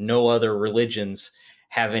wrong, and no other religions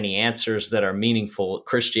have any answers that are meaningful.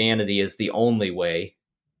 Christianity is the only way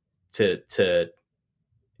to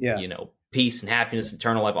peace and happiness,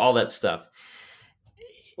 eternal life, all that stuff.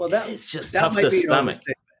 Well, it's just tough to stomach.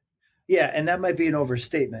 Yeah, and that might be an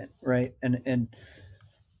overstatement, right? And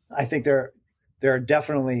I think there are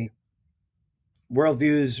definitely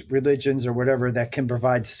worldviews, religions, or whatever that can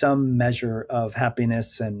provide some measure of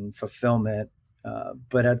happiness and fulfillment.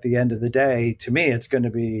 But at the end of the day, to me, it's going to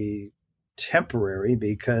be temporary,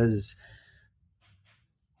 because,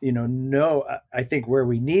 I think where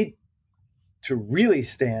we need to really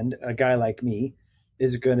stand, a guy like me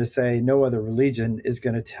is going to say no other religion is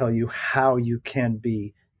going to tell you how you can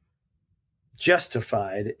be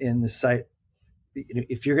justified in the sight.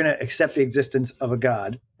 If you're going to accept the existence of a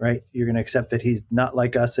God, right, you're going to accept that he's not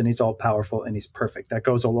like us and he's all powerful and he's perfect. That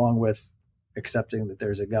goes along with accepting that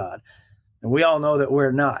there's a God. And we all know that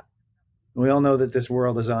we're not. We all know that this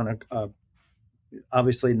world is on a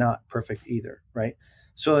obviously not perfect either, right?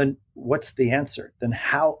 So then what's the answer? Then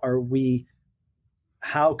how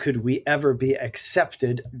could we ever be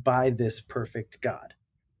accepted by this perfect God?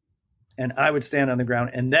 And I would stand on the ground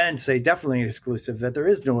and then say, definitely exclusive, that there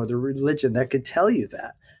is no other religion that could tell you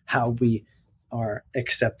that, how we are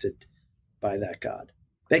accepted by that God.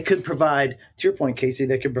 They could provide, to your point, Casey,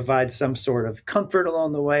 they could provide some sort of comfort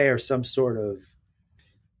along the way, or some sort of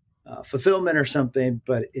fulfillment or something.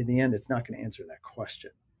 But in the end, it's not going to answer that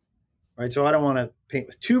question. Right. So I don't want to paint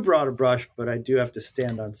with too broad a brush, but I do have to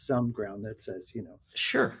stand on some ground that says,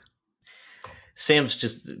 Sure. Sam's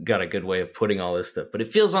just got a good way of putting all this stuff, but it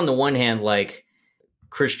feels on the one hand like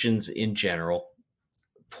Christians in general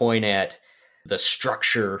point at the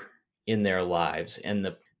structure in their lives and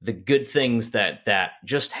the good things that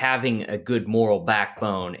just having a good moral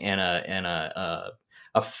backbone and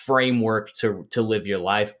a framework to live your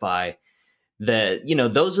life by, that,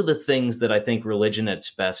 those are the things that I think religion at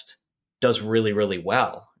its best does really, really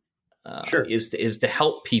well. Sure. Is to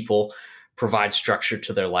help people provide structure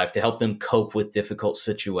to their life, to help them cope with difficult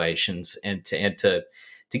situations, and to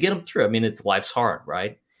get them through. I mean, life's hard,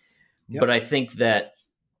 right? Yep. But I think that,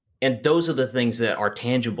 and those are the things that are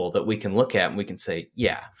tangible that we can look at and we can say,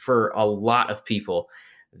 yeah, for a lot of people,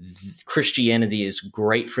 Christianity is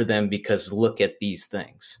great for them because look at these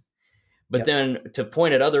things. But yep. Then to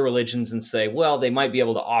point at other religions and say, well, they might be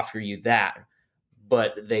able to offer you that,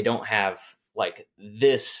 but they don't have like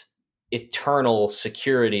this eternal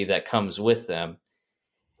security that comes with them.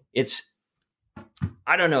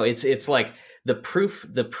 I don't know. It's like the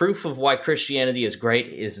proof of why Christianity is great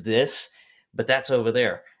is this, but that's over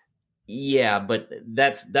there. Yeah, but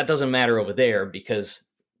that doesn't matter over there, because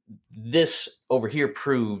this over here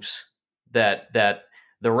proves that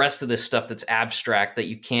the rest of this stuff that's abstract, that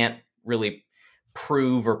you can't really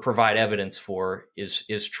prove or provide evidence for,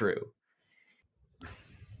 is true.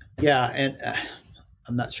 Yeah, and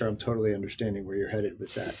I'm not sure I'm totally understanding where you're headed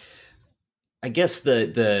with that. I guess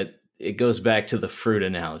it goes back to the fruit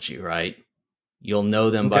analogy, right? You'll know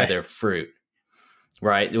them by their fruit,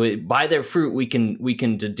 right? By their fruit, we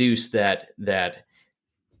can deduce that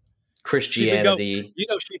Christianity.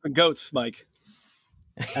 Sheep and goats, Mike.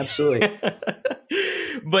 Absolutely.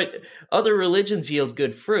 But other religions yield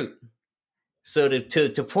good fruit. So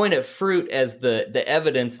to point at fruit as the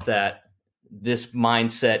evidence that this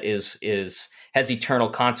mindset has eternal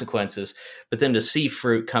consequences, but then to see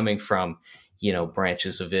fruit coming from,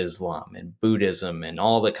 branches of Islam and Buddhism and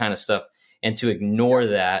all that kind of stuff, and to ignore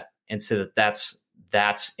that and say that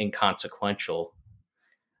that's inconsequential.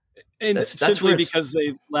 And that's simply because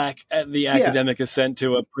they lack the academic assent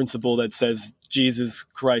to a principle that says Jesus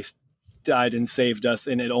Christ died and saved us,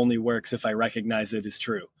 and it only works if I recognize it is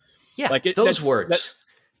true. Yeah, like those words.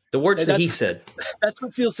 The words that he said. That's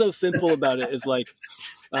what feels so simple about it, is like,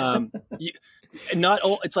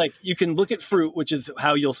 it's like you can look at fruit, which is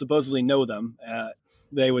how you'll supposedly know them.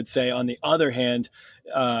 They would say, on the other hand,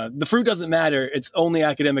 the fruit doesn't matter. It's only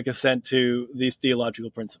academic assent to these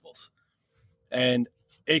theological principles. And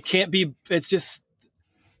it can't be, it's just,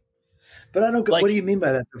 But I don't. Like, what do you mean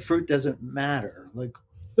by that? The fruit doesn't matter. Like,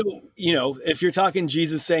 so, if you're talking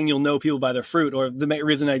Jesus saying you'll know people by their fruit, or the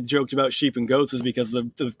reason I joked about sheep and goats is because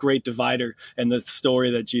the great divider and the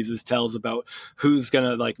story that Jesus tells about who's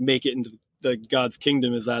gonna like make it into the God's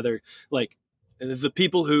kingdom is either like there's the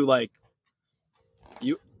people who like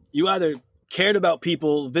you either cared about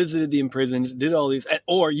people, visited the imprisoned, did all these,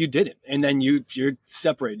 or you didn't, and then you're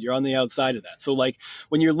separated. You're on the outside of that. So like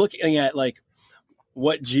when you're looking at like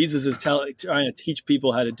what Jesus is trying to teach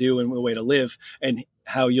people how to do and the way to live, and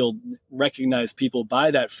how you'll recognize people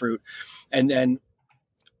by that fruit, and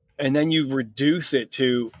then you reduce it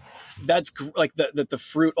to that's like that the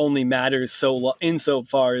fruit only matters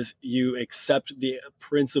insofar as you accept the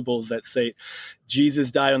principles that say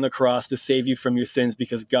Jesus died on the cross to save you from your sins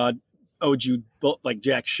because God owed you like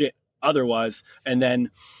jack shit otherwise, and then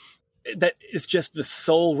that it's just the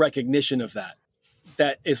sole recognition of that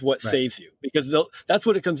is what saves you, because that's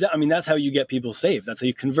what it comes down. I mean, that's how you get people saved. That's how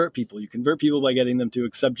you convert people. You convert people by getting them to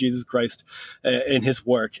accept Jesus Christ in his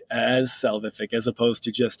work as salvific, as opposed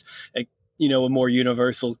to just a more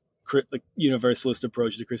universalist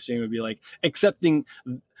approach to Christianity would be like accepting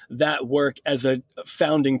that work as a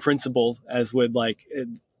founding principle, as would like,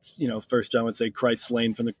 First John would say Christ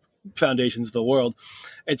slain from the foundations of the world.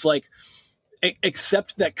 It's like,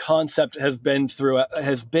 accept that concept has been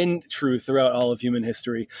true throughout all of human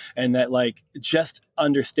history, and that like just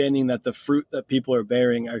understanding that the fruit that people are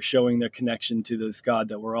bearing are showing their connection to this God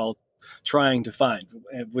that we're all trying to find,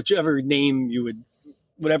 whichever name you would,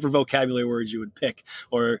 whatever vocabulary words you would pick,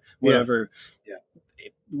 or whatever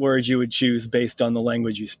words you would choose based on the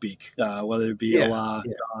language you speak, whether it be Allah,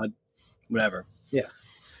 God, whatever.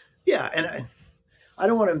 And I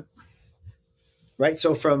don't want to, right?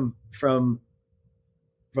 So from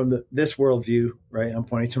this worldview, right? I'm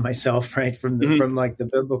pointing to myself, right? From like the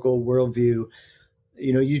biblical worldview,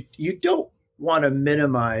 you don't want to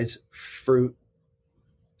minimize fruit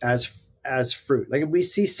as fruit. Like if we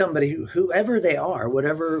see somebody, whoever they are,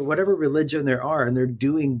 whatever religion they are, and they're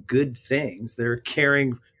doing good things, they're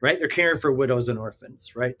caring, right? They're caring for widows and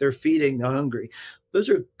orphans, right? They're feeding the hungry. Those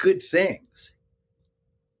are good things.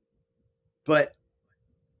 But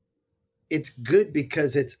it's good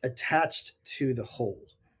because it's attached to the whole,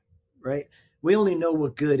 right? We only know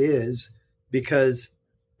what good is because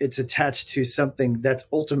it's attached to something that's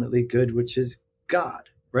ultimately good, which is God,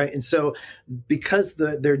 right? And so because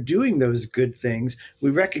they're doing those good things, we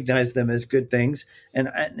recognize them as good things. And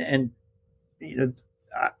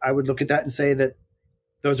I would look at that and say that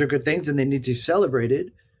those are good things and they need to be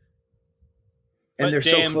celebrated. And but they're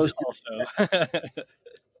so close to also.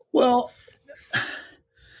 Well,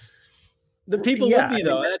 the people would be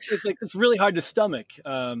though. It's really hard to stomach.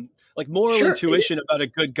 Like moral intuition about a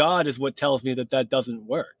good God is what tells me that doesn't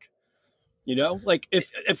work. Like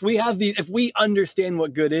if we understand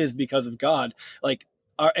what good is because of God, like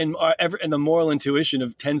and the moral intuition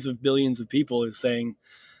of tens of billions of people is saying,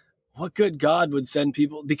 what good God would send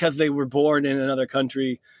people because they were born in another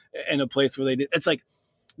country in a place where they did. It's like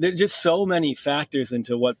there's just so many factors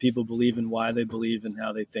into what people believe and why they believe and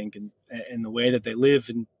how they think and the way that they live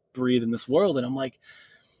and breathe in this world. And I'm like,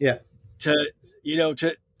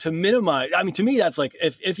 to minimize, I mean, to me, that's like,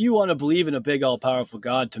 if you want to believe in a big, all powerful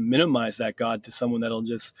God, to minimize that God to someone that'll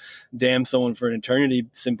just damn someone for an eternity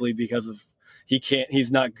simply because of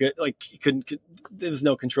he's not good. Like there's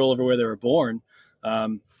no control over where they were born.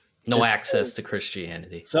 No access to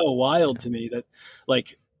Christianity. So wild to me that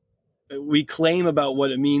like we claim about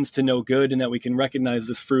what it means to know good and that we can recognize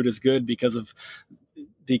this fruit as good because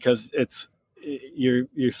it's, you're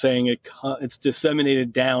saying it's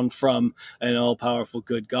disseminated down from an all-powerful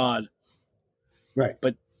good God, right?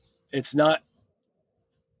 But it's not.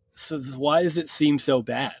 So why does it seem so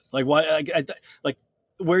bad? Like why? Like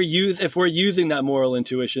if we're using that moral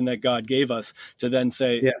intuition that God gave us to then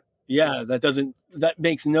say, that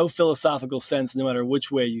makes no philosophical sense, no matter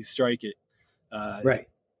which way you strike it.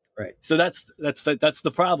 Right. So that's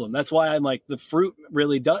the problem. That's why I'm like, the fruit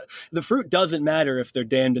doesn't matter if they're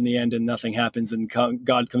damned in the end and nothing happens and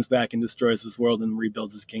God comes back and destroys this world and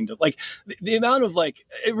rebuilds his kingdom. Like the amount of like,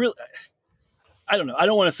 it really, I don't know. I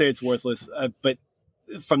don't want to say it's worthless, but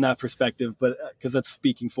from that perspective, but cause that's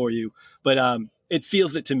speaking for you, but it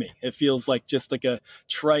feels it to me. It feels like just like a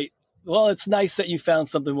trite, well, it's nice that you found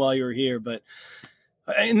something while you were here, but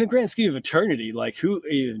in the grand scheme of eternity, like who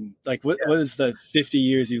even like what does the 50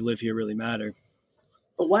 years you live here really matter?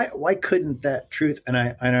 But why couldn't that truth? And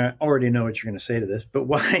I already know what you're going to say to this, but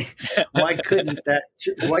why couldn't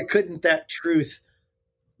that truth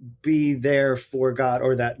be there for God,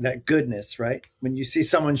 or that goodness, right? When you see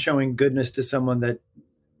someone showing goodness to someone that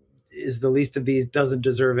is the least of these, doesn't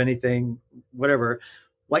deserve anything, whatever.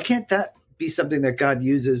 Why can't that be something that God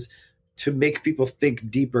uses to make people think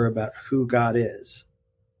deeper about who God is?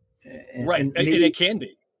 Right. And it can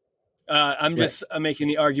be. I'm making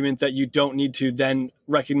the argument that you don't need to then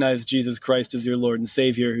recognize Jesus Christ as your Lord and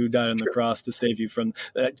Savior who died on the cross to save you from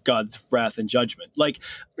God's wrath and judgment. Like,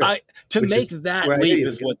 to make that leap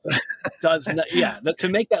is what does not, to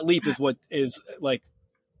make that leap is what is like,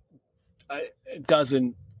 it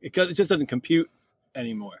just doesn't compute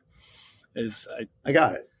anymore. I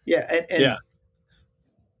got it. Yeah. And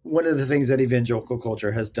one of the things that evangelical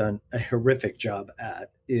culture has done a horrific job at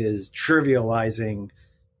is trivializing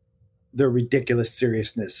the ridiculous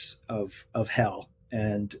seriousness of hell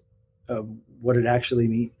and what it actually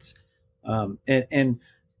means. And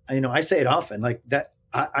I say it often, like that.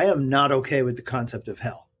 I am not okay with the concept of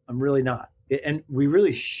hell. I'm really not. And we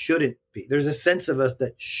really shouldn't be. There's a sense of us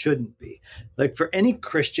that shouldn't be. Like, for any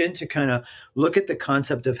Christian to kind of look at the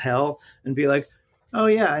concept of hell and be like, oh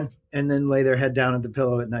yeah, and then lay their head down at the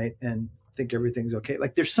pillow at night and think everything's okay.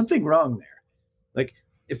 Like, there's something wrong there. Like,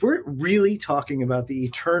 if we're really talking about the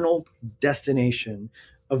eternal destination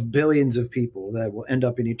of billions of people that will end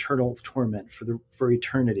up in eternal torment for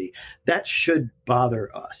eternity, that should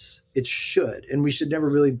bother us. It should. And we should never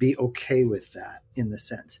really be okay with that in the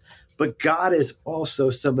sense. But God is also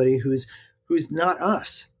somebody who's not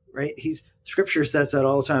us, right? Scripture says that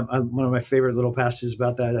all the time. One of my favorite little passages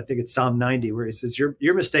about that, I think it's Psalm 90, where he says,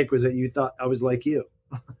 your mistake was that you thought I was like you.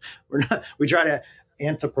 We try to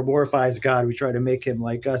anthropomorphize God. We try to make him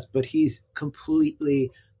like us, but he's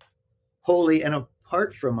completely holy and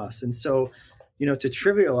apart from us. And so, to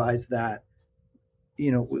trivialize that,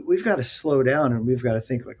 we've got to slow down and we've got to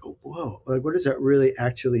think like, oh, whoa, like, what does that really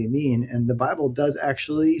actually mean? And the Bible does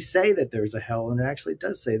actually say that there's a hell, and it actually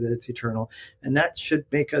does say that it's eternal. And that should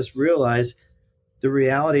make us realize the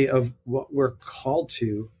reality of what we're called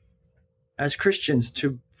to as Christians,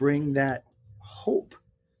 to bring that hope,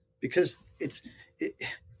 because the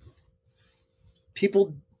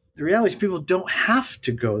reality is people don't have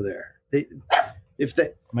to go there.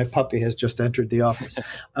 My puppy has just entered the office.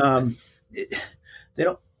 They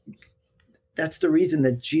don't. That's the reason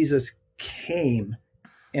that Jesus came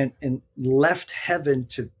and left heaven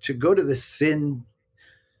to go to the sin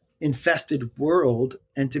infested world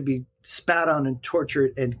and to be spat on and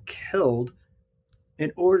tortured and killed,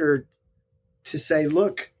 in order to say,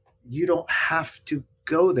 look, you don't have to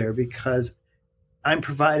go there because I'm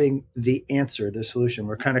providing the answer, the solution.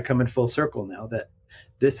 We're kind of coming full circle now that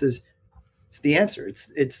it's the answer.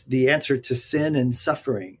 It's the answer to sin and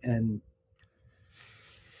suffering. And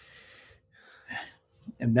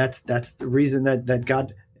that's the reason that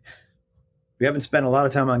God, we haven't spent a lot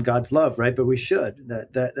of time on God's love, right? But we should.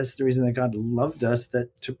 That's the reason that God loved us,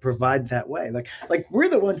 that to provide that way. Like we're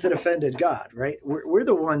the ones that offended God, right? We're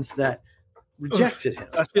the ones that rejected him.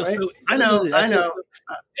 I feel right? so. I know.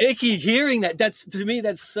 Icky hearing that. To me,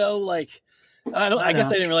 that's so like. I guess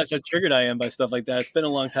I didn't realize how triggered I am by stuff like that. It's been a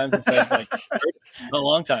long time since I've heard a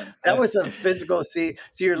long time. That was a physical. See,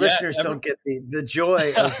 your listeners don't get the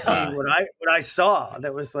joy of seeing what I saw.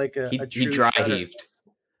 That was like a true he dry shudder. heaved.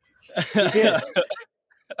 He did.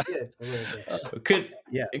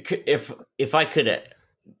 If I could,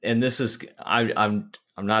 and this is I'm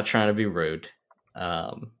not trying to be rude,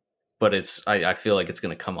 but I feel like it's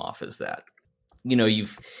going to come off as that.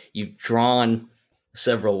 You've drawn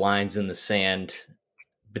several lines in the sand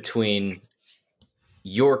between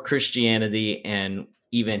your Christianity and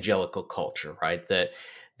evangelical culture, right? That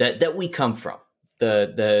we come from,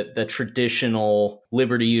 the traditional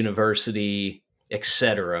Liberty University,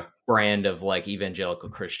 etc. brand of like evangelical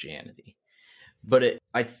Christianity. But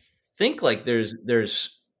I think like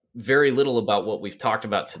there's very little about what we've talked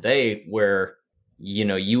about today where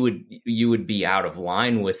you would be out of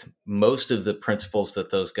line with most of the principles that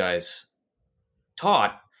those guys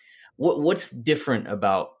taught. What's different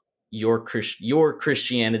about your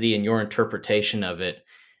Christianity and your interpretation of it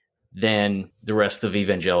than the rest of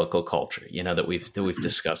evangelical culture, that we've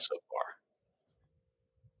discussed so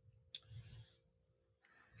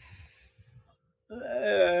far?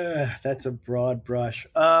 That's a broad brush.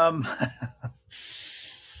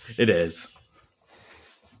 It is.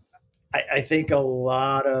 I think a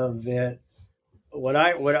lot of it. What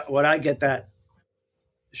I get that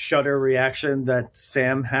shudder reaction that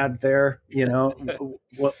Sam had there,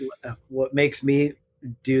 what makes me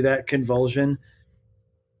do that convulsion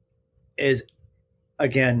is,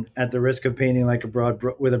 again, at the risk of painting like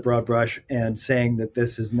with a broad brush and saying that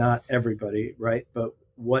this is not everybody, right? But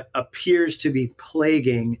what appears to be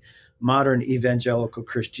plaguing modern evangelical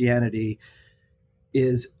Christianity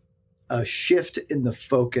is a shift in the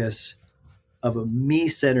focus of a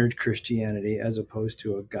me-centered Christianity as opposed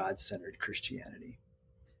to a God-centered Christianity.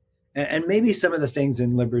 And maybe some of the things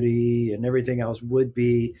in liberty and everything else would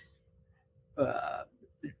be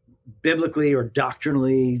biblically or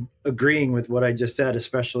doctrinally agreeing with what I just said,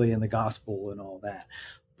 especially in the gospel and all that.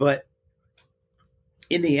 But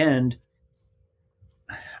in the end,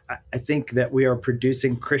 I think that we are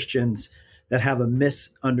producing Christians that have a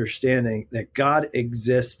misunderstanding that God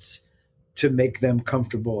exists to make them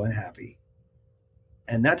comfortable and happy.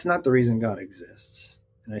 And that's not the reason God exists.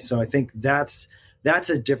 And so I think that's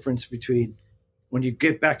a difference between when you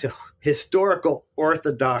get back to historical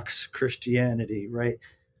Orthodox Christianity, right?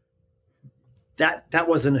 That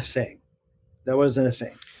wasn't a thing. That wasn't a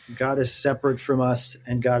thing. God is separate from us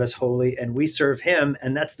and God is holy and we serve him.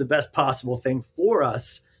 And that's the best possible thing for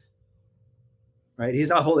us, right? He's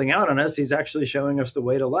not holding out on us. He's actually showing us the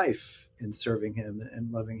way to life in serving him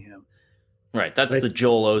and loving him. Right. That's the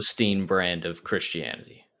Joel Osteen brand of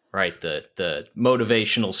Christianity, right? The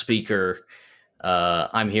motivational speaker,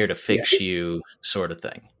 I'm here to fix you sort of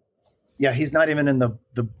thing. Yeah. He's not even in the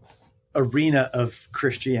arena of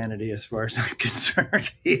Christianity as far as I'm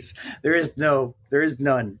concerned. There is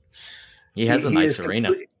none. He has a nice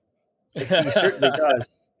arena. He certainly does.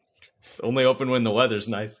 It's only open when the weather's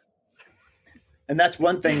nice. And that's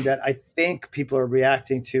one thing that I think people are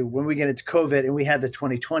reacting to when we get into COVID and we had the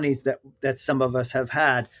 2020s that some of us have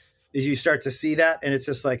had, is you start to see that. And it's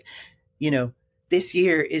just like, this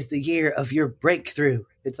year is the year of your breakthrough.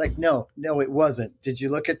 It's like, no, it wasn't. Did you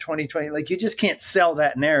look at 2020? Like, you just can't sell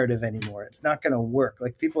that narrative anymore. It's not going to work.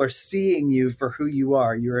 Like, people are seeing you for who you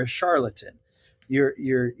are. You're a charlatan.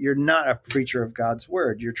 You're not a preacher of God's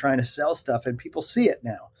word. You're trying to sell stuff and people see it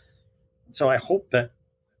now. So I hope that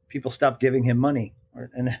people stop giving him money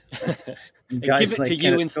and guys give it like to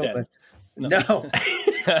you instead. No.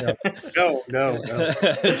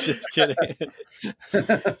 Just kidding.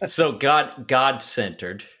 So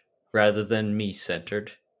God-centered rather than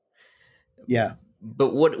me-centered. Yeah.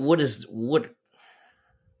 But what does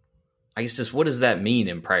that mean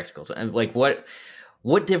in practical sense? Like what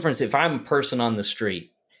difference if I'm a person on the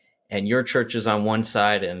street and your church is on one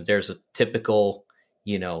side and there's a typical,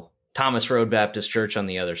 Thomas Road Baptist Church on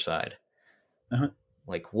the other side? Uh-huh.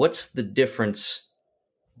 Like, what's the difference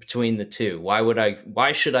between the two?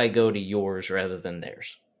 Why should I go to yours rather than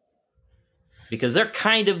theirs? Because they're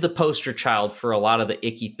kind of the poster child for a lot of the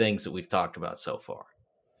icky things that we've talked about so far.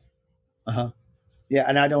 Uh-huh. Yeah.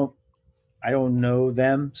 And I don't know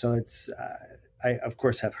them. So it's, I of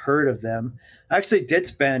course have heard of them. I actually did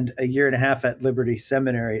spend a year and a half at Liberty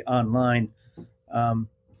Seminary online,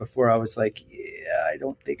 before I was like, yeah, I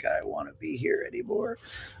don't think I want to be here anymore.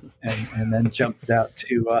 And then jumped out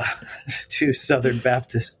to Southern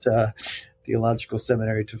Baptist Theological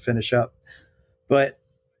Seminary to finish up. But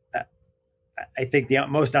I think the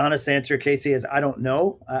most honest answer, Casey, is I don't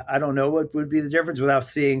know. I don't know what would be the difference without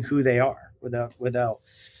seeing who they are, without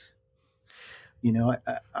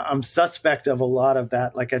I'm suspect of a lot of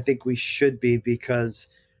that. Like, I think we should be, because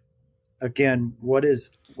again, what is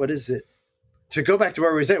it? To go back to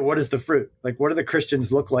where we said, what is the fruit? Like, what do the Christians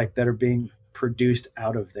look like that are being produced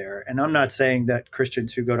out of there? And I'm not saying that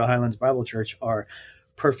Christians who go to Highlands Bible Church are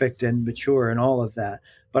perfect and mature and all of that,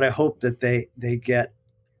 but I hope that they get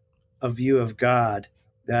a view of God,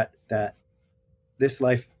 that this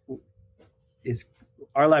life is,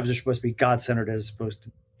 our lives are supposed to be God-centered as opposed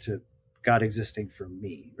to God existing for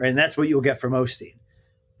me, right? And that's what you'll get from Osteen,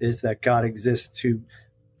 is that God exists to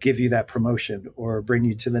give you that promotion or bring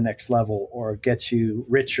you to the next level or get you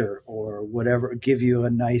richer or whatever, give you a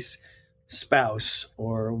nice spouse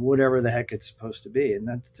or whatever the heck it's supposed to be. And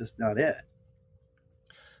that's just not it.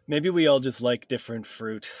 Maybe we all just like different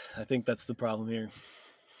fruit. I think that's the problem here.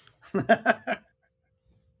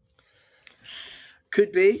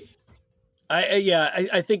 Could be.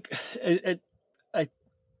 I think I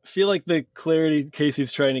feel like the clarity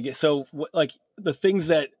Casey's trying to get. So like the things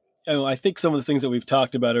that, I think some of the things that we've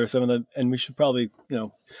talked about are some of the, and we should probably,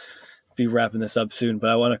 be wrapping this up soon,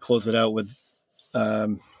 but I want to close it out with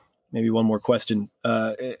maybe one more question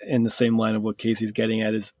in the same line of what Casey's getting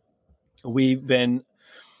at is we've been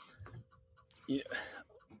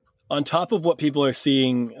on top of what people are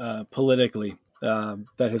seeing politically,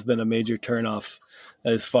 that has been a major turnoff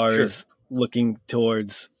as far as looking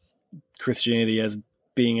towards Christianity as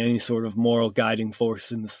being any sort of moral guiding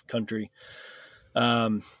force in this country.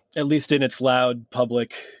 At least in its loud,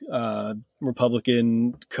 public,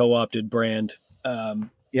 Republican co-opted brand.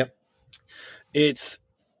 Yep. It's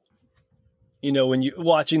you know, when you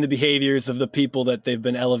watching the behaviors of the people that they've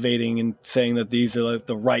been elevating and saying that these are like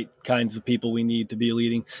the right kinds of people we need to be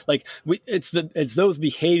leading, like it's those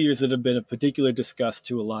behaviors that have been of particular disgust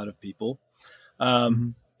to a lot of people.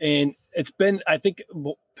 And it's been, I think,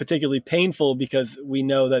 particularly painful because we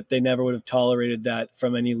know that they never would have tolerated that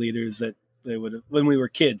from any leaders that they would have when we were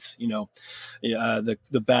kids. You know,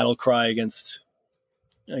 the battle cry against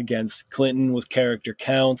Clinton was character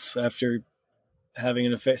counts after having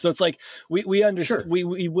an affair. So it's like we understand. Sure.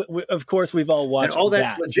 We of course we've all watched and all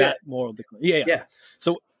that's legit. That moral decline. Yeah.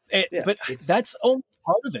 So, but that's only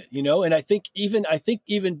part of it, you know. And I think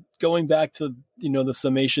even going back to, you know, the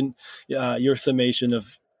summation, your summation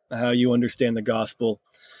of how you understand the gospel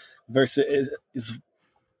versus is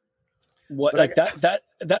what, like that.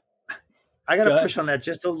 I got to push on that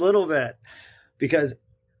just a little bit, because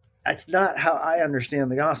that's not how I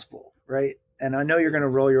understand the gospel, right? And I know you're going to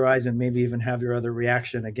roll your eyes and maybe even have your other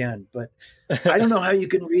reaction again, but I don't know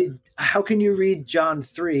how can you read John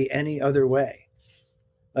 3 any other way?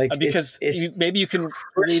 Like, because maybe you can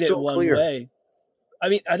read it one way. I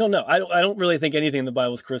mean, I don't know. I don't really think anything in the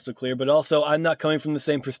Bible is crystal clear, but also I'm not coming from the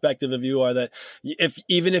same perspective of you are, that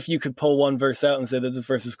even if you could pull one verse out and say that this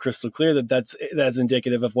verse is crystal clear, that's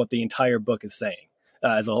indicative of what the entire book is saying,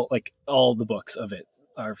 as a whole, like all the books of it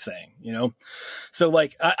are saying, you know? So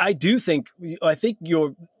like, I think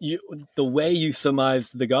the way you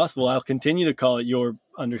surmised the gospel, I'll continue to call it your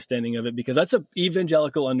understanding of it, because that's a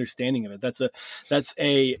evangelical understanding of it. That's as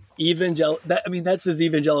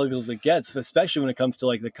evangelical as it gets, especially when it comes to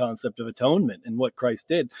like the concept of atonement and what Christ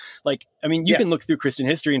did. Like, I mean, you can look through Christian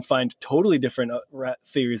history and find totally different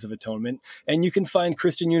theories of atonement, and you can find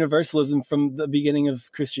Christian universalism from the beginning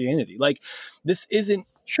of Christianity. Like, this isn't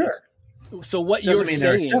sure. So what doesn't you're mean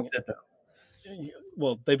saying, they're accepted, though.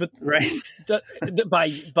 Well, but right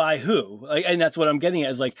by who? Like, and that's what I'm getting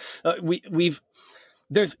at is like these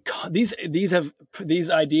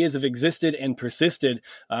ideas have existed and persisted.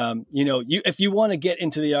 You know, if you want to get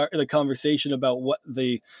into the conversation about what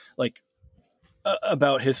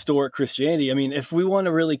about historic Christianity, I mean, if we want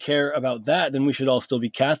to really care about that, then we should all still be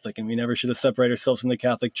Catholic, and we never should have separated ourselves from the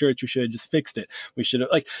Catholic Church. We should have just fixed it. We should have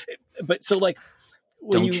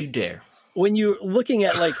don't you dare. When you're looking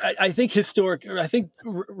at I think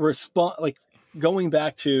going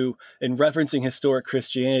back to and referencing historic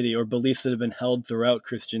Christianity or beliefs that have been held throughout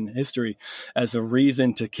Christian history as a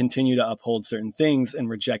reason to continue to uphold certain things and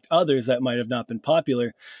reject others that might have not been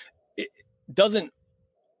popular, isn't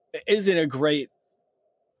a great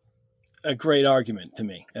argument to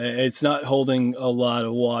me. It's not holding a lot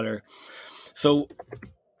of water. So,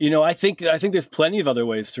 you know, I think there's plenty of other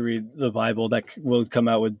ways to read the Bible that will come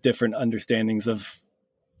out with different understandings of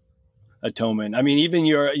atonement. I mean, even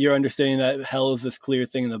your understanding that hell is this clear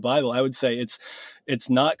thing in the Bible, I would say it's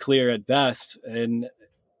not clear at best. And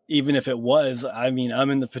even if it was, I mean, I'm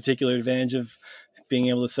in the particular advantage of being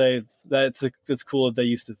able to say that it's cool that they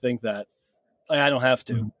used to think that. Like, I don't have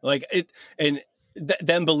to. Mm-hmm. Like it, and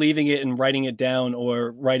them believing it and writing it down, or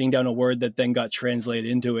writing down a word that then got translated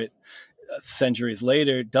into it centuries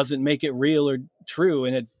later, doesn't make it real or true.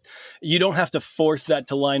 And you don't have to force that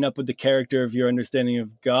to line up with the character of your understanding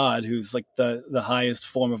of God, who's like the highest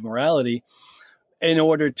form of morality, in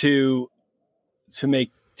order to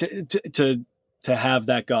have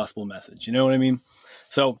that gospel message. You know what I mean?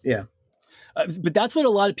 So yeah. But that's what a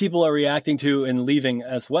lot of people are reacting to and leaving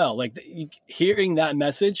as well. Like hearing that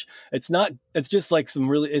message, it's just like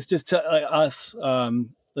it's just to us,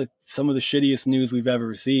 like some of the shittiest news we've ever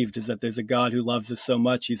received is that there's a God who loves us so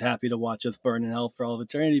much he's happy to watch us burn in hell for all of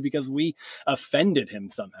eternity because we offended him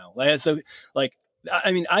somehow. So, like,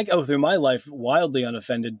 I mean, I go through my life wildly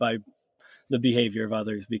unoffended by the behavior of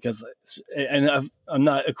others and I'm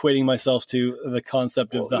not equating myself to the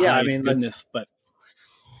concept of the highest goodness, but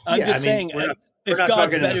I'm just saying, if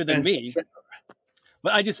God's better than me,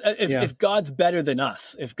 but if God's better than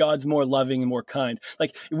us, if God's more loving and more kind,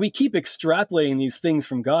 like we keep extrapolating these things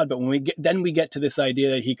from God, but when we get to this idea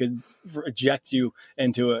that he could reject you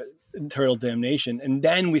into a eternal damnation, and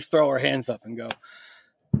then we throw our hands up and go,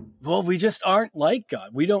 well, we just aren't like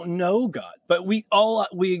God. We don't know God, but all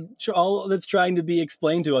that's trying to be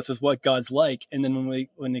explained to us is what God's like. And then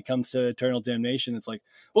when it comes to eternal damnation, it's like,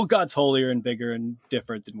 well, God's holier and bigger and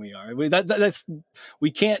different than we are.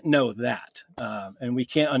 We can't know that. And we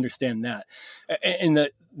can't understand that. And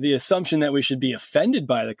the assumption that we should be offended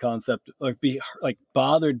by the concept or be like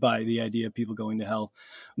bothered by the idea of people going to hell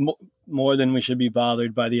more than we should be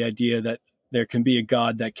bothered by the idea that there can be a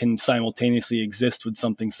God that can simultaneously exist with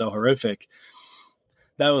something so horrific.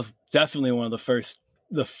 That was definitely one of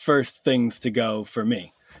the first things to go for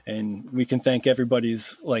me. And we can thank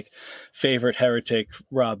everybody's like favorite heretic,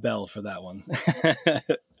 Rob Bell, for that one.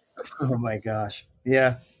 Oh my gosh.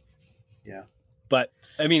 Yeah. Yeah. But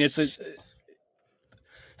I mean, so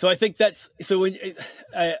I think that's, so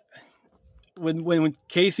when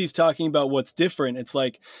Casey's talking about what's different, it's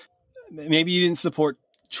like, maybe you didn't support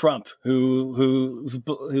Trump,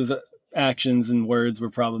 whose actions and words were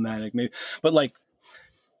problematic, maybe, but like,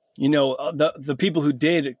 the people who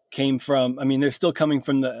did came from, I mean, they're still coming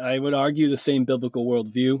from I would argue, the same biblical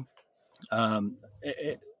worldview.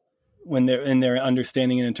 When they're in their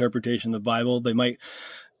understanding and interpretation of the Bible, they might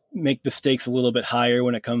make the stakes a little bit higher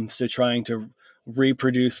when it comes to trying to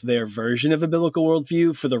reproduce their version of a biblical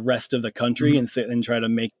worldview for the rest of the country, and try to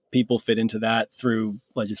make people fit into that through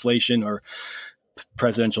legislation or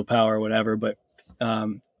presidential power or whatever. But,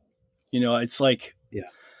 it's like,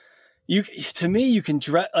 to me, you can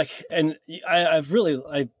dress like, and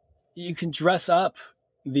you can dress up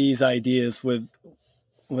these ideas with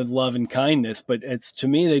love and kindness, but to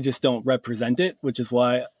me, they just don't represent it, which is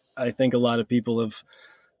why I think a lot of people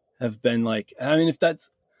have been like, I mean, if that's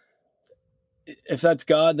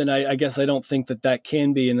God, then I guess I don't think that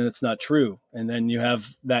can be, and then it's not true. And then you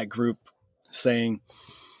have that group saying,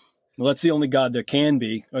 well, that's the only God there can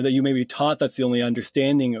be, or that you may be taught that's the only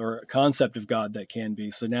understanding or concept of God that can be.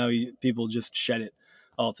 So now people just shed it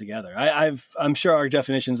altogether. I'm sure our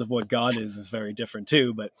definitions of what God is very different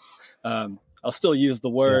too, but I'll still use the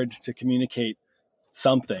word to communicate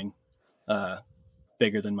something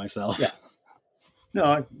bigger than myself. Yeah.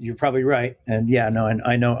 No, you're probably right. And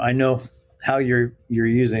I know how you're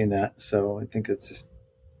using that. So I think it's just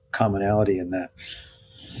commonality in that.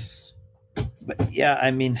 But yeah,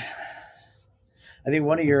 I mean, I think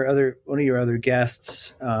one of your other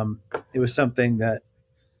guests, it was something that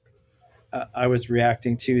I was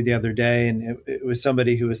reacting to the other day, and it was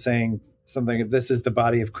somebody who was saying something, if this is the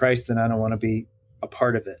body of Christ, then I don't want to be a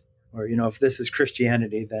part of it. Or, if this is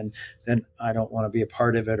Christianity, then I don't want to be a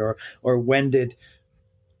part of it. Or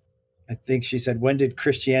I think she said, when did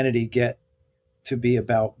Christianity get to be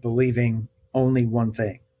about believing only one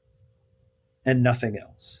thing and nothing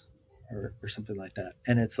else, or something like that?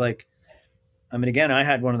 And it's like, I mean, again, I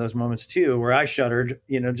had one of those moments too, where I shuddered,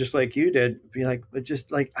 just like you did, be like, but just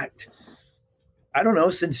like, I don't know,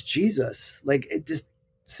 since Jesus, like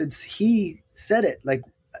since he said it, like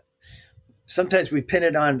sometimes we pin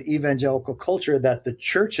it on evangelical culture that the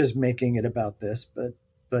church is making it about this, but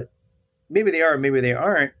maybe they are, maybe they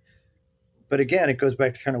aren't. But again, it goes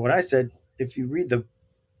back to kind of what I said. If you read the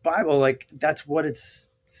Bible, like that's what it's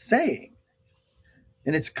saying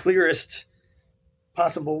in its clearest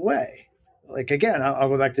possible way. Like, again, I'll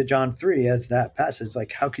go back to John 3 as that passage.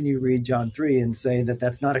 Like, how can you read John 3 and say that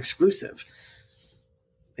that's not exclusive?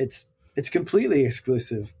 It's completely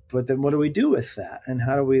exclusive. But then what do we do with that? And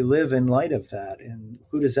how do we live in light of that? And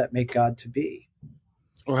who does that make God to be?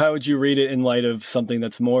 Or how would you read it in light of something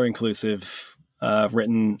that's more inclusive,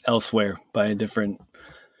 written elsewhere by a different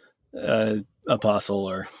apostle?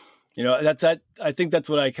 Or, I think that's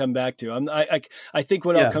what I come back to. I think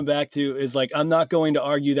what I'll come back to is like, I'm not going to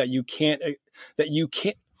argue that you can't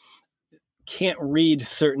read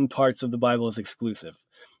certain parts of the Bible as exclusive.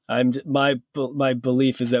 My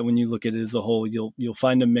belief is that when you look at it as a whole, you'll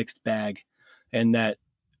find a mixed bag, and that,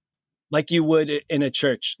 like you would in a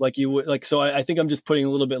church, so I think I'm just putting a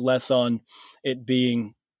little bit less on it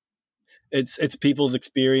being, it's people's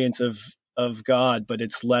experience of God, but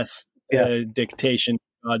it's less dictation of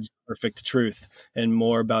God's perfect truth and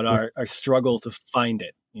more about our struggle to find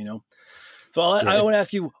it, So I want to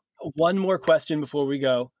ask you one more question before we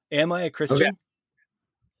go. Am I a Christian? Okay.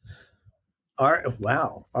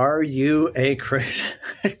 Are you a Christian?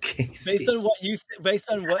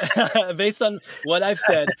 Based on what I've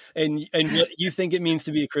said and what you think it means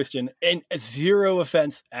to be a Christian, and zero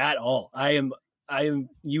offense at all. I'm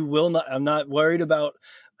not worried about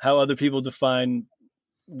how other people define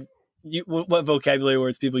what vocabulary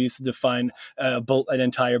words people used to define an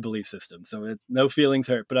entire belief system. So it's no feelings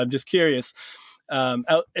hurt, but I'm just curious,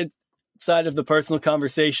 outside of the personal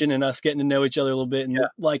conversation and us getting to know each other a little bit and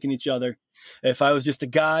liking each other, if I was just a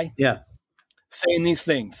guy saying these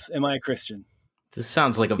things, am I a Christian? This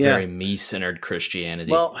sounds like a very me-centered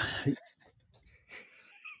Christianity. Well,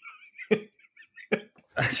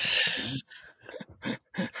 I see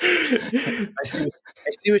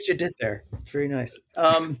what you did there. It's very nice.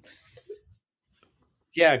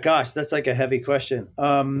 Yeah, gosh, that's like a heavy question.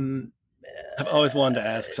 I've always wanted to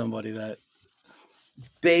ask somebody that.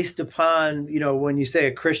 Based upon, when you say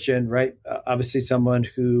a Christian, right? Obviously someone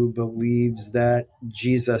who believes that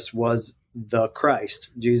Jesus was the Christ.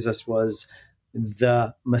 Jesus was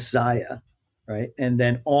the Messiah, right? And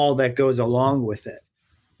then all that goes along with it.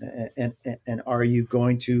 And are you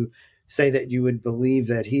going to say that you would believe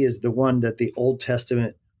that he is the one that the Old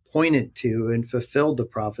Testament pointed to and fulfilled the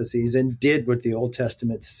prophecies and did what the Old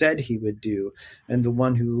Testament said he would do, and the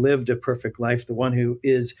one who lived a perfect life, the one who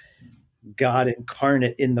is God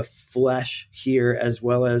incarnate in the flesh here as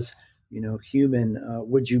well as, human?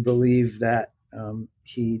 Would you believe that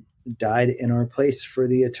he died in our place for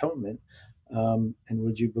the atonement? And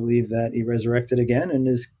would you believe that he resurrected again and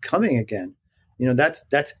is coming again?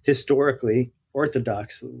 That's historically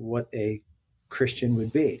orthodox what a Christian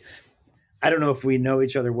would be. I don't know if we know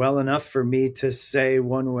each other well enough for me to say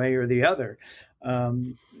one way or the other.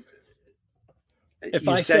 If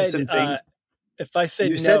I said no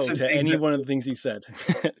to any one of the things you said,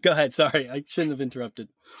 go ahead. Sorry, I shouldn't have interrupted.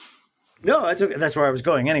 No, that's okay. That's where I was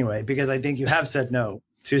going anyway, because I think you have said no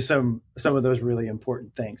to some of those really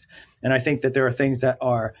important things. And I think that there are things that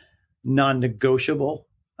are non-negotiable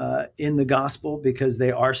in the gospel because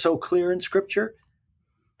they are so clear in Scripture.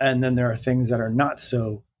 And then there are things that are not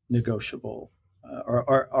so negotiable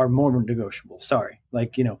or are more negotiable. Sorry.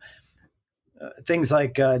 Like, things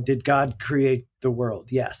like, did God create the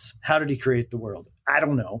world? Yes. How did he create the world? I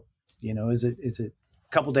don't know. Is it a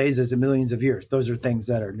couple days? Is it millions of years? Those are things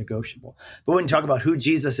that are negotiable. But when you talk about who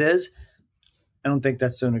Jesus is, I don't think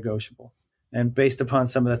that's so negotiable. And based upon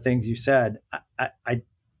some of the things you said,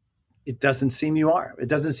 it doesn't seem you are. It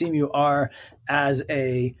doesn't seem you are as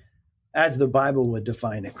the Bible would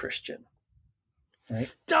define a Christian.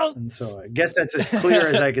 Right? And so I guess that's as clear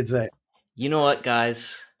as I could say. You know what,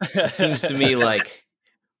 guys? It seems to me like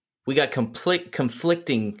we got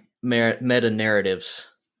conflicting meta narratives.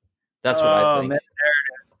 That's what I think. Meta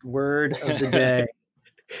narratives, word of the day.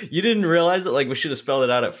 You didn't realize it? Like, we should have spelled it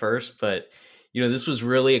out at first, but this was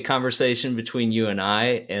really a conversation between you and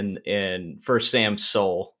I and First Sam's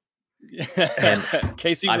soul. And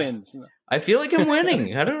Casey wins. I feel like I'm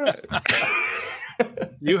winning. I don't know.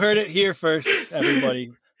 You heard it here first,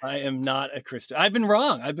 everybody. I am not a Christian. I've been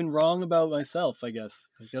wrong about myself, I guess.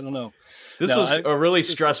 I don't know. This was a really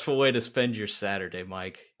stressful way to spend your Saturday,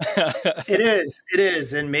 Mike. It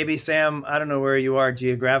is. And maybe, Sam, I don't know where you are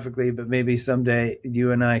geographically, but maybe someday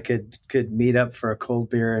you and I could meet up for a cold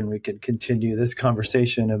beer and we could continue this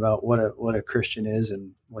conversation about what a Christian is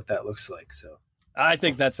and what that looks like. So I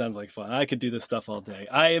think that sounds like fun. I could do this stuff all day.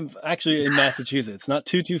 I am actually in Massachusetts, not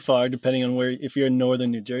too far, depending on if you're in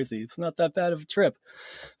northern New Jersey. It's not that bad of a trip.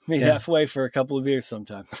 Maybe halfway for a couple of beers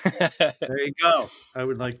sometime. There you go. I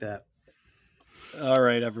would like that. All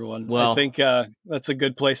right, everyone. Well, I think that's a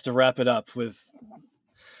good place to wrap it up with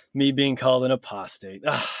me being called an apostate.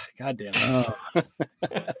 God damn it.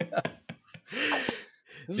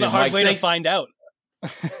 This is a hard way to find out.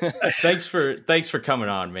 Thanks for coming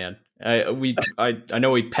on, man. I know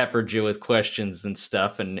we peppered you with questions and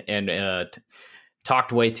stuff and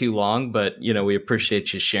talked way too long, but we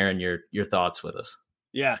appreciate you sharing your thoughts with us.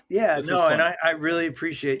 Yeah. No, and I really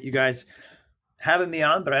appreciate you guys having me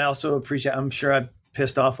on, but I also appreciate, I'm sure I've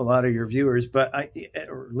pissed off a lot of your viewers,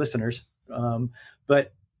 or listeners.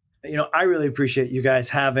 But I really appreciate you guys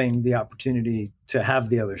having the opportunity to have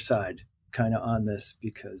the other side kind of on this,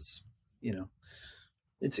 because,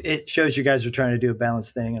 it shows you guys are trying to do a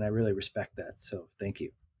balanced thing, and I really respect that. So thank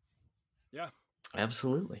you. Yeah,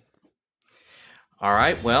 absolutely. All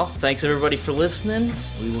right. Well, thanks everybody for listening.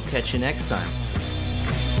 We will catch you next time.